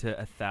 100 to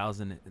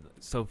 1,000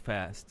 so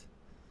fast.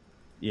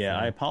 Yeah,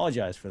 So- I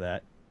apologize for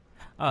that.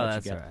 Oh, Let you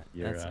that's get all right.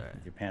 Your, That's all right.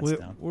 your pants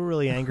down. We're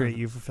really angry at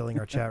you for filling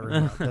our chat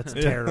room up. That's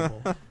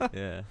terrible.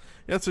 Yeah.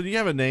 Yeah, so do you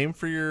have a name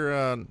for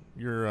your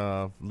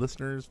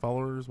listeners,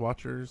 followers,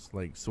 watchers,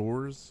 like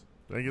Soares?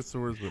 I guess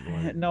Soares would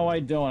like. No, I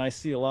don't. I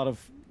see a lot of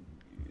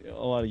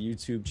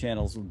YouTube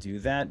channels will do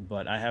that,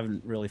 but I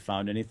haven't really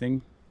found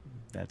anything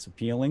that's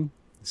appealing.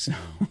 So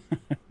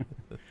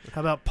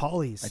How about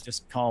Polly's? I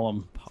just call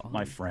them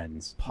my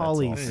friends. That's all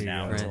Polly's. for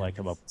now There you go. until I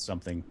come up with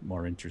something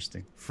more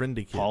interesting. Friendy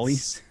kids.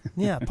 Polly's?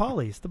 Yeah,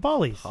 Polly's. The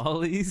Polly's.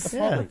 Polly's?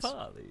 Yeah.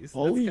 Polly's.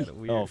 Polly? That's kind of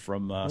weird. Oh,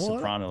 from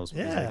Sopranos.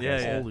 Yeah.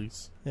 Yeah.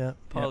 Polly's. Yeah.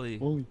 Polly.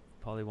 Polly.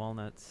 Polly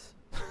Walnuts.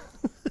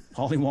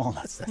 Polly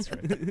Walnuts, that's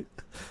right.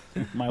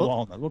 My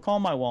walnut. We'll call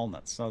them my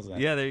walnuts. How's that?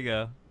 Yeah, there you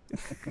go.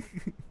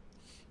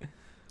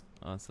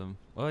 Awesome.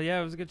 Well, yeah,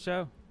 it was a good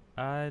show.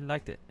 I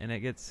liked it, and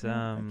it gets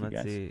thank you, let's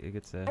guys. see, it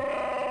gets a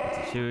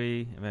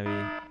chewy, maybe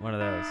one of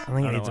those. I think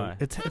don't it needs know a, why.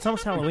 it's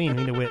almost Halloween.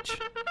 We need a witch.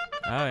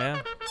 Oh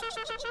yeah.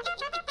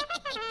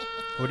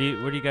 What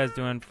are you guys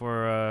doing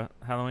for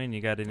Halloween?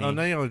 You got any? Oh,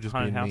 now y'all are just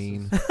being haunted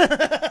mean.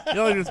 houses?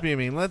 Y'all are just being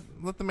mean. Let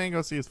the man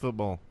go see his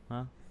football.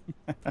 Huh?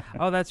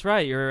 Oh, that's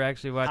right. You're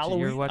actually watching. Halloween.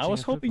 You're watching. I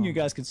was a hoping you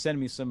football. guys could send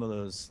me some of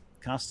those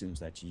costumes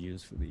that you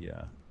used for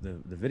the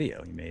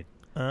video you made.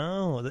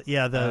 Oh,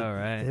 yeah. Oh,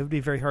 right. It would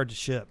be very hard to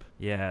ship.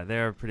 Yeah,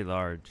 they're pretty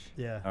large.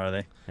 Yeah. Are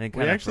they? And We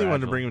kinda actually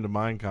wanted to fragile.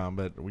 bring him to Minecon,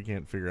 but we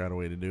can't figure out a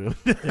way to do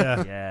it.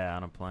 Yeah. Yeah,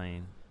 on a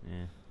plane.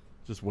 Yeah,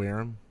 Just wear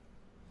them.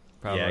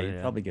 probably. yeah, you'd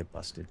probably get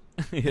busted.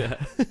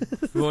 Yeah,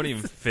 we won't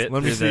even fit.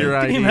 Let me through see the- your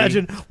Can ID. you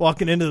imagine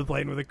walking into the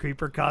plane with a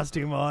creeper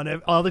costume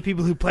on? All the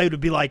people who played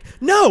would be like,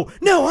 "No,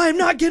 I am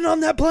not getting on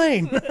that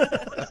plane."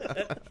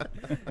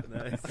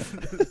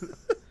 Nice.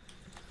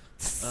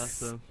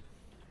 Awesome.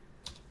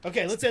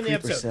 Okay, let's end the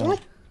Creeper episode. cell.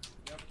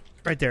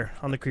 Right there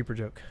on the creeper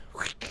joke.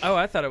 Oh,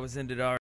 I thought it was ended already.